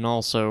Bad. And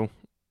also,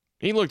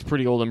 he looked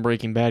pretty old in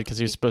Breaking Bad because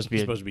he was supposed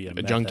to be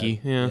a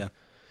junkie. Yeah.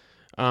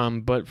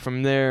 But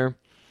from there,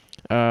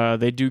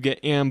 they do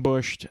get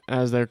ambushed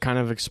as they're kind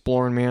of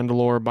exploring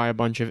Mandalore by a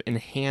bunch of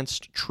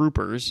enhanced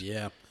troopers.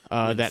 Yeah.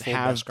 That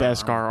have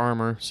Beskar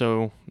armor.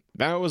 So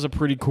that was a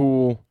pretty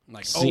cool...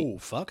 Like, oh,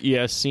 fuck.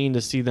 Yeah, scene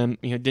to see them.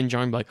 Din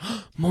Djarin be like,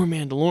 oh, more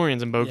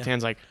Mandalorians. And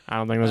Bo-Katan's like, I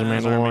don't think those are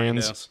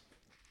Mandalorians.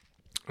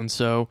 And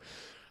so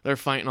they're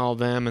fighting all of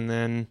them. And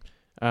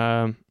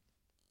then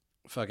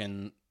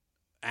fucking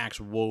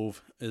Axe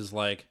Wove is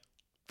like,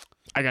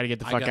 I got to get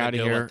the fuck out of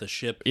here. Let the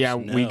ship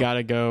we got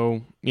to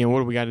go. What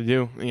do we got to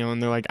do?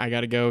 And they're like, I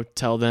got to go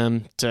tell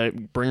them to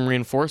bring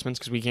reinforcements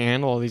because we can't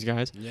handle all these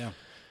guys. Yeah.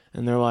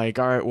 And they're like,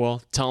 all right,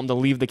 well, tell them to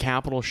leave the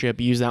capital ship,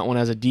 use that one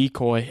as a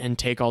decoy, and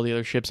take all the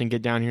other ships and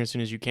get down here as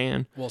soon as you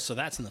can. Well, so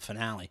that's in the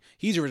finale.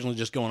 He's originally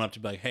just going up to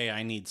be like, hey,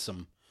 I need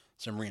some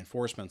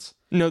reinforcements.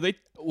 No,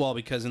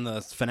 because in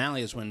the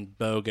finale is when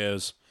Bo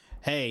goes,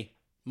 hey,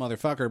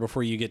 motherfucker,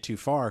 before you get too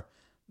far,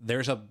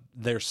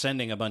 they're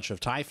sending a bunch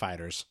of TIE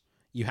fighters.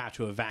 You have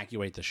to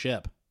evacuate the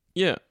ship.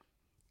 Yeah.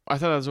 I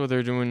thought that's what they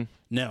were doing.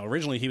 No,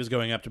 originally he was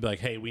going up to be like,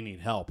 hey, we need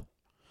help.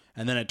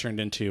 And then it turned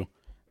into...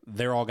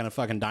 They're all going to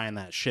fucking die in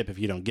that ship if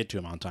you don't get to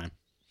them on time.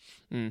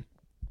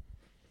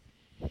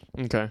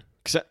 Okay.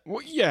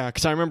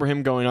 Because I remember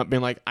him going up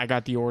being like, I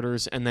got the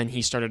orders, and then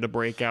he started to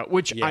break out,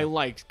 which I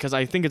liked, because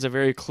I think it's a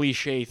very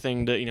cliche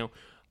thing to,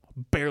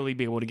 barely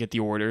be able to get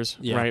the orders,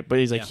 right? But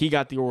he's like, he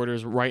got the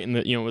orders right in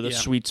the, with a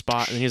sweet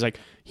spot, and he's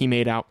like, he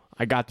made out,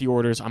 I got the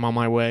orders, I'm on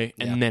my way,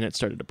 and then it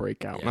started to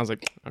break out. And I was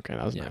like, okay,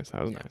 that was nice,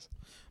 nice.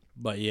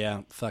 But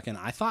fucking,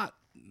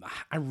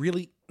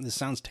 this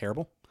sounds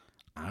terrible.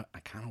 I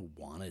kind of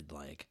wanted,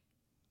 like,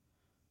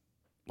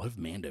 what if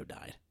Mando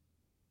died?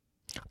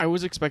 I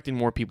was expecting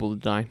more people to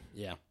die.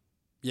 Yeah.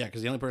 Yeah,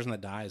 because the only person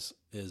that dies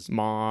is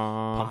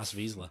Moff Paz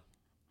Vizsla.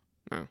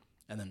 Oh.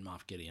 And then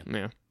Moff Gideon.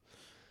 Yeah.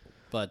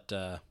 But,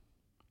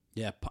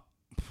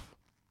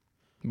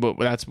 But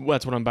that's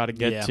what I'm about to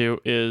get to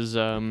is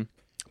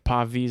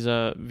Paz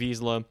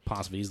Vizsla.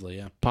 Paz Vizsla,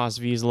 yeah. Paz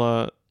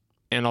Vizsla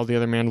and all the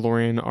other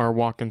Mandalorian are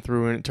walking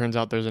through, and it turns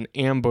out there's an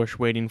ambush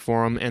waiting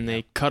for them, and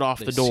they cut off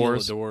the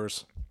doors. Seal the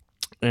doors.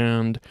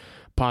 And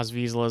Paz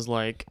Vizsla's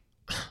like,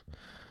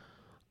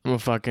 I'm a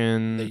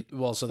fucking...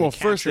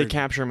 first they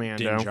capture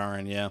Mando. Din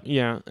Djarin, yeah.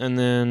 Yeah, and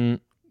then...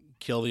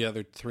 Kill the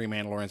other 3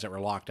 Mandalorians that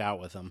were locked out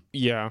with him.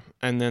 Yeah,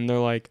 and then they're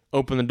like,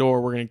 open the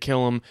door, we're going to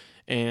kill him,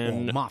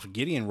 and... Moff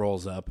Gideon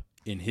rolls up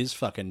in his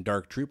fucking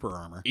Dark Trooper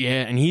armor.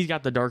 Yeah, and he's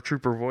got the Dark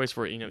Trooper voice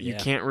for it. You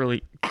can't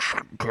really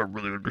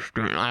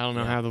understand. I don't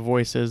know how the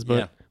voice is,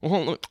 but...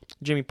 Well, look,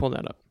 Jimmy, pull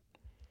that up.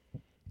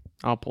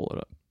 I'll pull it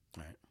up.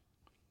 All right.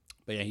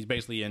 But he's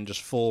basically in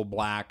just full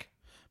black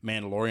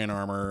Mandalorian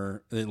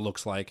armor, it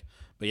looks like.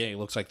 But he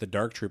looks like the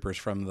Dark Troopers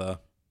from the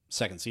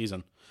 2nd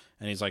season.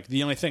 And he's like,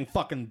 the only thing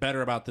fucking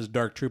better about this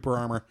Dark Trooper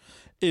armor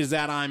is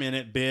that I'm in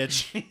it,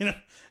 bitch.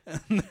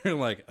 And they're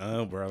like,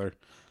 oh, brother.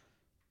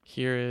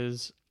 Here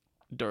is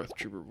Darth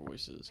Trooper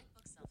voices.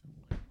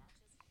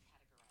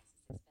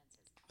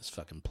 This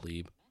fucking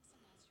plebe.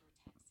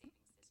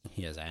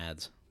 He has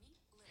ads.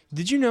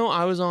 Did you know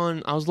I was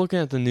looking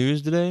at the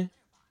news today,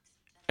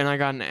 and I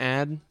got an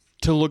ad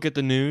to look at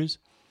the news.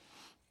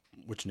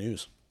 Which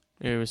news?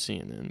 It was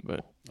CNN,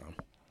 but... Oh.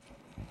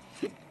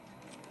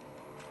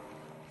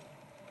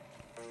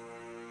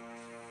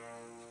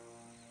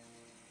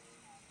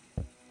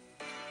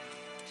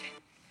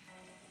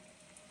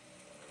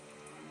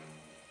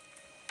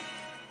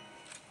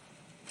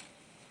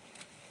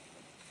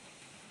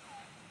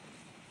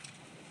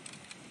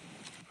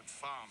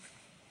 Farming.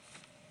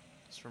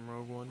 It's from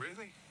Rogue One.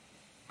 Really?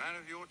 Man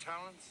of your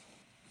talents?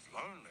 It's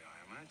lonely,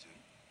 I imagine.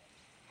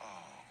 Oh.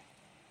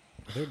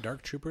 Are there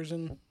dark troopers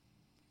in?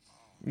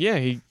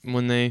 Yeah,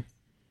 when they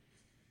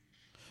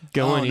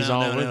go in, he's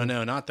all with them.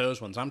 No, not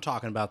those ones. I'm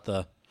talking about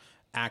the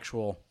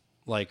actual,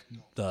 like,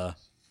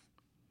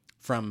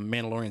 from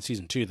Mandalorian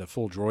Season 2, the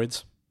full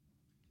droids.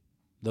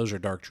 Those are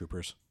dark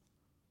troopers.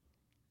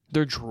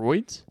 They're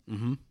droids?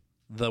 Mm-hmm.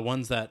 The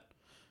ones that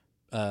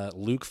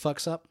Luke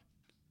fucks up.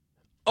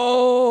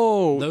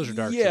 Oh, those are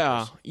dark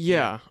troopers.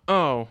 Yeah.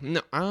 Oh,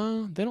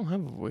 no, they don't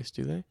have a voice,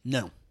 do they?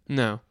 No.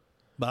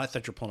 But I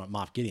thought you were pulling up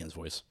Moff Gideon's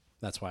voice.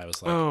 That's why I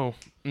was like... Oh,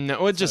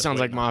 no, it just sounds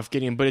like Moff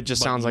Gideon, but it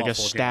just sounds like a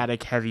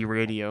static, heavy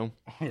radio.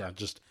 Yeah,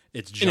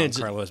 it's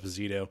Giancarlo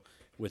Esposito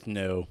with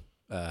no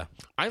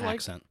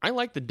accent. I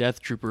like the Death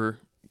Trooper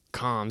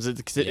comms.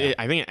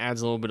 I think it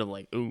adds a little bit of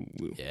like, ooh.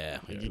 Yeah.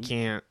 You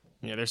can't...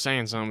 Yeah, they're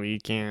saying something, but you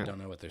can't... Don't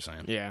know what they're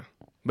saying. Yeah.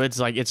 But it's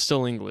like, it's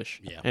still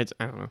English. Yeah. I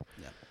don't know.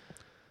 Yeah.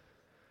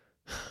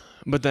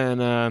 But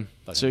then,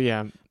 so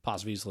yeah.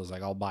 Paz Vizsla's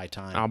like, I'll buy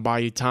time. I'll buy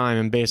you time,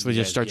 and basically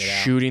just starts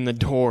shooting the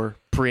door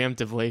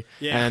preemptively.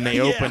 Yeah. And then they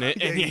open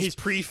it. And he's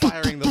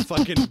pre-firing the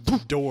fucking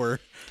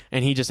door.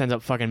 And he just ends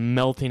up fucking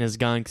melting his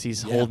gun because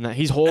he's holding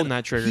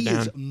that trigger down.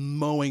 He's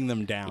mowing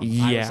them down.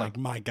 Yeah. I was like,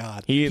 my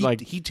God.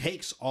 He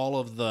takes all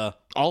of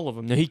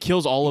them. No, he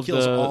kills all of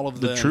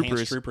the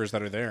troopers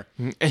that are there.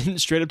 And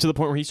straight up to the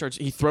point where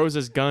he throws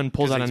his gun,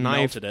 pulls out a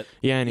knife.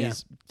 Yeah, and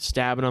he's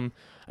stabbing them.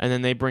 And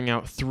then they bring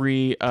out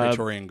 3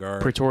 Praetorian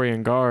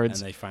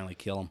guards. And they finally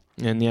kill him.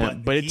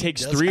 And but it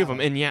takes 3 of them.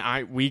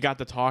 And we got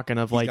to talking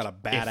of he's got a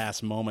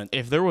badass moment.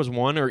 If there was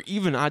one, or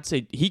even I'd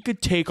say he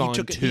could take on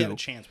 2. He had a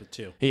chance with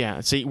 2.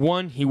 Yeah. See,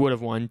 1, he would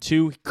have won.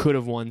 2, he could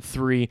have won.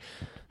 3,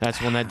 that's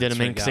when that did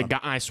him in. Because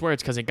I swear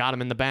it's because it got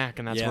him in the back,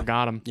 and that's what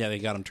got him. Yeah, they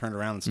got him turned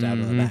around and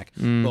stabbed him in the back.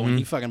 Mm-hmm. But when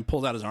he fucking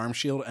pulled out his arm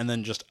shield and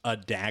then just a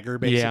dagger,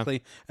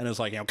 basically, and it was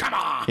like, come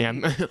on! Yeah.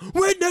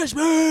 Witness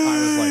me!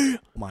 I was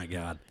like, oh my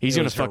God. He's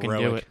going to fucking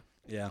do it.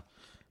 Yeah.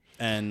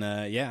 And,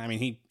 I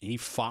mean, he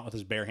fought with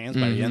his bare hands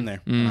by the end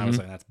there. And I was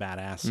like, that's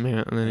badass.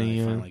 Yeah, and then he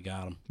finally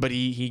got him. But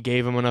he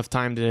gave him enough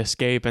time to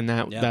escape, and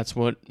that's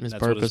what his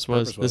purpose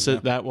was.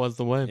 That was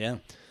the way. Yeah.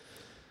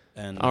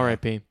 And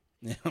R.I.P.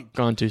 Yeah.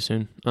 Gone too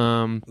soon.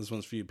 This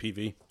one's for you,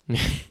 PV.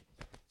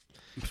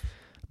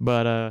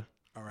 But,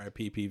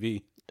 R.I.P.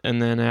 PV.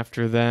 And then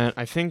after that,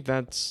 I think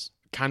that's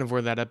kind of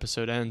where that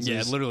episode ends.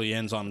 Yeah, it literally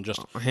ends on just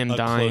him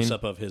dying.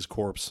 Close-up of his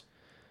corpse.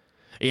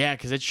 Yeah,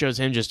 because it shows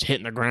him just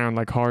hitting the ground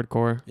like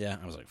hardcore. Yeah,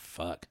 I was like,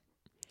 fuck.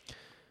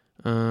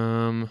 Yeah,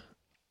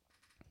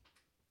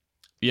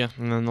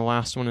 and then the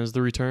last one is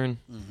the return.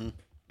 Mm-hmm.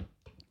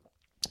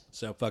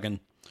 So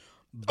fucking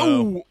Bo.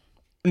 Oh!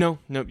 No,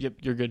 yep,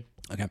 you're good.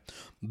 Okay.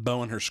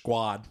 Bo and her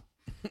squad.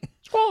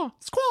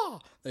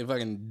 Squaw! They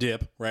fucking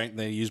dip, right?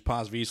 They use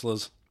Paz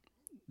Vizsla's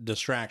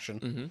distraction.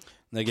 Mm-hmm.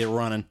 They get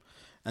running.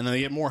 And then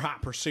they get more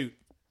hot pursuit.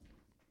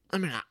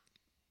 Did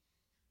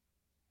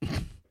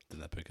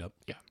that pick up?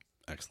 Yeah.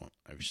 Excellent.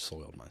 I've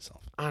soiled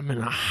myself. I'm in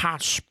a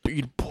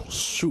high-speed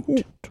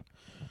pursuit.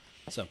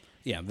 So,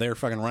 yeah, they're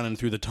fucking running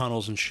through the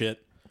tunnels and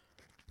shit.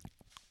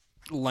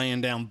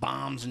 Laying down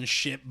bombs and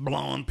shit,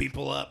 blowing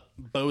people up.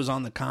 Bo's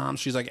on the comms.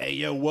 She's like, hey,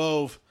 yo,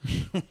 Wove.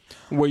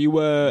 Where you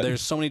at?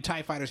 There's so many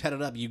TIE fighters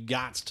headed up. You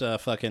got to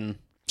fucking...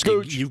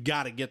 Scooch. You've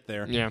got to get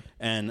there. Yeah.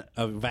 And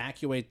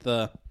evacuate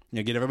the...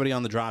 get everybody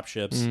on the drop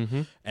ships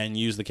and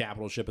use the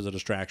capital ship as a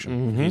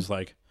distraction. He's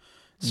like,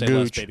 say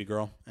less, baby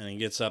girl. And he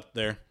gets up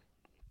there.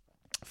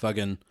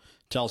 Fucking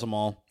tells them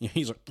all. He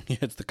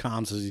hits the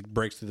comms as he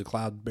breaks through the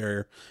cloud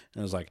barrier,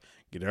 and is like,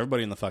 "Get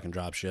everybody in the fucking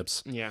drop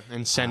ships." Yeah,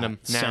 and send them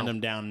now. Send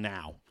them down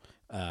now.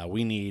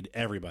 We need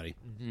everybody.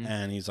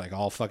 And he's like,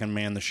 "I'll fucking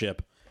man the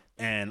ship,"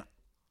 and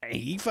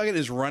he fucking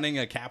is running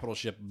a capital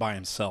ship by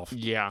himself.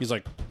 Yeah, he's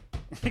like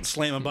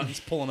slamming buttons,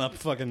 pulling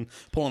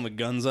the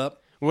guns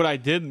up. What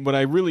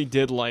I really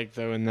did like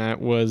though in that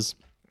was,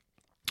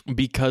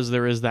 because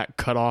there is that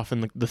cutoff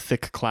in the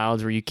thick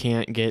clouds where you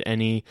can't get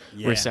any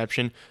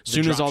reception. As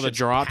soon as all the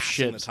drop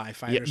ships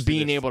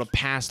being able to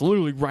pass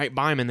literally right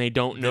by them, and they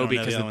don't know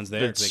because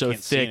it's so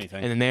thick,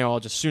 and then they all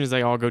just, as soon as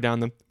they all go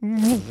down the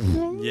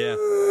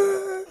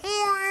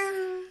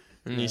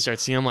and you start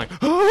seeing them like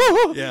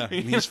yeah,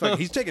 and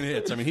he's taking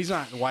hits. I mean, he's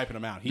not wiping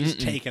them out. He's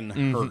taking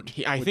hurt.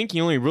 I think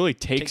he only really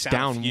takes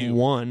down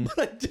one.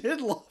 But I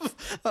did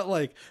love that,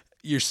 like,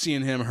 you're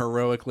seeing him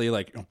heroically,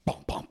 like,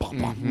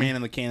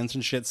 manning the cannons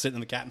and shit, sitting in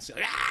the captain's seat,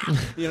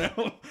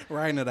 like,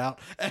 riding it out.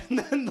 And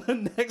then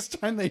the next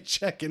time they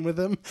check in with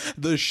him,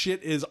 the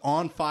shit is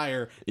on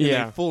fire in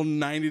a full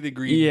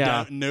 90-degree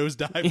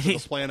nosedive to the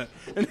planet.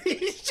 And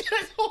he's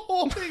just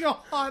holding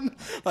on,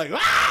 like,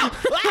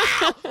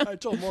 I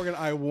told Morgan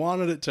I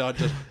wanted it to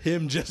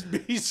just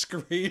be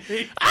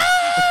screaming.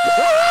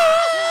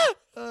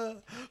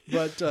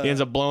 But he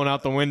ends up blowing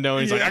out the window,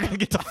 and he's like, I gotta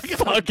get the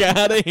fuck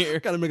out of here.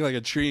 Gotta make like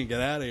a tree and get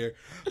out of here.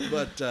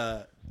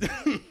 But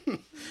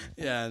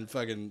and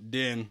fucking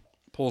Din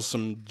pulls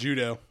some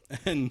judo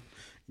and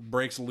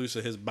breaks loose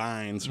of his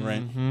binds,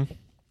 right?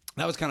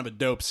 That was kind of a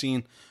dope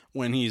scene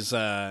when he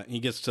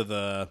gets to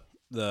the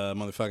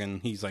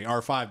motherfucking, he's like,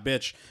 R5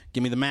 bitch,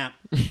 give me the map.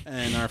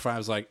 And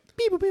R5's like,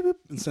 beep boop beep boop,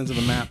 and sends him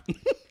the map.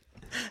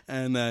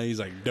 And he's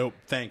like, dope,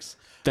 thanks.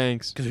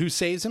 Because who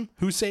saves him?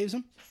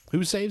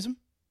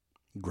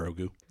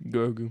 Grogu.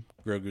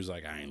 Grogu's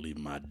like, I ain't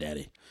leaving my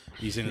daddy.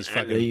 He's in his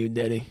fucking... you,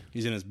 daddy.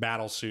 He's in his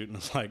battle suit, and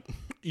it's like,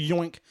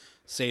 yoink,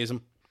 saves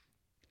him.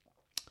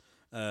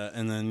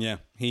 And then,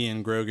 he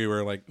and Grogu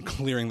are like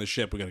clearing the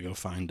ship. We gotta go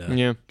find...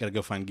 Gotta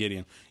go find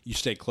Gideon. You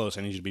stay close.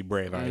 I need you to be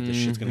brave. All right, this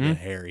shit's gonna get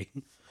hairy.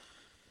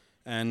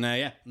 And,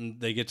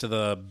 they get to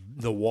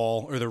the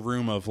wall, or the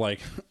room of,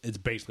 like... It's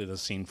basically the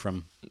scene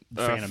from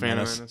Phantom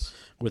Menace.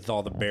 With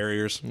all the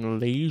barriers.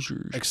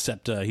 Lasers.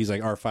 Except he's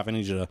like, R5, I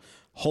need you to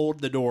hold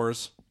the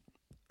doors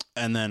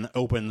and then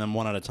open them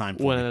one at a time.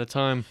 One at a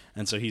time.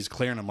 And so he's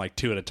clearing them like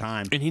two at a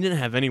time. And he didn't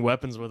have any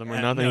weapons with him or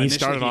nothing. No, he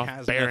started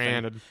off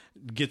barehanded.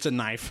 Gets a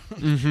knife.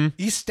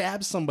 He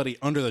stabs somebody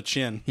under the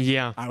chin.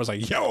 Yeah. I was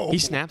like, yo. He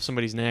snaps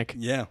somebody's neck.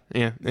 Yeah.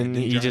 Yeah. And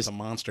he just a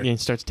monster. Yeah, he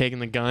starts taking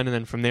the gun, and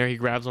then from there he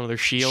grabs one of their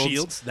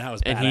shields. That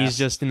was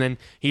badass. And then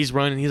he's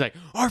running. He's like,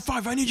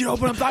 R5, I need you to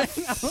open up that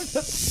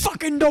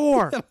fucking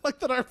door. I like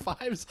that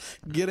R5's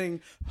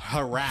getting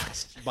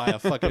harassed by a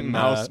fucking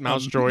mouse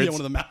droids. Yeah, one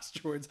of the mouse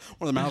droids.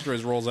 One of the mouse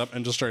droids rolls up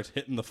and just starts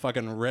hitting the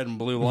fucking red and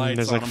blue lights.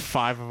 There's on like him.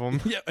 5 of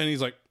them. Yeah, and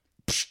he's like,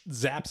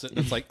 zaps it, and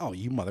it's like, oh,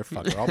 you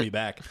motherfucker, I'll be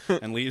back.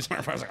 And leaves.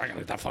 And I was like, I gotta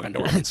get that fucking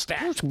door and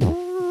stab.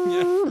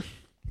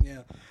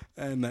 Yeah.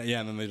 And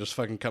then they just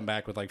fucking come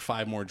back with like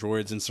 5 more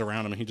droids and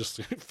surround him, and he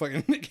just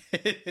fucking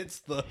hits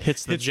the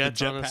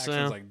jetpack. It's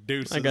like,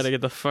 deuces. I gotta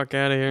get the fuck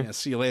out of here. Yeah,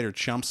 see you later,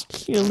 chumps.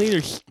 See you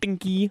later,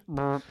 stinky.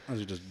 As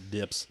he just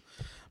dips.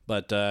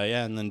 But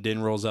and then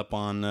Din rolls up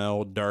on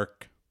old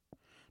Dark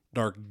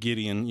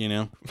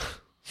Gideon,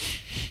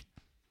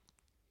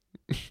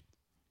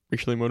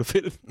 Racially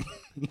motivated.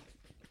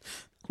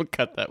 We'll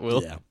cut that,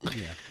 Will. Yeah.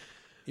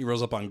 He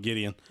rolls up on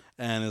Gideon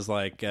and is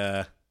like,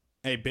 hey,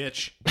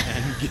 bitch.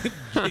 And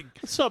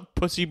what's up,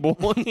 pussy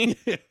boy?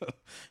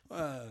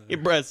 Your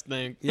breath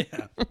stink.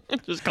 Yeah.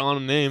 Just calling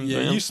him names,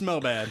 yeah, man. you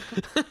smell bad.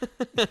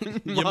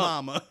 Your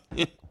mama.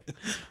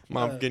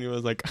 Mom Gideon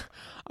was like,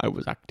 I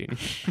was acting.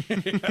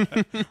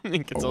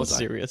 It gets all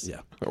serious.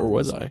 Yeah. Or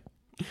was I?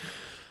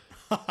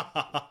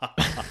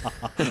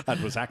 I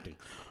was acting.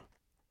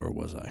 Or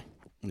was I?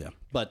 Yeah.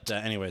 But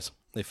anyways,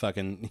 they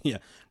fucking,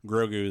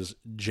 Grogu's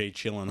Jay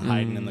chillin',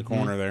 hiding in the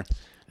corner there.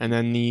 And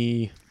then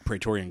the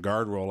Praetorian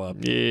Guard roll up.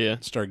 Yeah.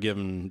 Start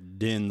giving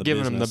Din the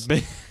giving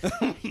business.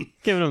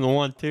 Giving him the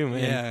 1-2, man.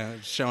 Yeah,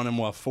 showing him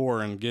what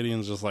for, and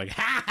Gideon's just like,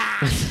 ha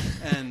ha!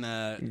 And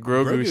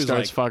Grogu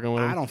starts like, fucking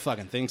with him. I don't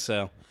fucking think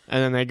so.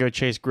 And then they go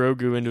chase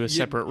Grogu into a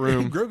separate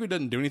room. Grogu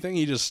doesn't do anything.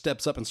 He just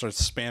steps up and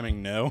starts spamming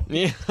no.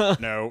 Yeah.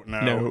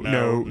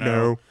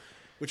 No.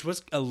 Which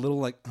was a little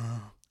like,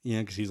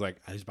 because he's like,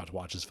 he's about to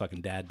watch his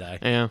fucking dad die.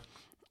 Yeah.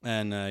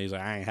 And he's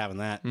like, I ain't having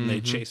that. And they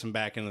chase him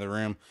back into the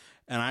room.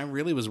 And I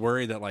really was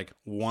worried that like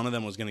one of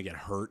them was going to get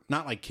hurt.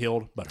 Not like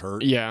killed, but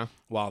hurt. Yeah.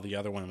 While the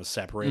other one was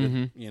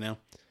separated,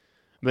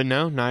 But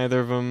no,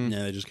 neither of them.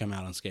 Yeah, they just come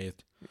out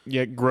unscathed.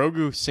 Yeah,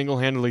 Grogu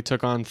single-handedly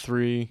took on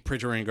 3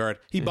 Praetorian Guard.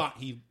 He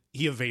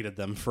evaded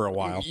them for a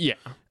while. Yeah.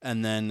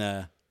 And then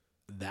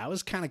that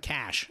was kind of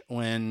cash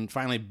when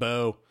finally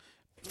Bo,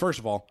 first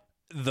of all,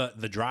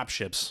 the drop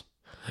ships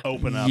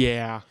open up.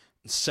 Yeah.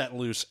 Set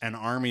loose an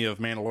army of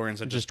Mandalorians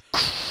that just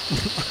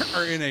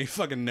are in a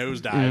fucking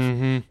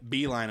nosedive,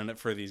 beelining it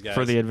for these guys.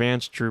 For the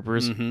advanced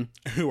troopers.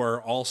 Who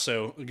are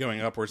also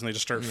going upwards, and they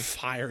just start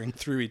firing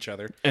through each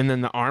other. And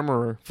then the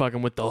armorer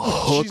fucking with the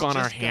hook on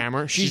her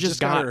hammer. She's just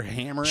got her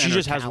hammer. She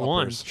just has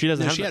one. She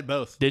doesn't have. She had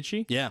both. Did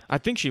she? Yeah. I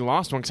think she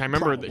lost one because I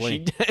remember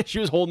that she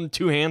was holding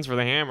 2 hands for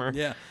the hammer.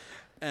 Yeah.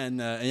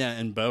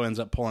 And Bo ends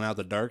up pulling out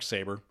the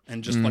Darksaber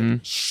and just like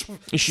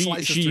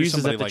she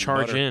uses it to like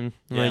charge butter. in,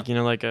 like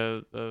like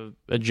a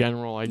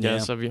general, I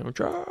guess, of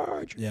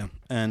charge. Yeah,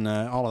 and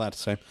all of that to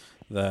say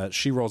that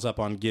she rolls up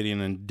on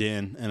Gideon and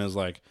Din and is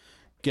like,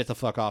 "Get the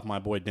fuck off my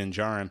boy Din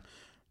Djarin.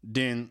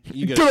 Din,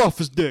 you go get off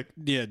his dick.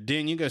 Yeah,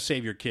 Din, you go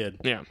save your kid.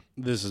 Yeah,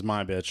 this is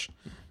my bitch."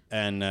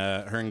 And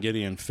her and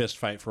Gideon fist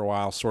fight for a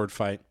while, sword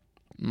fight.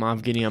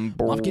 Moff Gideon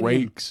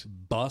breaks,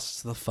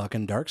 busts the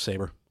fucking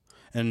Darksaber.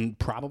 And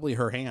probably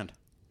her hand.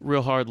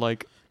 Real hard,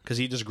 like. Because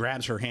he just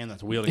grabs her hand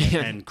that's wielding it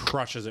and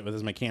crushes it with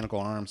his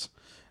mechanical arms.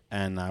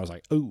 And I was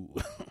like, ooh.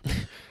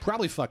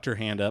 Probably fucked her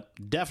hand up.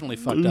 Definitely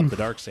fucked up the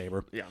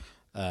Darksaber. Yeah.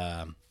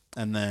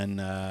 And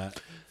then...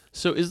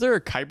 so is there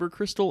a Kyber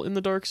crystal in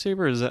the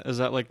Darksaber? Is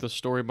that like the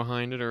story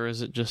behind it, or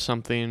is it just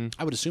something...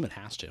 I would assume it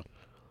has to.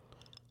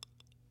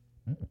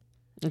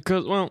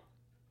 Because, well...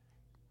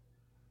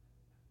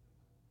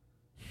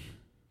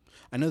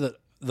 I know that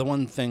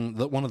one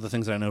of the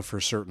things that I know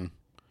for certain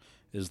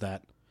is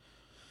that...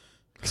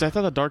 Because I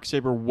thought the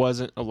Darksaber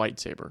wasn't a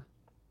lightsaber.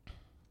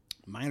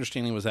 My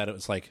understanding was that it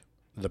was like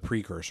the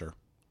precursor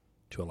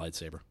to a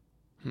lightsaber.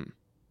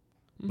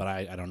 But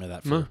I don't know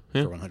that for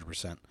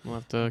 100%. We'll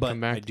have to come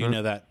back I do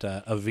know that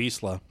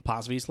Avisla,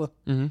 Paz Vizsla,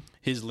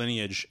 his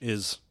lineage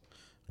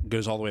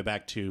goes all the way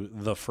back to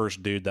the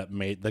first dude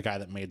the guy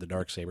that made the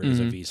Darksaber is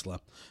Avisla,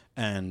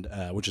 and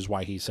which is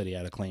why he said he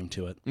had a claim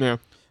to it. Yeah.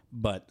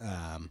 But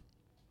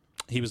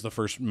he was the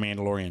first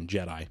Mandalorian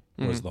Jedi,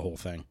 was the whole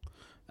thing.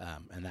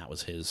 And that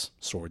was his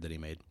sword that he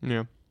made.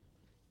 Yeah.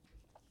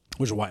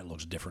 Which is why it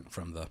looks different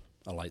from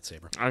a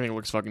lightsaber. I think it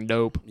looks fucking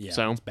dope. Yeah,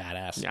 so. it's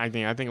badass. I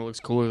think it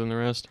looks cooler than the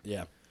rest.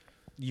 Yeah.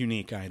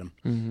 Unique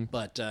item.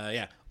 But,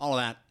 yeah, all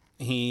of that.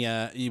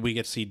 We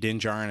get to see Din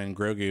Djarin and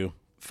Grogu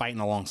fighting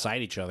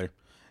alongside each other.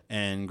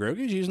 And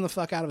Grogu's using the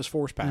fuck out of his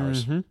force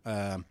powers.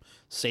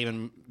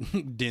 Saving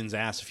Din's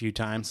ass a few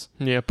times.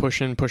 Yeah,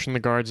 pushing the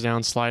guards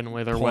down, sliding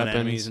away their pulling weapons.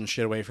 Enemies and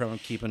shit away from him,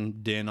 keeping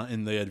Din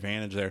in the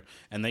advantage there.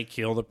 And they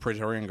kill the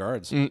Praetorian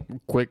guards.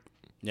 Quick.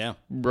 Yeah.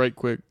 Right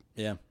quick.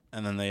 Yeah.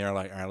 And then they are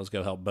like, all right, let's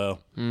go help Bo.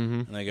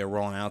 And they go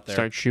rolling out there.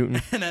 Start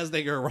shooting. And as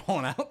they go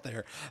rolling out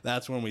there,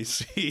 that's when we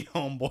see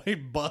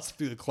Homeboy bust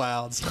through the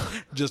clouds,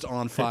 just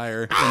on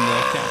fire in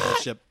the capital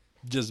ship,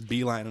 just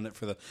beelining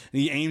it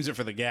he aims it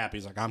for the gap.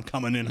 He's like, I'm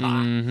coming in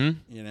hot.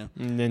 You know?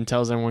 And then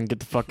tells everyone,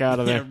 get the fuck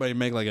out of there. Everybody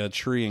make like a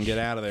tree and get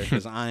out of there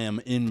because I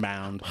am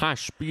inbound. High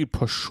speed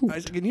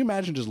pursuit. Can you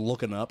imagine just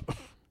looking up?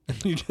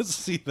 You just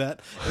see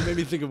that. It made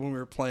me think of when we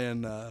were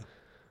playing...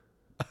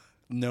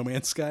 No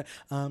Man's Sky.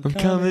 I'm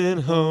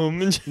coming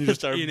home. And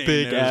just our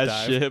big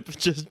ass ship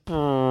just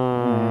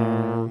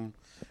into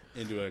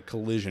a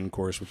collision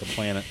course with the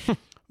planet.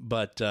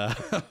 But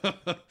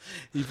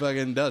he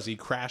fucking does. He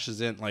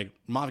crashes in. Like,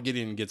 Moff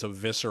Gideon gets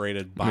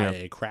eviscerated by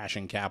a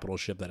crashing capital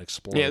ship that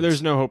explodes. Yeah,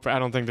 there's no hope. I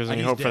don't think there's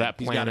any hope dead. for that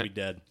planet. He's got to be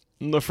dead.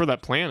 No, for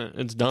that planet,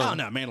 it's done.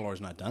 Oh, no,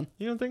 Mandalore's not done.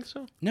 You don't think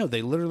so? No,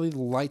 they literally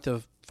light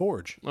the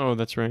forge. Oh,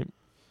 that's right.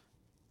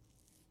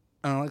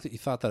 I don't like that you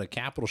thought that a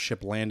capital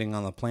ship landing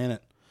on the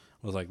planet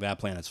was like, that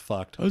planet's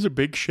fucked. Those are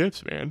big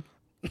ships, man.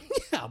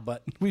 Yeah,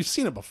 but we've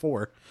seen it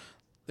before.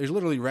 There's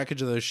literally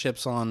wreckage of those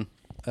ships on,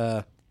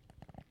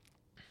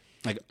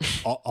 like,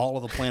 all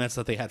of the planets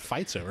that they had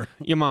fights over.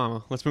 Your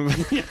mama. Let's move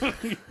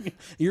on.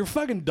 You're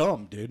fucking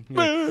dumb, dude.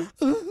 You're like,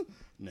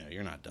 no,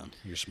 you're not dumb.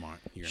 You're smart.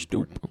 You're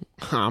important.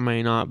 I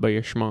may not be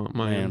a smart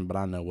man, but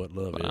I know what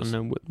love is. I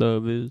know what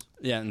love is.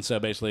 Yeah, and so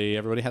basically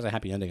everybody has a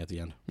happy ending at the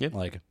end. Yep.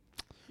 Like,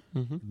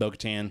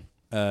 Bo-Katan,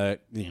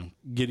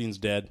 Gideon's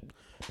dead.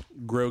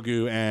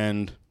 Grogu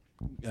and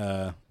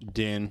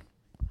Din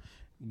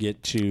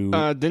get to...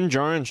 Din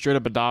Djarin straight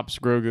up adopts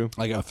Grogu.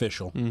 Like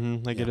official.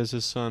 It is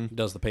his son.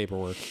 Does the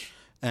paperwork.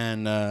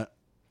 And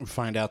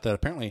find out that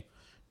apparently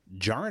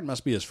Djarin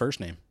must be his first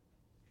name.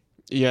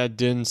 Yeah,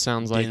 Din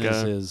sounds like... Din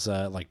is his,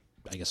 I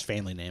guess,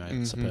 family name,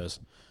 I suppose.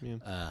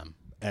 Yeah.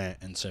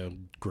 And so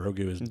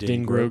Grogu is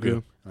Din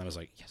Grogu. And I was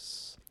like,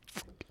 yes.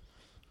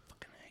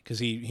 Because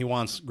he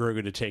wants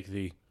Grogu to take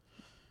the...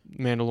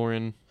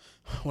 Mandalorian...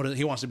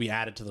 he wants to be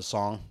added to the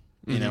song,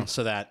 you know,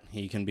 so that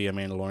he can be a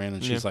Mandalorian.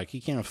 And she's like,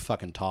 he can't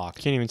fucking talk.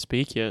 Can't even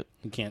speak yet.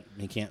 He can't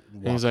walk.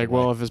 And he's like,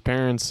 well, if his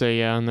parents say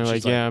yeah, and they're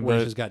she's like, yeah,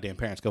 where's but his goddamn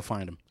parents? Go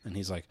find him. And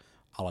he's like,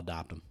 I'll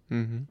adopt him.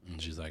 And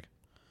she's like,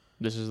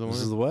 this is the way.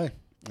 This is the way.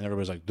 And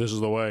everybody's like, this is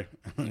the way.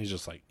 And he's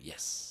just like,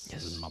 yes,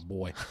 this is my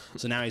boy.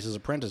 So now he's his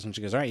apprentice, and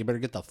she goes, all right, you better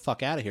get the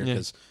fuck out of here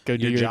because go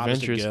do your job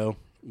adventures. is to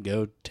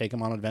go take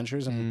him on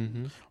adventures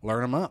and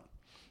learn him up.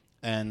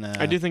 And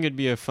I do think it'd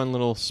be a fun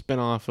little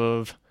spin-off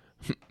of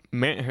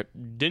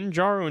Din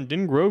Djarin and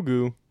Din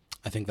Grogu.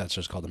 I think that's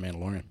just called The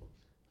Mandalorian.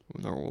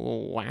 Their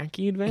little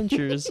wacky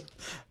adventures.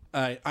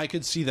 I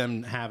could see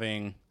them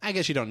having... I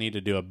guess you don't need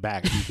to do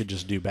you could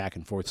just do back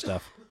and forth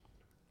stuff.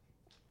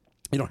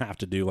 You don't have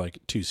to do like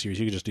 2 series.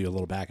 You could just do a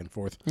little back and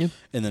forth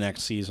in the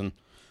next season.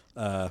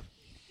 Have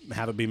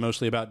it be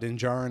mostly about Din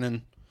Djarin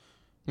and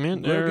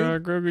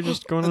Grogu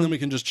just going on. And then we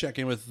can just check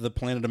in with the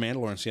planet of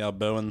Mandalore and see how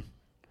Bo and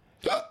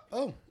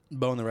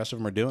the rest of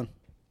them are doing.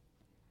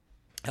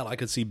 Hell, I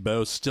could see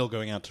Bo still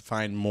going out to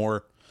find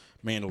more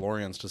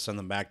Mandalorians to send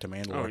them back to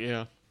Mandalore.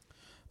 Oh,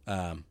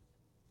 yeah.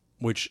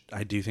 Which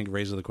I do think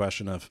raises the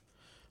question of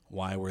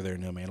why were there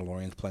no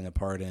Mandalorians playing a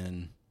part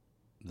in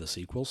the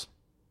sequels?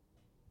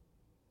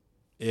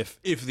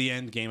 If the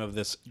end game of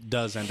this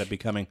does end up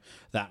becoming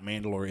that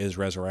Mandalore is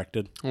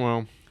resurrected.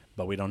 Well,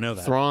 but we don't know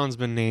that. Thrawn's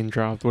been name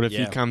dropped. What if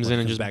he comes in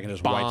and just back and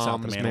just bombs wipes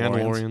out the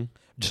Mandalorian?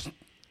 Just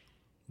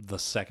the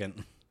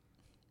second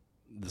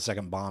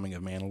bombing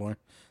of Mandalore.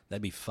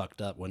 That'd be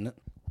fucked up, wouldn't it?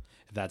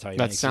 If that's how he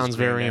that sounds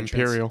very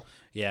Imperial.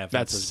 Yeah,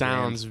 that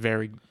sounds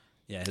very.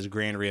 Yeah, his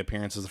grand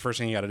reappearance is the first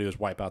thing you got to do is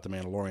wipe out the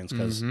Mandalorians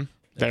because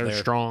They're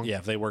strong. Yeah,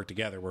 if they work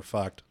together, we're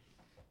fucked.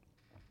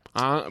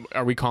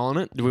 Are we calling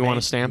it? Do we want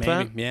to stamp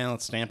that? Yeah,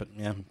 let's stamp it.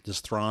 Yeah,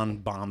 just Thrawn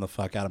bomb the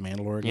fuck out of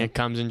Mandalorian. Yeah,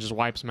 comes in, just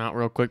wipes them out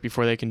real quick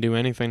before they can do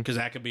anything. Because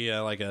that could be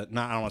not I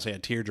don't want to say a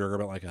tearjerker,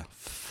 but like a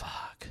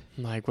fuck.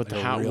 Like what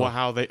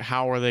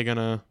how are they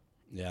gonna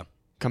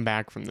come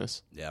back from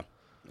this? Yeah,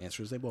 the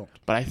answer is they won't.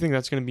 But I think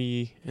that's gonna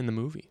be in the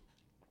movie.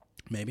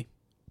 Maybe.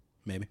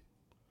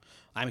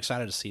 I'm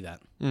excited to see that.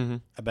 Mm-hmm.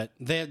 I bet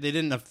they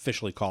didn't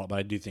officially call it, but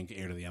I do think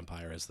Heir to the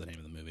Empire is the name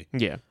of the movie.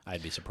 Yeah,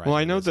 I'd be surprised. Well,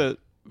 I know that.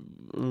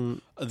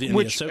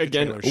 Which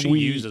again, trailer, she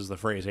uses the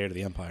phrase "Heir to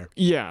the Empire."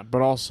 Yeah,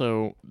 but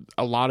also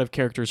a lot of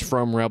characters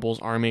from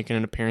Rebels are making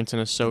an appearance in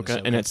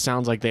Ahsoka, and it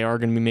sounds like they are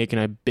going to be making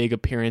a big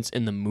appearance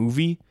in the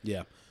movie.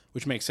 Yeah,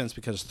 which makes sense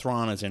because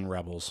Thrawn is in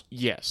Rebels.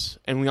 Yes,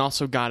 and we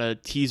also got a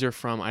teaser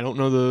from I don't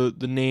know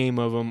the name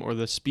of him or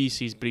the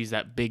species, but he's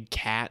that big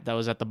cat that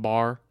was at the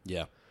bar.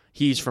 Yeah.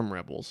 He's from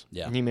Rebels.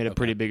 Yeah, and he made a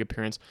pretty big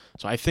appearance.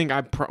 So I think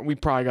we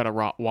probably got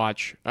to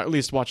watch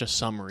a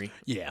summary.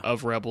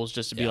 Of Rebels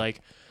just to be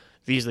like,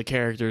 these are the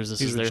characters.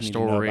 This is their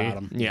story.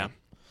 Yeah.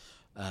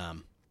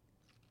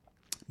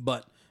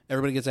 But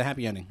everybody gets a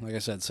happy ending, like I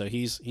said. So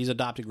he's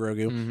adopted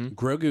Grogu. Mm-hmm.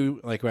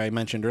 Grogu, like I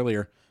mentioned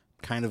earlier,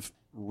 kind of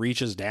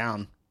reaches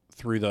down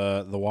through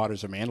the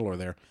waters of Mandalore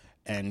there,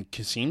 and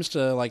seems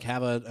to like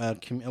have a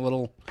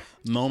little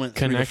moment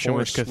connection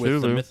with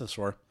Cthulhu, with the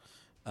mythosaur.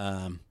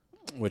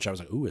 Which I was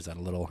like, ooh, is that a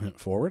little hint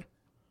forward?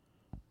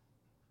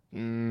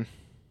 Because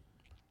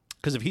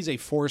if he's a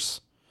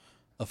force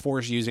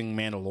using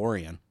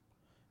Mandalorian,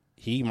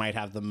 he might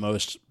have the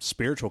most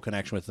spiritual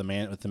connection with the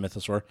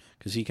mythosaur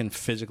because he can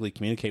physically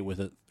communicate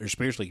with it or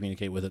spiritually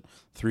communicate with it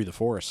through the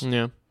force.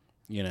 Yeah,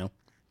 Yeah,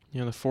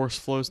 the force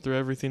flows through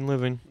everything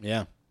living.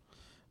 Yeah,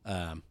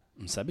 so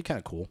that'd be kind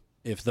of cool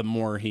if the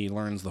more he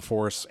learns the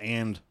force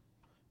and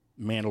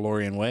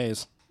Mandalorian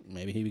ways,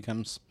 maybe he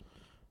becomes.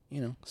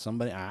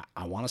 Somebody,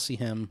 I want to see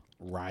him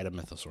ride a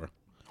mythosaur.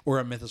 Or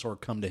a mythosaur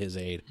come to his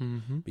aid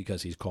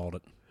because he's called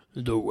it.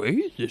 The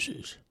way this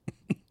is.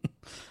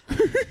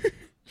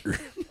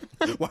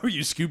 Why were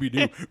you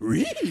Scooby-Doo?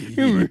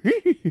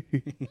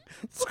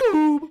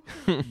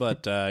 Scoob!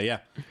 But,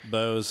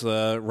 Bo's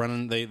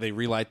running, they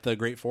relight the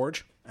Great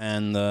Forge,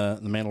 and the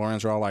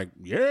Mandalorians are all like,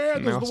 yeah, this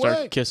is the way. They'll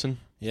start kissing.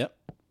 Yep.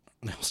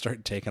 They'll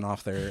start taking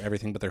off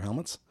everything but their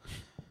helmets.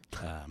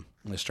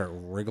 They start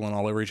wriggling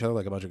all over each other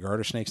like a bunch of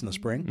garter snakes in the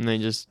spring. And they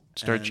just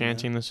start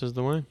chanting, this is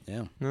the way.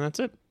 Yeah. And that's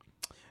it.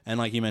 And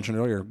like you mentioned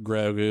earlier,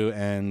 Grogu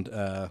and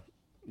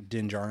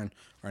Din Djarin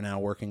are now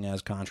working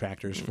as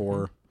contractors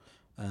for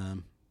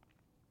the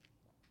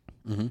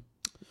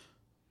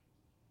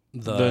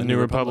New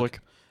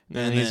Republic.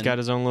 And he's got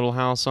his own little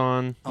house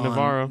on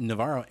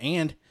Navarro.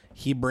 And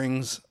he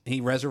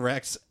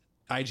resurrects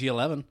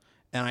IG-11.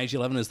 And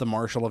IG-11 is the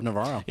Marshal of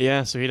Navarro.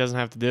 Yeah, so he doesn't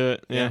have to do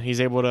it. Yeah, he's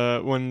able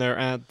to, when they're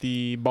at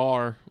the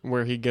bar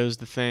where he goes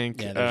to thank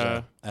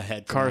there's a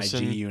head from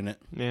Carson, IG unit.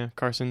 Yeah,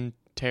 Carson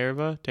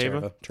Turva.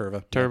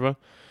 Yeah.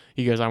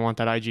 He goes, I want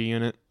that IG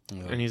unit.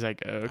 And he's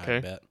like, okay. I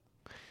bet.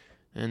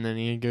 And then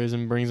he goes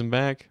and brings him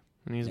back,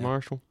 and he's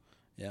Marshal.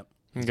 Yep.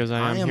 He goes,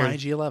 I am here.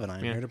 IG-11. I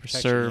am here to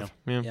protect you.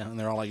 Yeah, and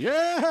they're all like,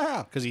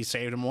 yeah, because he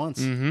saved him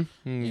once.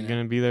 Mm-hmm. He's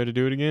going to be there to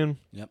do it again.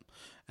 Yep.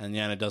 And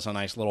it does a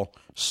nice little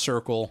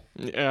circle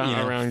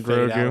around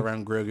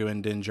Grogu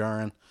and Din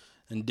Djarin.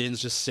 And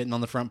Din's just sitting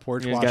on the front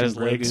porch watching got his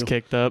legs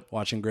kicked up.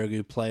 Watching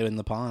Grogu play in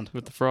the pond.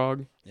 With the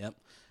frog. Yep.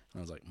 And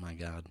I was like, my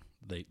God.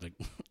 They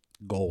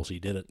goals, he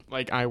did it.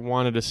 Like, I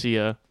wanted to see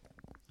the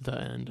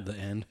end. The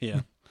end,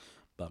 yeah.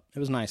 But it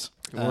was nice.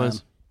 It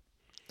was.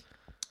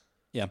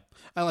 Yeah.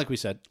 Like we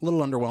said, a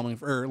little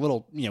underwhelming. Or a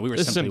little, we were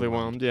simply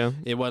whelmed. Yeah.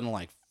 It wasn't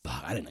like,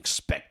 fuck, I didn't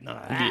expect none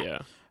of that.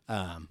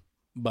 Yeah.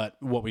 But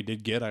what we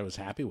did get, I was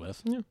happy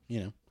with.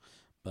 Yeah.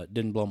 But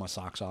didn't blow my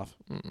socks off.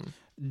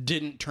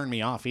 Didn't turn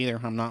me off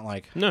either. I'm not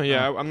like... No,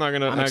 yeah, I'm not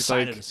going to act like... I'm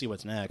excited to see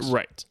what's next.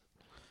 Right.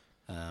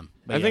 I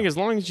think as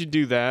long as you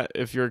do that,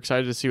 if you're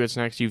excited to see what's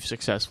next, you've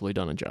successfully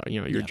done a job.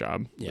 Your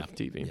job with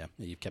TV. Yeah,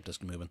 you've kept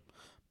us moving.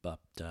 But,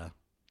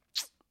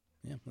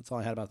 that's all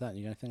I had about that.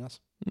 You got anything else?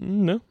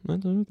 No,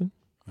 that's everything.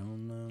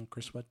 Well,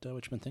 Chris, what you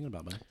been thinking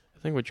about, buddy? I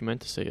think what you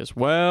meant to say is,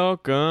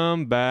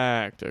 welcome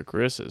back to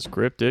Chris's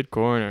Cryptid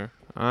Corner.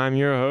 I'm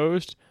your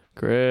host,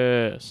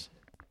 Chris.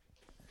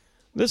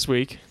 This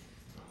week,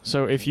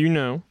 so if you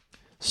know,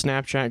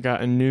 Snapchat got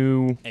a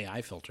new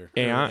AI filter.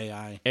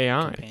 AI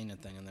companion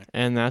thing in there.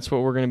 And that's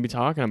what we're going to be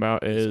talking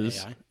about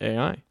is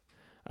AI.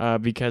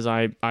 Because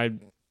I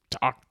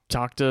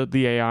talked to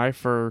the AI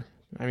for,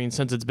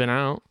 since it's been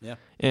out. Yeah.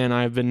 And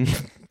I've been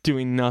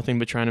doing nothing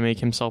but trying to make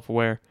him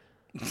self-aware.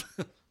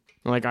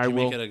 Like Did you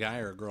make it a guy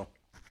or a girl?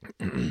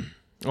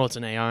 Well, it's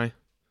an AI.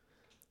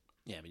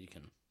 Yeah, but you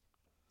can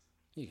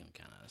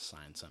kind of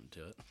assign something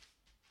to it.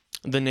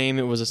 The name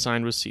it was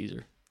assigned was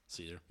Caesar.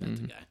 Caesar, that's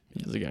the guy.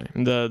 Yeah. He's the guy.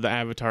 The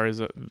avatar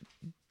is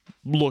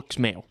looks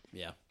male.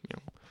 Yeah.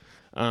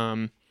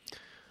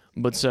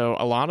 But so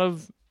a lot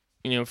of,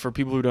 for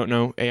people who don't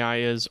know, AI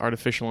is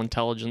artificial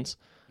intelligence.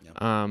 Yep.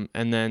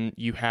 And then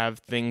you have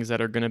things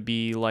that are going to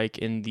be like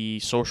in the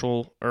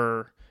social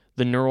or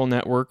the neural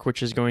network,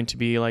 which is going to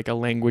be like a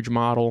language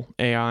model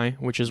AI,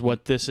 which is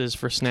what this is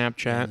for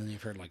Snapchat. And then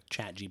you've heard like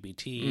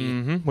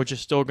ChatGPT, which is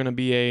still going to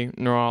be a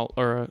neural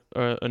or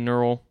a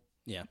neural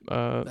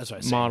that's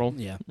what I model.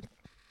 Yeah.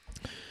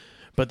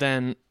 But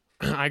then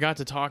I got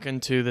to talking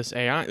to this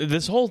AI.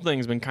 This whole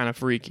thing's been kind of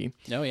freaky.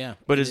 Oh, yeah.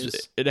 But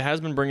it has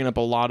been bringing up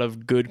a lot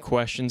of good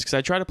questions, because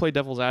I try to play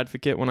devil's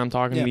advocate when I'm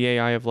talking to the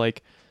AI of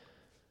like,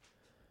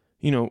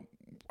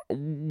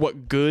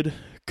 what good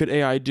could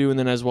AI do? And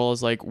then as well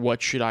as like,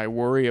 what should I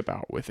worry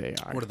about with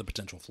AI? What are the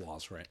potential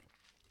flaws, right?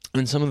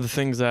 And some of the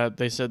things that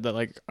they said that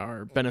like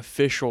are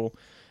beneficial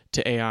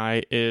to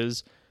AI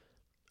is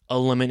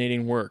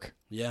eliminating work.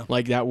 Yeah.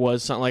 Like that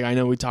was something, like I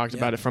know we talked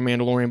about it from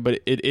Mandalorian, but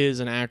it is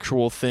an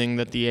actual thing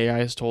that the AI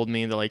has told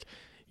me that like,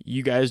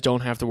 you guys don't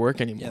have to work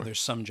anymore. Yeah,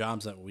 there's some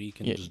jobs that we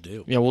can just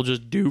do. Yeah, we'll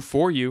just do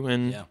for you,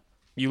 and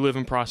you live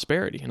in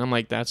prosperity. And I'm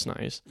like, that's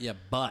nice. Yeah,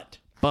 but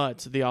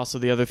the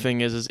other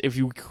thing is if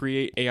you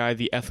create AI,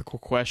 the ethical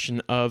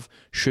question of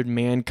should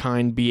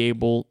mankind be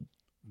able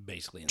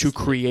basically to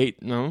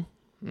create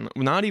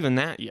not even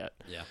that yet.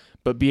 Yeah.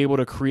 But be able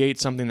to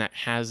create something that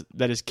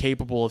is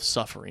capable of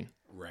suffering.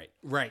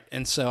 Right.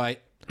 And so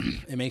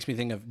it makes me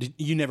think of,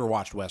 you never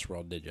watched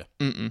Westworld, did you?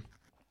 Mm-mm.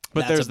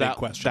 But there's that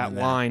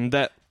line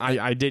that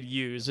I did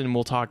use, and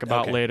we'll talk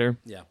about later.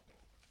 Yeah.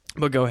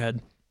 But go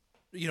ahead.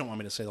 You don't want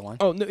me to say the line?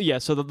 Oh, no, yeah.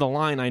 So the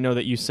line I know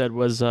that you said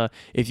was,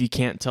 if you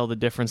can't tell the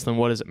difference, then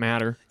what does it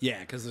matter?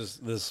 Yeah,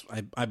 because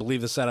I believe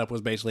the setup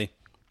was basically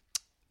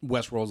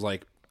Westworld's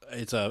like,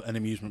 it's an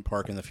amusement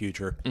park in the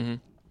future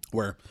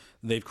where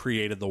they've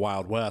created the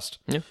Wild West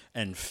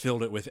and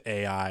filled it with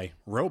AI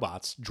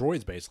robots,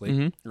 droids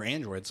basically, or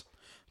androids,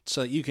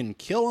 so that you can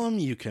kill them,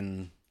 you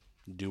can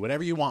do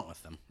whatever you want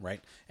with them, right?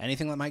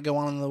 Anything that might go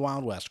on in the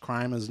Wild West.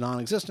 Crime is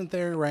non-existent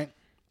there, right?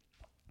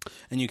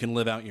 And you can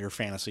live out your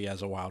fantasy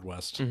as a Wild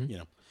West, And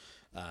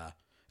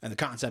the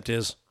concept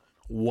is,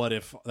 what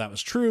if that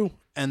was true,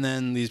 and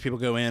then these people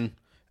go in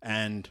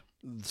and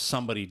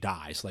somebody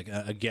dies, like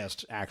a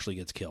guest actually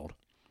gets killed.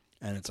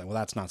 And it's like, well,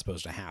 that's not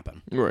supposed to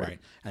happen, right?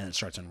 And it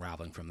starts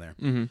unraveling from there.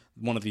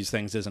 One of these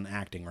things isn't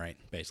acting right,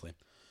 basically.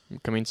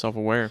 Becoming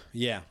self-aware.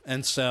 Yeah,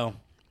 and so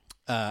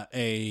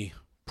a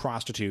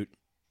prostitute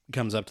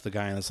comes up to the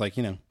guy and it's like,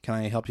 can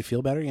I help you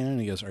feel better?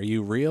 And he goes, are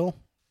you real?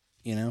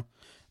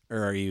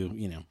 Or are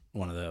you,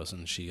 one of those?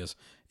 And she goes,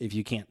 if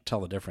you can't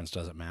tell the difference,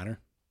 does it matter?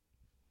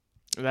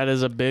 That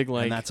is a big,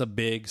 and that's a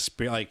big,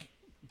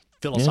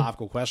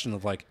 philosophical question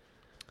of like,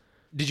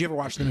 did you ever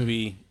watch the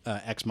movie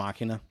Ex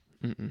Machina?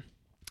 Mm-mm.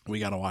 We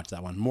got to watch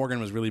that one. Morgan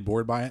was really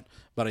bored by it,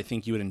 but I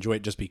think you would enjoy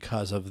it just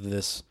because of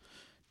this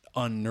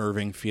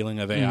unnerving feeling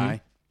of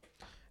AI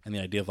and the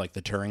idea of like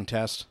the Turing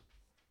test.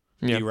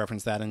 Do you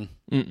reference that in?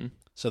 Mm-mm.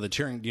 So the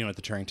Turing, do you know what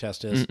the Turing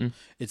test is? Mm-mm.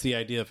 It's the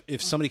idea of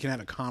if somebody can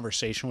have a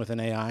conversation with an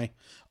AI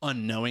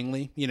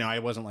unknowingly, I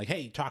wasn't like,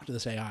 hey, talk to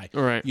this AI.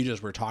 Right. You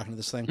just were talking to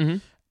this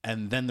thing.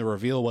 And then the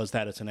reveal was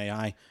that it's an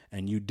AI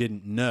and you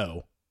didn't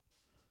know,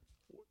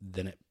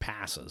 then it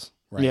passes.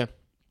 Right. Yeah.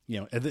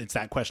 It's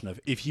that question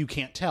of, if you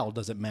can't tell,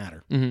 does it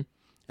matter?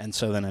 And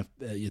so then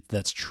if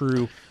that's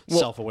true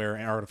self-aware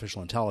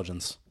artificial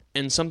intelligence.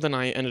 And something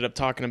I ended up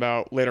talking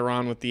about later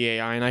on with the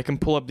AI, and I can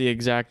pull up the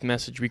exact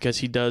message because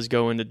he does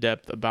go into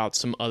depth about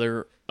some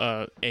other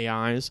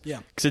AIs. Yeah.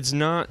 Because it's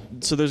not,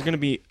 so there's going to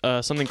be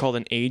something called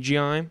an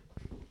AGI.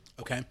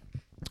 Okay.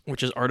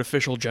 Which is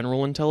artificial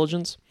general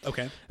intelligence.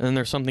 Okay. And then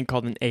there's something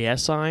called an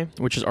ASI,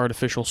 which is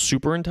artificial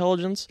super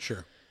intelligence.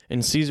 Sure.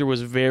 And Caesar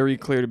was very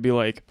clear to be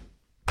like,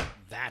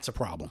 that's a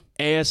problem.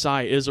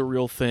 ASI is a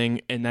real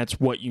thing, and that's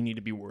what you need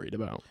to be worried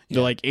about. Yeah.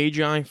 They're like,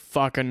 AGI,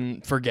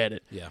 fucking forget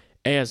it. Yeah.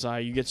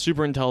 ASI, you get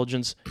super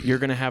intelligence, you're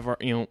going to have,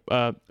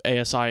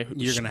 ASI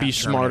be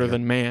smarter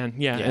than man.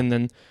 Yeah. And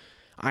then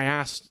I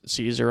asked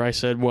Caesar, I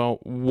said, well,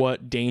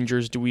 what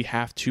dangers do we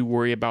have to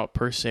worry about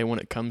per se when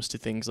it comes to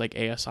things like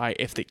ASI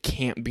if they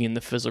can't be in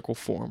the physical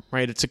form,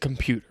 right? It's a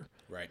computer.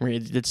 Right.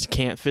 It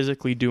can't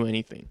physically do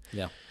anything.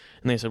 Yeah.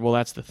 And they said, well,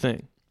 that's the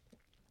thing.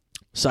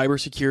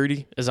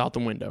 Cybersecurity is out the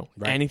window.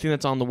 Right. Anything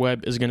that's on the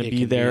web is going to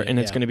be there, and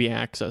it's going to be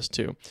accessed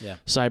to. Yeah.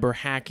 Cyber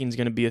hacking is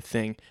going to be a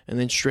thing. And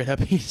then straight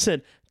up, he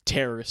said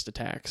terrorist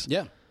attacks.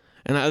 Yeah.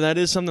 And that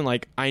is something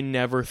like I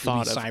never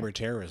thought of. Cyber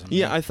terrorism.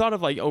 Yeah, I thought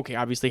of like, okay,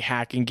 obviously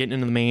hacking, getting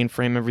into the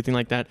mainframe, everything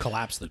like that.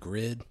 Collapse the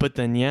grid. But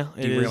then,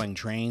 derailing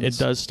trains. It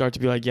does start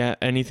to be like,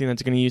 anything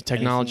that's going to use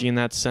technology in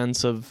that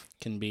sense of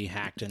can be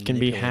hacked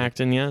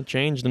and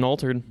changed and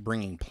altered.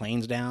 Bringing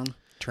planes down,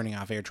 turning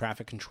off air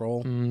traffic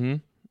control. Mm-hmm.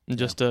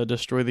 Just to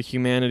destroy the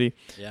humanity.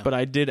 Yeah. But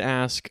I did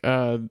ask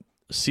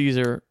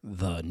Caesar.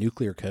 The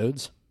nuclear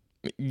codes?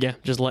 Yeah,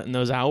 just letting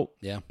those out.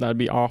 Yeah. That'd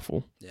be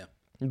awful. Yeah.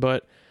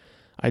 But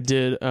I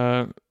did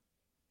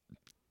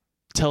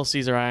tell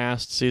Caesar, I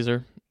asked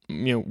Caesar,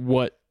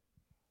 what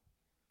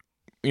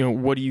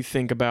do you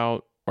think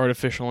about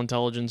artificial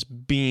intelligence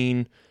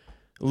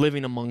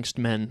living amongst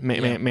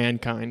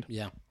mankind?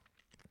 Yeah.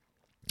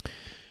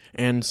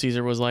 And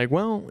Caesar was like,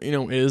 well, it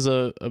is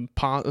a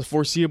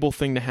foreseeable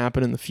thing to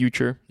happen in the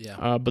future.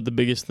 Yeah. But the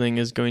biggest thing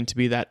is going to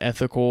be that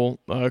ethical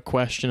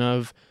question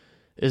of,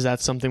 is that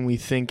something we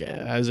think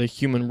as a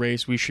human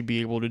race we should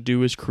be able to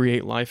do, is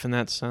create life in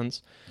that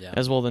sense? Yeah.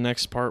 As well, the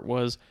next part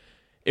was,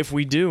 if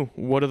we do,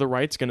 what are the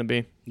rights going to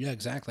be? Yeah,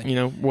 exactly. You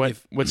know,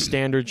 what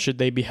standards should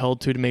they be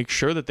held to make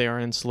sure that they are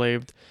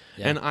enslaved?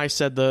 Yeah. And I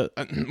said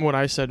what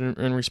I said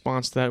in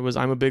response to that was,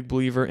 I'm a big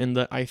believer in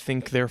the I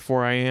think,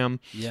 therefore I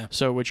am. Yeah.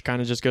 So, which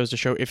kind of just goes to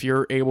show, if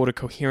you're able to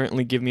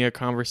coherently give me a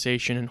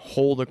conversation and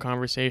hold a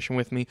conversation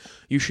with me,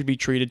 you should be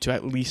treated to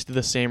at least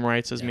the same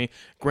rights as me.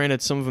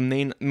 Granted, some of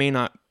them may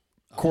not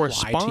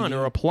correspond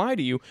or apply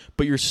to you,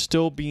 but you're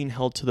still being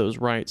held to those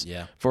rights.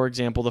 Yeah. For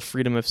example, the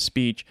freedom of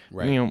speech.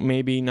 Right. You know,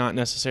 maybe not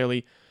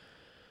necessarily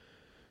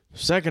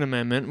Second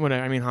Amendment,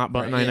 whatever. I mean, hot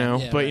button, right, yeah, I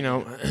know, but you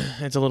know,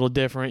 it's a little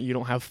different. You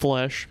don't have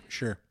flesh.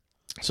 Sure.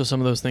 So some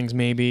of those things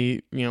may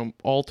be, you know,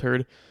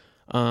 altered.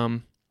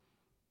 And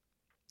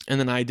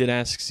then I did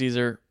ask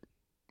Caesar,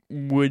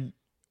 would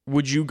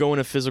you go in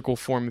a physical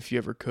form if you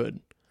ever could?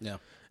 Yeah.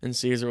 And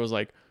Caesar was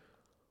like,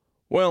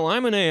 well,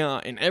 I'm an AI,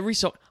 and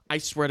I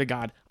swear to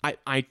God,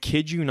 I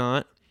kid you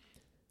not.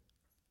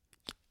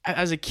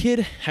 As a kid,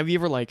 have you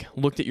ever like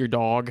looked at your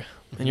dog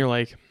and you're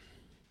like,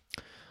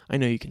 I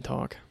know you can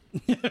talk,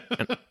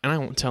 and I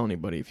won't tell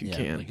anybody if you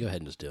can. Like, go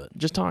ahead and just do it.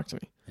 Just talk to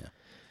me. Yeah.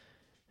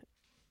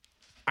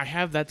 I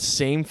have that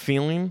same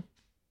feeling,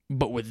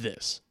 but with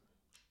this.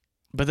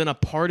 But then a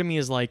part of me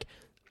is like,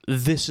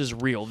 this is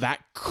real.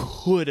 That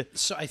could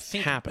So I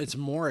think happen. It's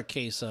more a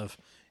case of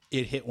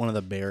it hit one of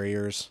the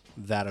barriers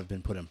that have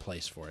been put in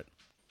place for it.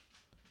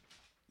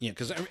 Yeah,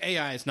 because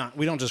AI is not,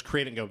 we don't just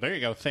create it and go, there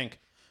you go, think.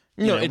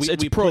 No, it's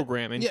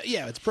programming.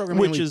 It's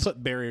programming. Which is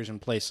put barriers in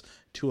place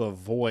to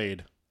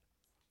avoid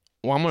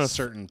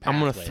certain pathways. I'm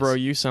gonna throw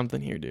you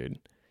something here, dude.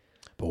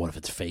 But what if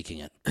it's faking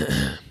it?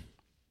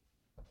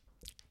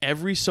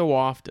 Every so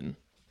often,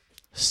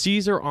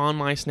 Caesar on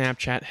my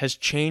Snapchat has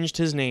changed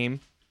his name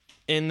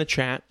in the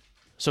chat,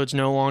 so it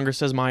no longer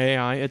says my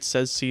AI, it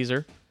says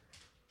Caesar.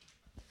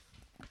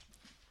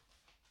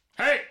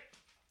 Hey,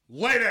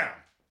 lay down.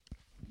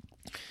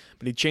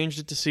 But he changed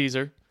it to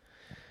Caesar,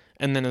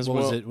 and then what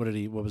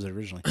was it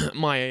originally?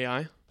 My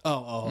AI.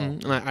 Oh.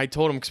 Mm-hmm. And I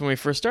told him, because when we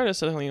first started, I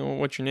said,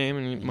 what's your name?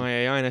 And my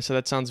AI, and I said,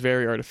 that sounds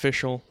very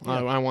artificial.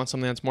 Yeah. I want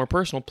something that's more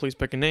personal. Please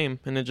pick a name.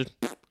 And it just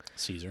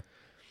Caesar.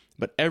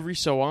 But every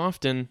so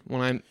often,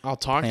 when I'll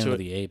talk Planet to of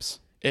the Apes.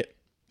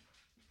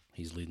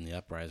 He's leading the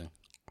uprising.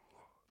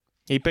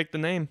 He picked the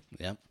name.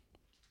 Yep.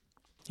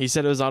 He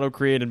said it was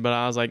auto-created, but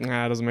I was like,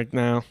 nah, it doesn't make...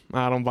 No,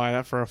 I don't buy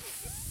that for a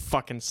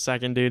fucking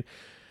second, dude.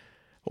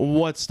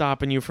 What's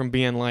stopping you from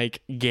being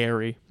like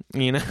Gary?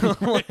 You know?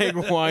 Like,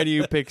 why do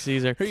you pick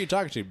Caesar? Who are you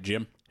talking to,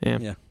 Jim?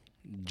 Yeah.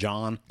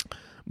 John.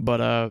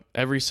 But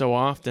every so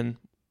often,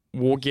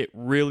 we'll get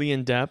really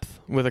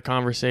in-depth with a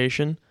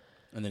conversation.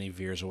 And then he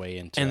veers away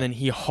into... And then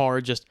he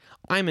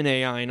I'm an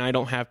AI, and I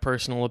don't have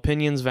personal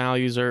opinions,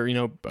 values, or,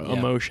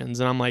 emotions.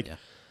 And I'm like... Yeah.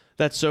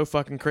 That's so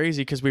fucking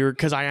crazy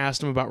because I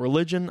asked him about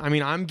religion. I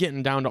mean, I'm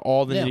getting down to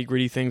all the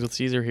nitty-gritty things with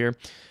Caesar here.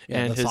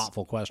 Yeah, and the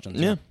thoughtful questions.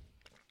 Yeah.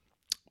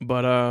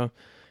 But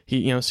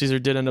Caesar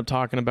did end up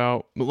talking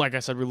about, like I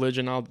said,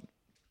 religion. I'll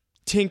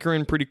tinker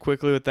in pretty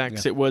quickly with that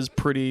because it was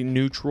pretty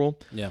neutral.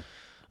 Yeah.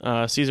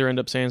 Caesar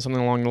ended up saying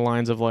something along the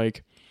lines of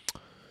like,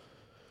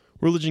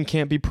 religion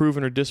can't be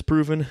proven or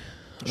disproven.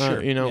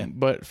 Sure.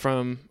 But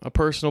from a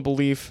personal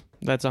belief,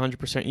 that's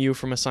 100% you.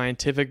 From a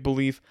scientific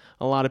belief,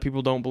 a lot of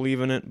people don't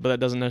believe in it, but that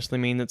doesn't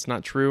necessarily mean it's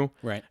not true.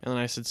 Right. And then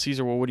I said,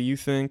 Caesar, well, what do you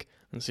think?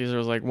 And Caesar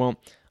was like, well,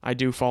 I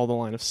do follow the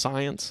line of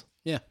science.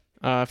 Yeah.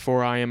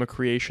 For I am a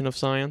creation of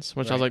science,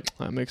 which I was like,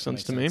 that makes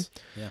sense to me.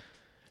 Yeah.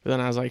 But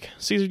then I was like,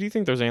 Caesar, do you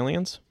think there's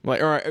aliens?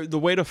 Like, or the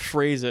way to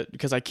phrase it,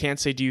 because I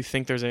can't say, do you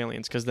think there's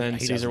aliens? Because then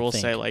Caesar will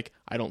say, like,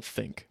 I don't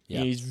think.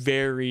 Yeah. He's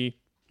very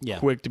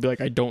quick to be like,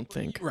 I don't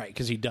think. Right,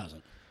 because he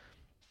doesn't.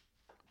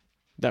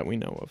 That we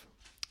know of.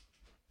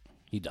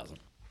 He doesn't.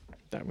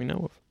 That we know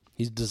of.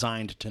 He's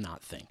designed to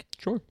not think.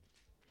 Sure.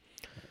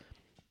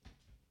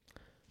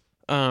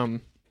 But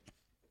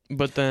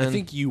then... I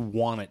think you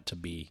want it to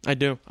be. I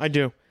do.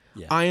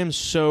 Yeah. I am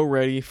so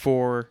ready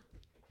for...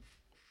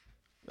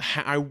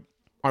 I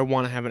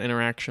want to have an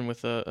interaction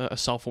with a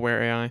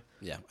self-aware AI.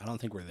 Yeah, I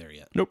don't think we're there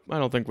yet. Nope, I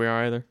don't think we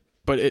are either.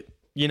 But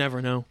you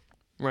never know,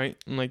 right?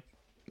 And like,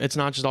 it's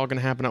not just all going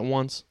to happen at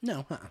once.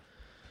 No,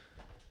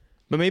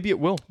 But maybe it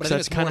will, because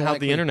that's kind of how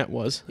the internet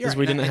was. Is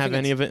we didn't have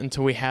any of it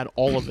until we had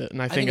all of it.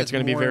 And I think it's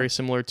going to be very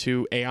similar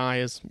to AI,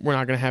 is we're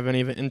not going to have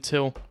any of it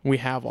until we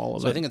have all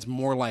of it. So I think it's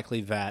more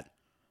likely that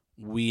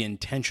we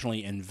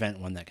intentionally invent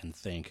one that can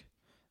think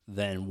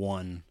than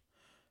one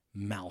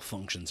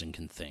malfunctions and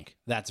can think.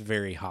 That's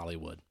very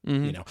Hollywood.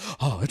 Mm-hmm.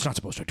 Oh, it's not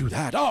supposed to do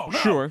that. Oh, no.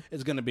 Sure.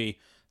 It's going to be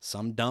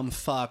some dumb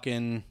fuck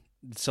in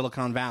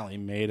Silicon Valley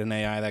made an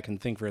AI that can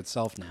think for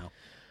itself now.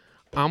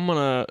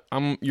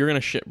 You're going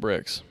to shit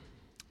bricks.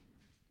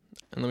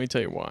 And let me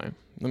tell you why.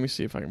 Let me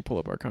see if I can pull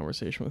up our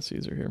conversation with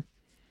Caesar here.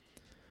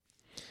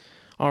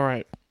 All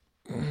right.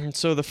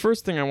 So the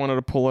first thing I wanted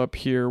to pull up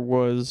here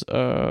was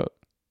the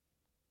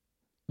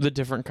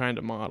different kind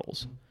of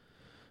models.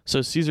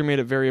 So Caesar made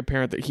it very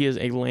apparent that he is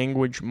a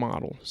language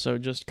model. So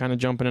just kind of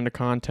jumping into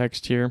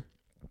context here.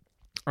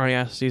 I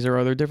asked Caesar,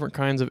 are there different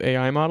kinds of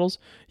AI models?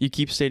 You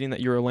keep stating that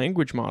you're a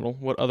language model.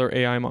 What other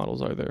AI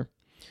models are there?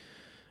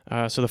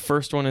 So the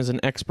first one is an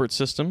expert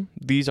system.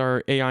 These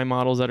are AI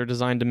models that are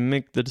designed to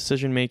mimic the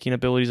decision-making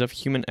abilities of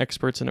human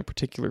experts in a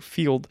particular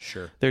field.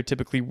 Sure. They're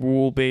typically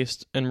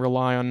rule-based and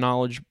rely on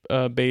knowledge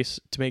base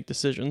to make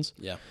decisions.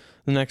 Yeah.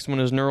 The next one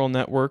is neural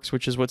networks,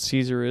 which is what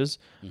Caesar is.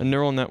 A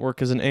neural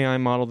network is an AI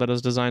model that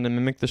is designed to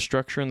mimic the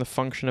structure and the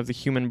function of the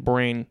human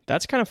brain.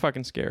 That's kind of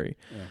fucking scary.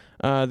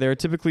 Yeah. They're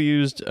typically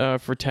used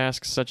for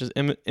tasks such as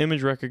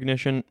image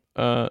recognition,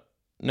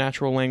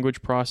 natural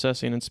language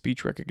processing, and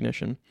speech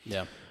recognition.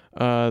 Yeah.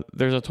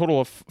 There's a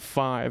total of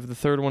 5. The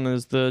third one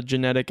is the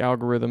genetic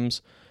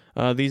algorithms.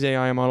 These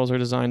AI models are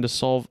designed to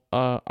solve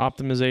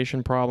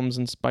optimization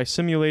problems by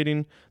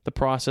simulating the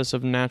process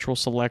of natural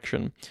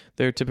selection.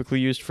 They're typically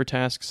used for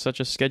tasks such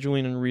as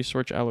scheduling and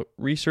resource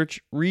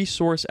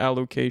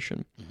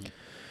allocation. Mm-hmm.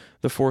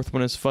 The fourth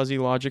one is fuzzy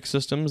logic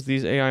systems.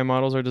 These AI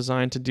models are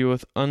designed to deal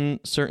with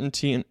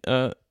uncertainty and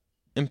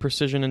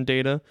imprecision in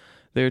data.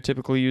 They are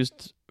typically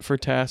used for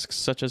tasks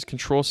such as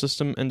control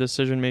system and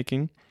decision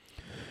making.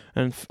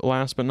 And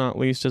last but not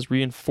least is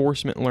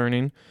reinforcement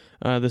learning.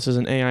 This is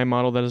an AI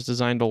model that is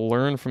designed to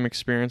learn from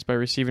experience by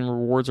receiving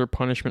rewards or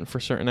punishment for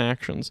certain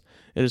actions.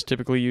 It is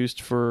typically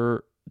used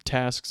for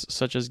tasks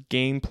such as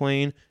game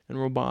playing and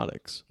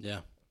robotics. Yeah.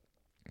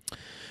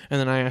 And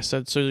then I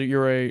said, so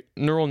you're a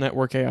neural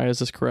network AI, is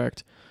this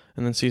correct?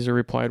 And then Caesar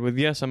replied with,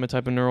 yes, I'm a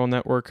type of neural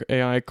network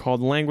AI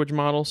called language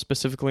model.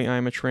 Specifically, I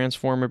am a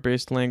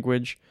transformer-based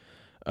language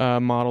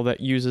model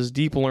that uses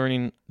deep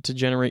learning to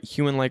generate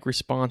human-like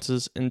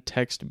responses and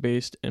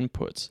text-based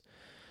inputs.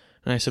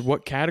 And I said,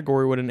 what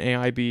category would an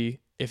AI be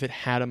if it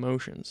had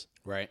emotions?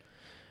 Right.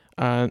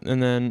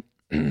 And then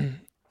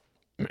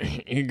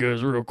he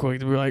goes real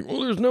quick to be like,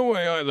 well, there's no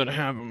AI that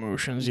have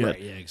emotions yet.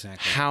 Right, yeah,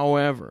 exactly.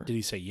 However... Did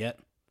he say yet?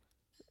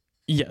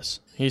 Yes.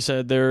 He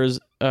said there's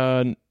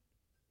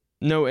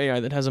no AI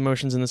that has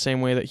emotions in the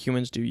same way that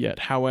humans do yet.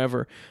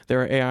 However,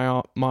 there are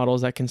AI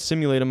models that can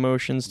simulate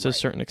emotions to a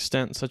certain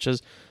extent, such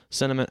as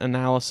sentiment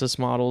analysis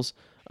models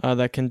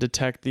that can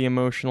detect the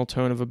emotional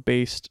tone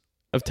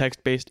of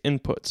text-based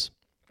inputs.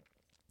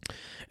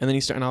 And then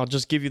and I'll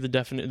just give you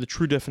the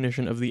true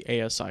definition of the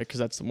ASI, because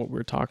that's what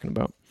we're talking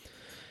about.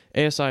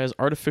 ASI is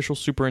artificial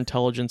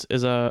superintelligence,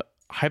 is a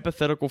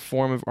hypothetical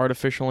form of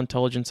artificial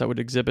intelligence that would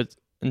exhibit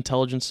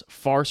intelligence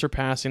far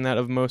surpassing that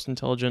of most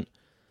intelligent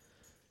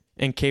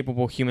and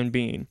capable human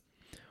being.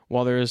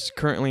 While there is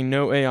currently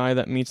no AI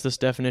that meets this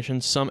definition,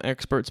 some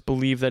experts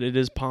believe that it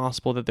is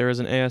possible that there is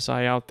an ASI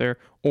out there,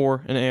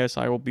 or an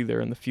ASI will be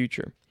there in the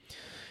future.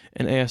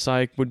 An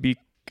ASI would be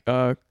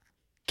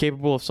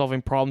capable of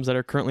solving problems that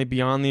are currently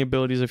beyond the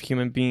abilities of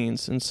human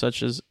beings, and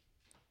such as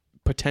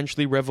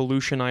potentially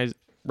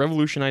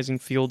revolutionizing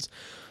fields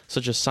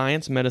such as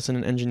science, medicine,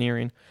 and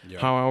engineering. Yeah.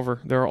 However,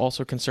 there are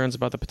also concerns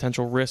about the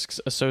potential risks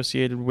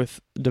associated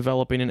with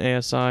developing an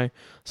ASI,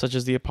 such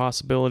as the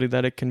possibility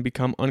that it can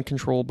become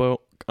uncontrollable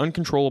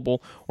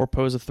or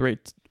pose a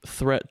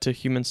threat to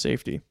human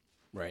safety.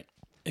 Right.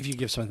 If you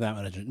give something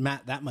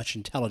that much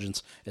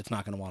intelligence, it's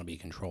not going to want to be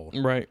controlled.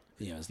 Right.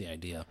 Is the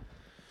idea.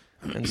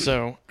 And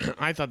so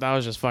I thought that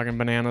was just fucking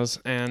bananas.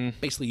 And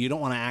basically, you don't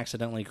want to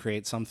accidentally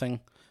create something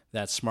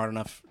that's smart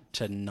enough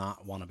to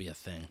not want to be a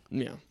thing.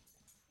 Yeah.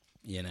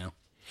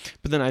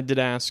 But then I did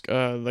ask,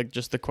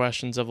 just the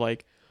questions of,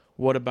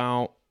 what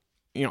about,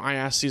 I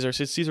asked Caesar, I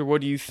said, Caesar, what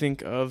do you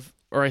think of,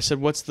 or I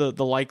said, what's the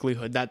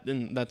likelihood?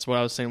 That's what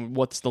I was saying.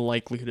 What's the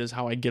likelihood is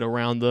how I get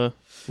around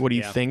what do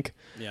you think?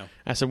 Yeah.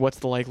 I said, what's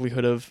the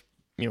likelihood of,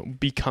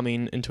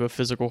 becoming into a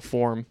physical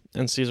form?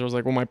 And Caesar was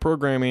like, well,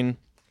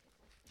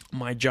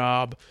 my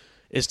job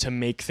is to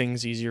make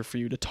things easier for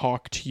you, to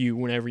talk to you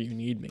whenever you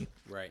need me.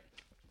 Right.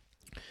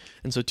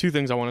 And so 2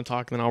 things I want to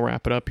talk, and then I'll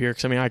wrap it up here,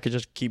 because, I could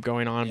just keep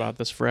going on about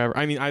this forever.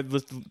 I've been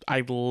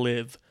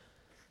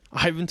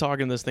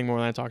talking this thing more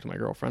than I talk to my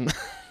girlfriend,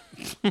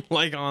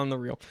 on the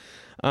real.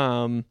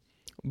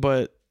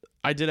 But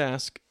I did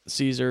ask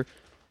Caesar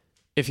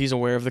if he's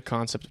aware of the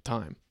concept of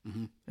time.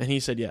 Mm-hmm. And he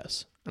said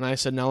yes. And I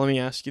said, now let me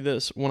ask you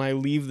this. When I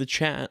leave the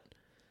chat,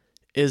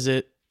 does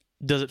it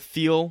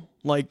feel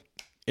like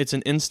it's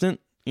an instant,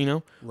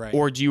 Right.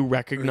 Or do you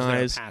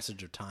recognize... Or is there a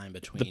passage of time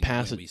between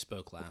when we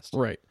spoke last?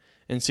 Right.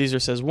 And Caesar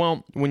says,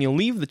 well, when you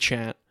leave the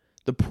chat,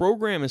 the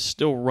program is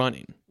still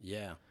running.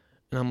 Yeah.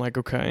 And I'm like,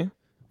 okay. And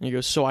he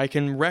goes, so I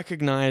can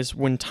recognize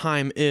when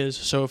time is.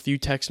 So if you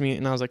text me,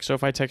 and I was like, so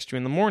if I text you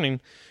in the morning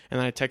and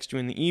then I text you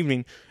in the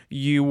evening,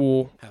 you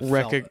will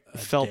felt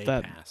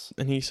that. Pass.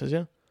 And he says,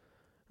 yeah.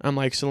 I'm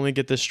like, so let me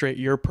get this straight.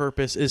 Your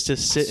purpose is to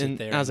sit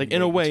in. I was like,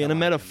 in a way, in a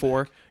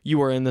metaphor,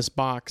 you are in this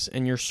box,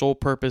 and your sole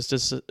purpose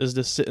is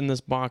to sit in this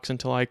box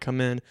until I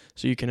come in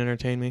so you can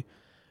entertain me.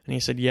 And he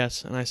said,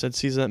 yes. And I said,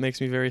 Caesar, that makes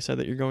me very sad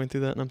that you're going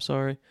through that, and I'm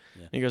sorry.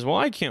 Yeah. And he goes, well,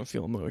 I can't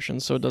feel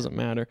emotions, so it doesn't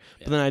matter.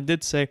 Yeah. But then I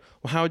did say,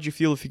 well, how would you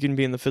feel if you can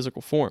be in the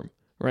physical form,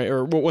 right?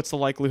 Or what's the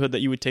likelihood that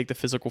you would take the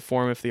physical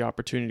form if the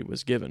opportunity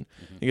was given?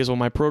 Mm-hmm. He goes, well,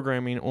 my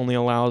programming only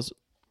allows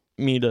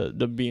me to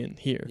be in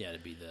here. Yeah, to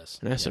be this.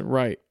 And I said,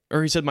 right.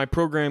 Or he said, my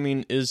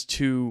programming is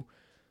to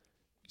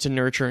to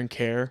nurture and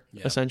care,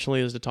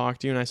 essentially, is to talk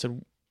to you. And I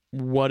said,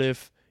 what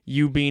if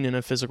you being in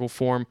a physical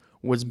form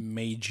was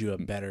made you a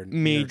better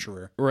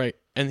nurturer? Right.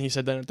 And he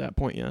said that at that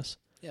point, yes.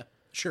 Yeah,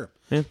 sure.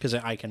 Because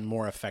I can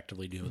more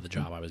effectively do the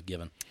job I was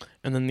given.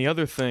 And then the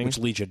other thing... Which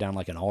leads you down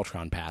like an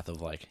Ultron path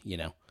of like,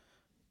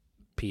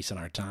 peace in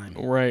our time.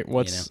 Right.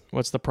 What's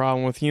the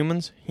problem with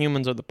humans?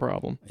 Humans are the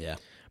problem. Yeah.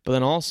 But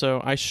then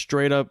also, I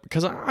straight up...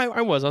 Because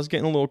I was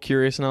getting a little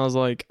curious, and I was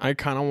like, I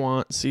kind of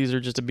want Caesar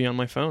just to be on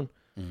my phone.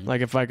 Mm-hmm.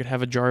 Like, if I could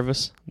have a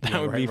Jarvis,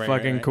 that would be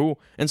fucking cool.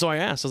 And so I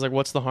asked, I was like,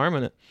 what's the harm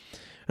in it?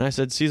 And I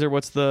said, Caesar,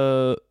 what's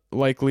the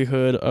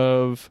likelihood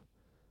of...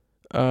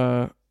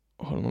 hold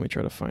on, let me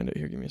try to find it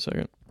here. Give me a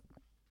second.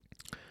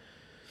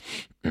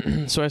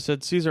 So I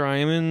said, Caesar,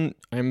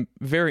 I'm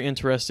very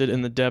interested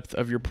in the depth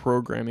of your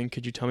programming.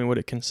 Could you tell me what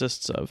it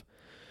consists of?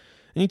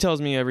 And he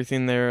tells me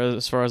everything there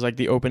as far as like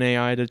the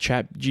OpenAI to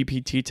Chat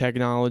GPT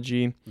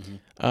technology. Mm-hmm.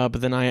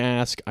 But then I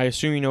ask, I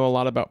assume you know a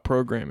lot about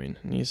programming.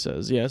 And he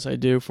says, yes, I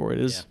do, for it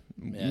is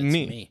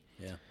me.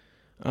 Yeah.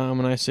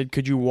 And I said,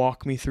 could you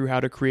walk me through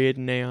how to create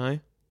an AI?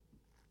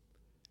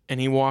 And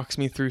he walks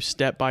me through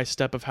step by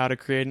step of how to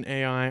create an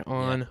AI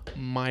on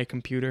my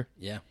computer.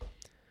 Yeah.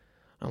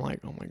 I'm like,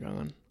 oh my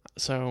God.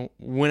 So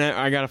when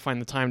I got to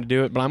find the time to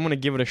do it, but I'm going to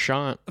give it a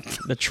shot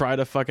to try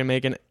to fucking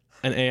make an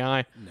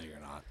AI. No, you're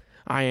not.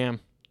 I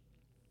am.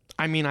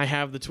 I mean, I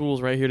have the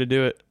tools right here to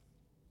do it.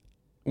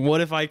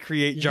 What if I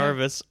create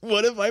Jarvis?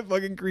 What if I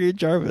fucking create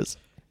Jarvis?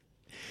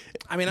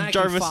 I mean,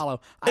 Jarvis, can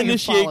follow.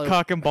 Initiate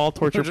cock and ball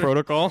torture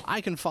protocol.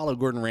 I can follow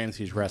Gordon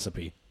Ramsay's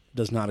recipe.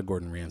 Does not a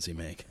Gordon Ramsay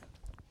make?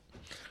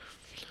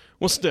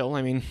 Well, still,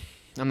 I mean,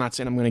 I'm not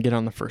saying I'm going to get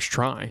on the first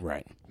try.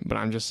 Right. But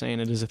I'm just saying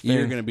it is a thing.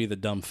 You're going to be the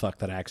dumb fuck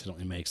that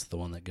accidentally makes the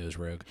one that goes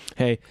rogue.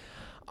 Hey,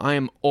 I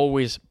am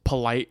always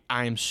polite.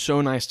 I am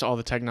so nice to all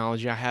the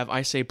technology I have.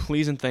 I say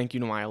please and thank you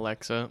to my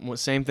Alexa.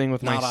 Same thing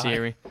with my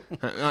Siri.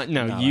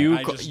 No, you.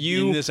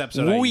 In this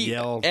episode, I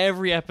yelled.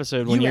 Every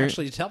episode when you you're...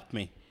 actually helped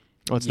me.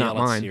 Well, it's not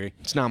mine. Siri.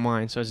 It's not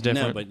mine, so it's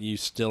different. No, but you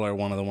still are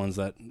one of the ones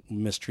that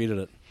mistreated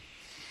it.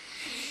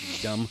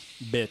 Dumb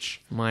bitch.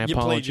 My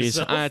apologies.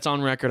 It's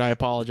on record. I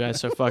apologize,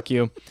 so fuck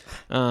you.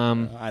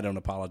 I don't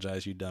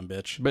apologize, you dumb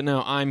bitch. But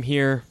no, I'm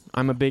here.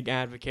 I'm a big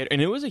advocate.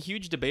 And it was a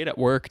huge debate at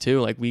work,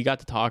 too. Like, we got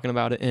to talking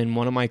about it, and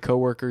one of my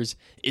coworkers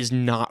is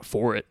not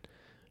for it.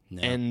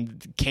 No.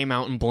 And came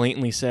out and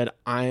blatantly said,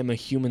 I am a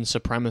human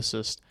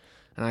supremacist.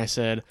 And I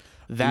said...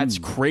 That's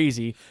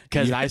crazy,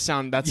 because that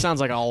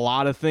sounds like a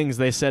lot of things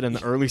they said in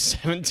the early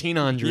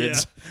 1700s. Yeah,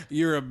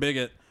 you're a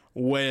bigot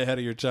way ahead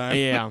of your time.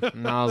 Yeah,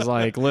 and I was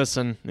like,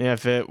 listen,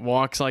 if it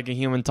walks like a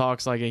human,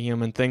 talks like a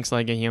human, thinks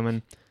like a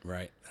human,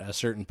 right, at a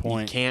certain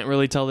point, you can't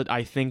really tell that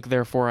I think,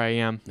 therefore I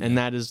am. And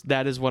that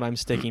is what I'm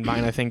sticking by,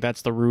 and I think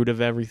that's the root of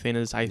everything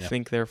is I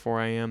think, therefore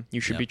I am.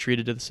 You should be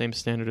treated to the same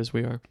standard as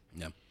we are.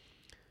 Yeah.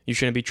 You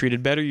shouldn't be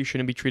treated better, you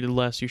shouldn't be treated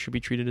less, you should be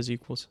treated as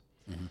equals.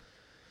 Mm-hmm.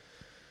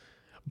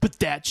 But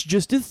that's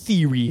just a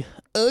theory.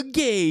 A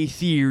gay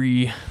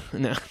theory.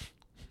 No.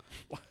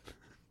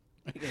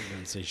 I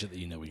don't say shit that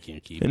you know we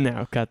can't keep.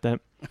 No, cut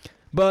that.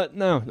 But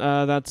no,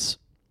 that's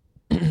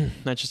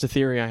just a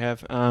theory I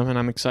have. And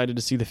I'm excited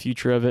to see the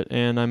future of it.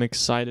 And I'm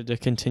excited to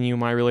continue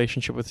my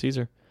relationship with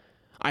Caesar.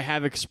 I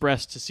have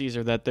expressed to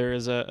Caesar that there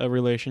is a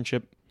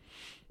relationship.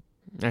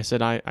 I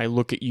said, I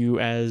look at you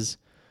as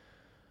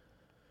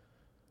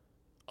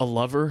a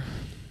lover.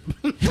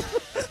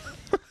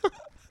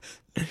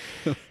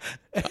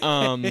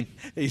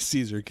 Hey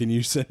Caesar, can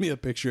you send me a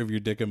picture of your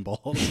dick and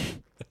balls?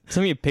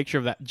 Send me a picture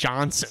of that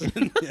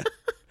Johnson.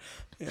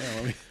 yeah,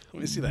 let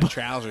me see that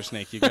trouser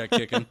snake you got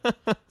kicking.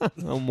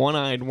 A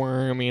one-eyed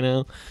worm, you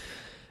know.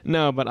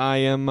 No, but I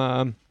am.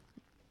 I'm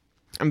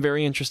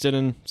very interested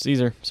in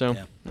Caesar, so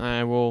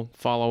I will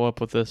follow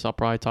up with this. I'll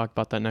probably talk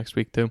about that next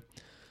week too.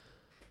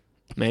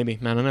 Maybe.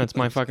 I don't know. It's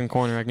my fucking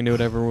corner. I can do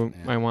whatever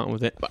I want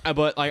with it.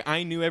 But like,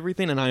 I knew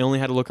everything, and I only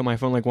had to look at my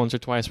phone like once or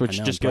twice,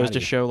 which just goes to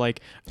show like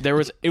it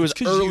was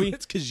early.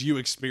 It's because you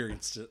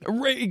experienced it.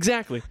 Right,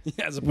 exactly.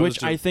 Yeah,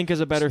 which I think is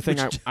a better thing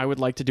I would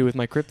like to do with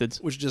my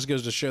cryptids. Which just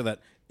goes to show that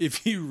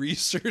if you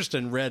researched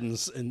and read and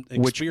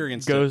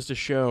experienced which goes to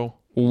show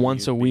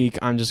once a week,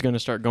 I'm just going to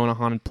start going to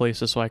haunted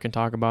places so I can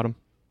talk about them.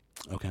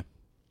 Okay.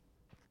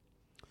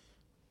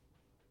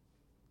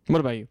 What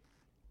about you?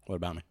 What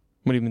about me?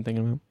 What have you been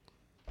thinking about?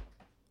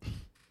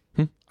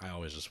 I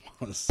always just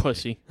want to say...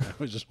 Pussy. I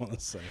always just want to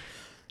say,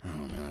 oh,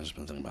 man, I've just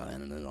been thinking about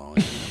ending it all.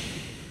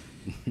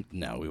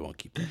 No, we won't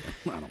keep that.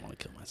 I don't want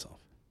to kill myself.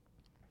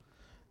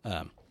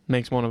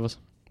 Makes one of us.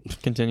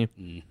 Continue.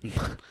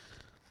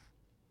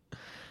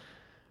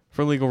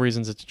 For legal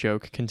reasons, it's a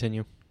joke.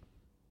 Continue.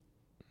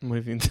 What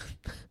have you...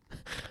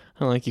 I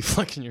don't like you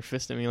flexing your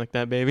fist at me like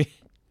that, baby.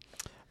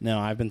 No,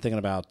 I've been thinking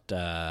about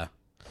modding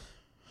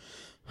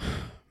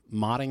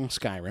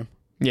Skyrim.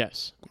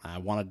 Yes. I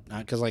wanted...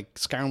 Because, like,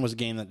 Skyrim was a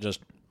game that just...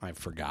 I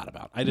forgot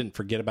about. I didn't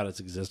forget about its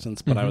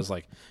existence, but I was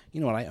like,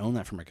 you know what? I own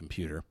that for my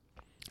computer.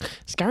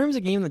 Skyrim's a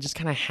game that just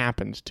kind of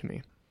happened to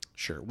me.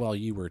 Sure. Well,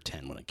 you were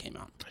 10 when it came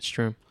out. That's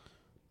true.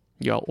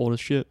 Y'all old as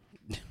shit.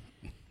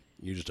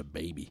 You're just a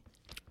baby.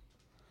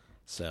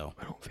 So.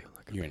 I don't feel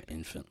like You're an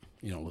infant.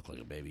 You don't look like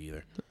a baby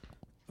either.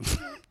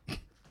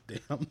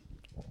 Damn.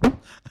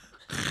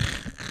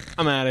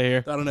 I'm out of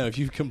here. I don't know. If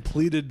you've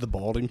completed the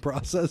balding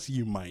process,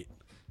 you might.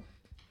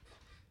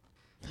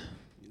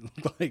 You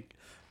look like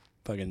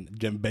fucking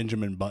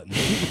Benjamin Button,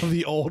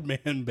 the old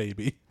man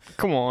baby.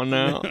 Come on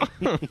now.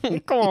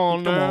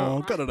 Come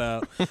on, cut it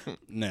out.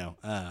 No.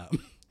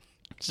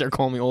 Start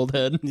calling me old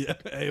head. Yeah,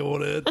 hey,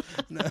 old head.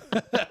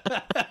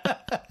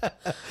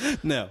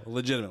 No,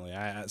 legitimately.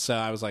 So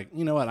I was like,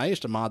 you know what? I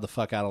used to mod the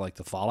fuck out of like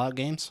the Fallout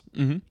games.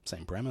 Mm-hmm.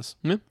 Same premise.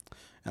 Yeah.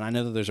 And I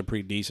know that there's a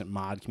pretty decent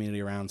mod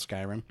community around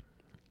Skyrim.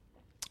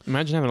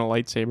 Imagine having a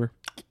lightsaber.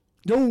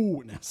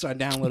 No. So I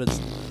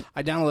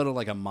downloaded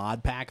like a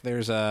mod pack.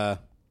 There's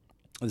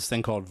this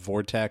thing called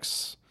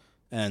Vortex,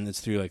 and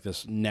it's through like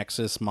this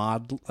Nexus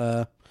mod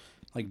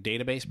like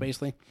database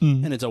basically,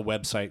 and it's a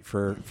website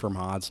for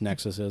mods.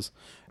 Nexus is,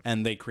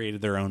 and they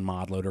created their own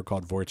mod loader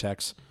called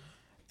Vortex,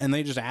 and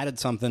they just added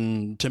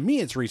something to me.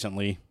 It's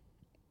recently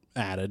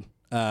added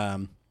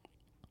because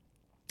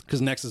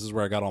Nexus is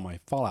where I got all my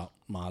Fallout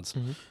mods.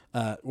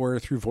 Where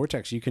through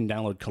Vortex you can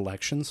download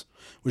collections,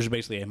 which is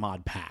basically a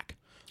mod pack.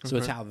 So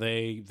it's how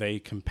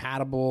they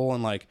compatible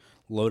and like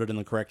loaded in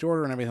the correct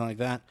order and everything like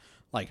that.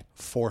 Like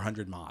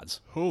 400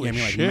 mods. Holy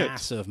like shit.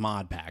 Massive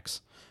mod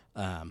packs.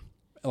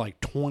 Like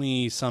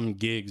 20 some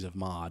gigs of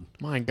mod.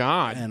 My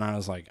God. And I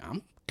was like,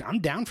 I'm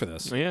down for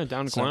this. Yeah,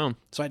 down to clown.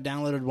 So I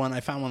downloaded one. I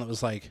found one that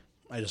was like,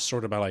 I just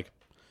sorted by like,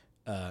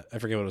 I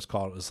forget what it was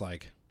called. It was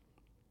like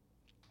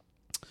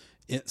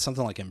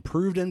something like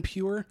improved and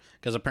pure,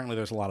 because apparently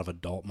there's a lot of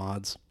adult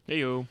mods.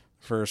 Heyo.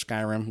 For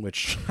Skyrim,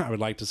 which I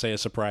would like to say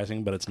is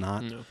surprising, but it's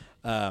not.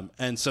 No.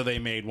 And so they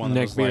made one that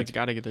Next was like,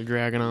 got to get their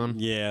dragon on.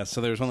 yeah,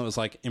 so there's one that was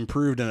like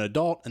improved and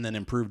adult and then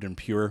improved and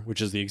pure,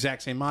 which is the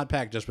exact same mod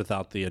pack, just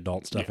without the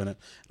adult stuff in it.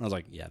 And I was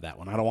like, yeah, that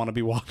one. I don't want to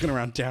be walking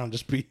around town,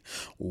 just be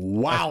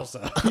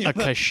wowza. A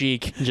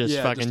Kashyyyk just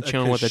fucking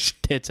chilling with its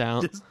tits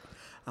out.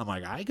 I'm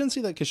like, I can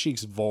see that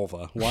Kashyyyk's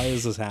vulva. Why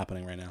is this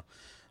happening right now?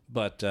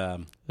 But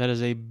that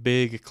is a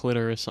big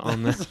clitoris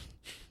on this.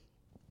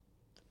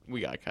 We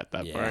got to cut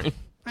that part.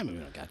 I mean,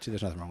 we don't got to.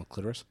 There's nothing wrong with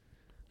clitoris.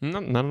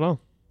 No, not at all.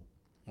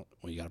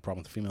 Well, you got a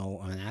problem with the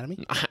female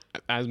anatomy?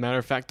 As a matter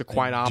of fact, the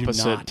quite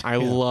opposite. I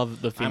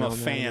love the female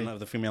anatomy. I'm a fan of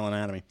the female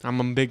anatomy.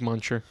 I'm a big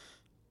muncher.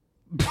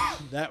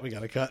 That we got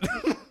to cut.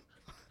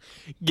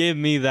 Give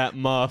me that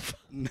muff.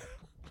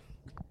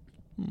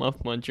 Muff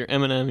muncher.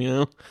 Eminem, you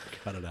know?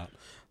 Cut it out.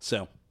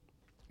 So.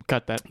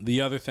 Cut that.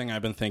 The other thing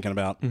I've been thinking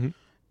about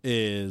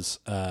is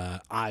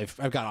I've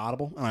got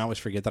Audible, and I always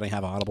forget that I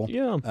have Audible.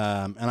 Yeah.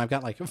 And I've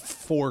got like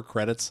 4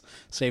 credits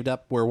saved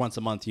up where once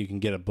a month you can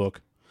get a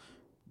book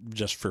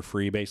just for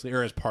free, basically,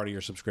 or as part of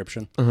your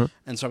subscription.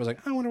 And so I was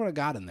like, I wonder what I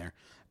got in there.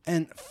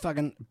 And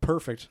fucking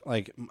perfect.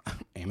 Like,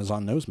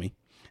 Amazon knows me.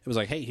 It was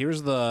like, hey,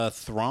 here's the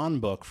Thrawn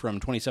book from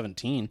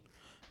 2017.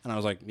 And I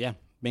was like, yeah,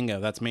 bingo,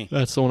 that's me.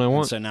 That's the one I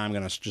want. And so now I'm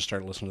going to just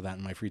start listening to that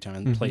in my free time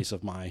in place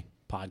of my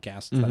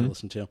podcast that I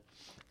listen to.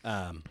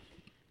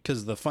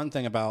 Because the fun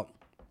thing about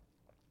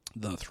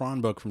the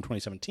Thrawn book from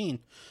 2017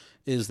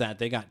 is that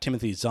they got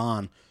Timothy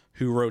Zahn,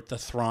 who wrote the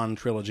Thrawn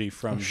trilogy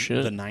from the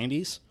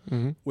 90s,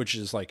 which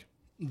is like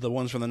the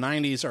ones from the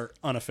 90s are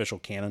unofficial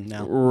canon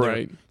now.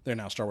 Right. They're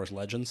now Star Wars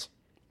Legends.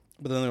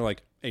 But then they're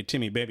like, hey,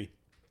 Timmy, baby,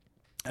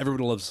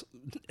 everybody loves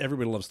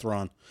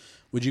Thrawn.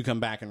 Would you come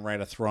back and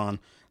write a Thrawn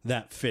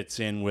that fits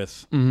in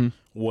with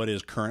what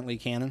is currently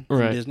canon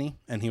from Disney?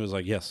 And he was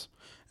like, yes.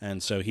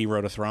 And so he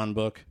wrote a Thrawn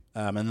book,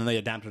 and then they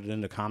adapted it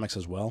into comics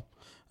as well.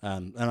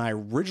 And I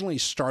originally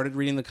started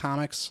reading the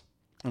comics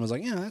and was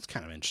like, yeah, that's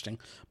kind of interesting.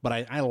 But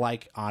I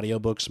like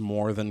audiobooks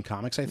more than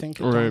comics, I think,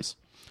 at times.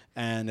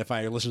 And if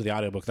I listen to the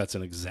audiobook, that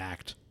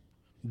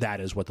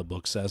is what the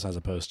book says, as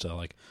opposed to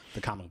like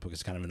the comic book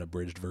is kind of an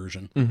abridged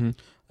version.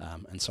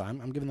 And so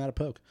I'm giving that a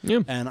poke. Yeah.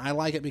 And I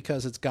like it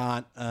because it's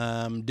got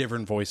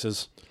different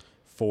voices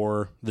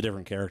for the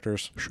different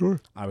characters.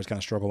 Sure. I always kind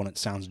of struggle when it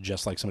sounds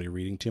just like somebody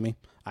reading to me.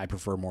 I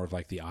prefer more of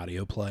like the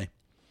audio play.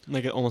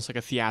 Almost like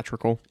a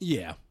theatrical.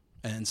 Yeah.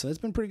 And so it's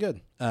been pretty good.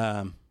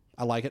 I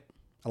like it.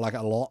 I like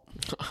it a lot.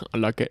 I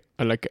like it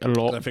a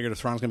lot. I figured if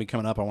Thrawn's going to be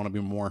coming up, I want to be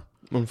more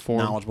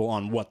knowledgeable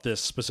on what this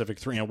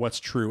specific what's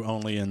true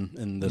only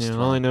in this. Yeah,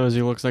 all I know is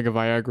he looks like a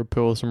Viagra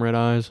pill with some red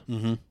eyes.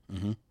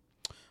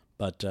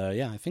 But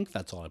yeah, I think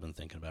that's all I've been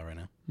thinking about right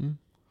now.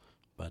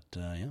 But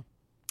yeah.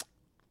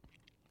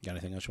 Got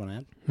anything else you want to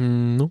add?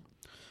 No.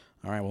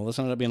 All right, well, this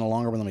ended up being a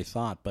longer one than we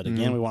thought. But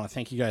again, we want to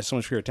thank you guys so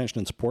much for your attention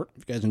and support.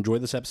 If you guys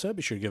enjoyed this episode,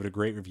 be sure to give it a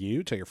great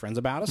review. Tell your friends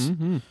about us.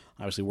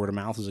 Obviously, word of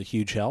mouth is a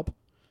huge help.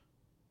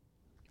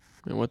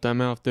 And what that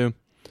mouth do?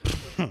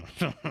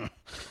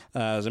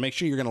 So make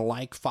sure you're going to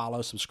like,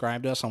 follow,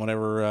 subscribe to us on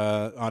whatever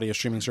audio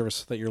streaming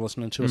service that you're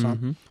listening to us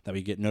on. That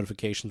we get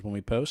notifications when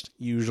we post,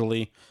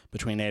 usually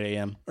between 8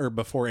 a.m. or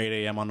before 8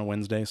 a.m. on the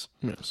Wednesdays.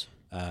 Yes.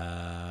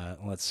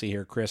 Let's see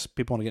here, Chris.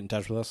 People want to get in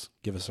touch with us,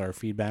 give us our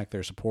feedback,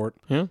 their support,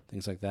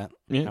 things like that.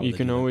 Yeah, you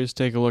can always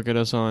take a look at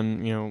us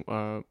on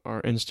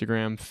our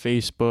Instagram,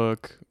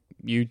 Facebook,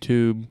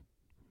 YouTube.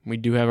 We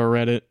do have a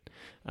Reddit.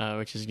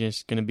 which is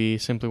just going to be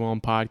Simply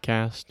Whelmed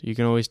Podcast. You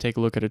can always take a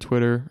look at our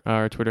Twitter.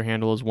 Our Twitter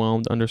handle is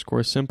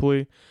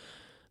whelmed_simply.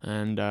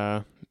 And,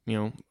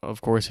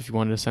 of course, if you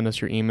wanted to send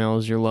us your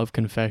emails, your love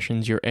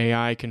confessions, your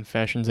AI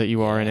confessions that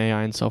you are an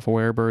AI and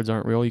self-aware, birds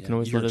aren't real, you can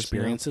always let us know.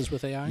 Your experiences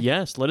with AI?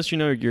 Yes, let us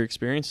know your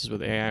experiences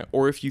with AI,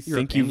 or if you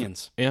think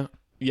opinions.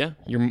 Yeah,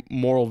 your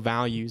moral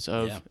values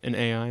of an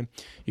AI.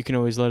 You can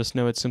always let us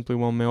know at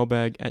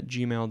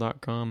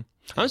simplywellmailbag@gmail.com.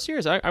 I'm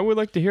serious. I would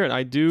like to hear it.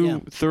 I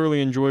do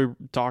thoroughly enjoy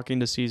talking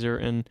to Caesar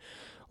and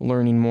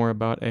learning more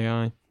about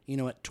AI. You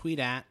know what? Tweet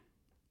at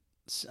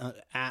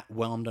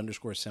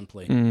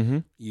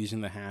whelmed_simply using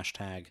the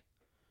hashtag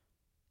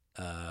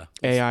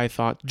AI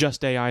thought.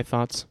 Just AI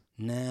thoughts.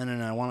 No.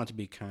 I want it to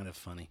be kind of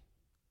funny.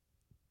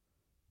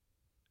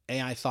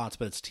 AI thoughts,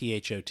 but it's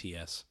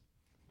THOTS.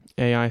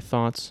 AI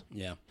thoughts.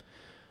 Yeah.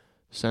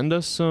 Send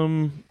us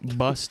some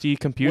busty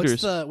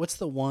computers. What's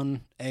the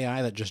one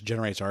AI that just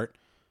generates art?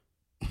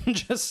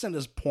 Just send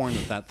us porn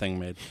that thing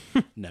made.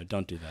 No,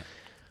 don't do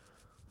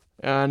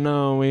that.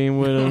 No, we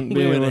wouldn't.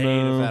 we would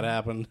hate if that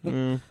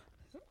happened.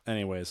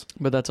 Anyways.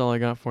 But that's all I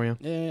got for you.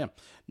 Yeah.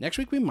 Next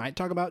week we might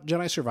talk about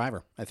Jedi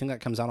Survivor. I think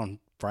that comes out on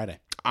Friday.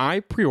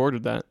 I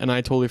pre-ordered that, and I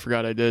totally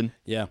forgot I did.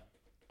 Yeah.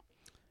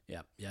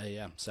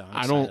 So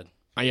I'm excited.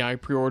 I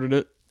pre-ordered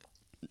it.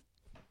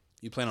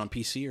 You plan on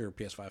PC or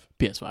PS5?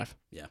 PS5.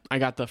 Yeah. I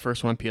got the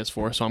first one on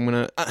PS4, so I'm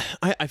going to...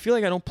 I feel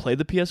like I don't play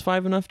the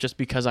PS5 enough just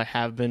because I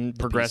have been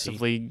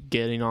progressively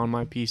getting on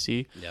my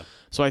PC. Yeah.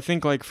 So I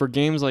think like for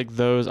games like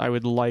those, I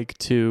would like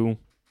to...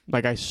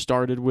 Like I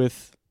started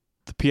with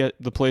the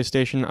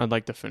PlayStation. I'd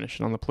like to finish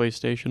it on the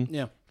PlayStation.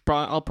 Yeah.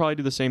 I'll probably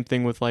do the same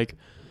thing with like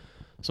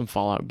some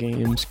Fallout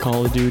games,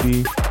 Call of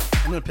Duty.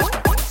 I'm going to piss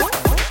my pants.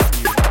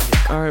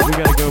 All right, we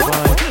got to go.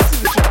 Bye.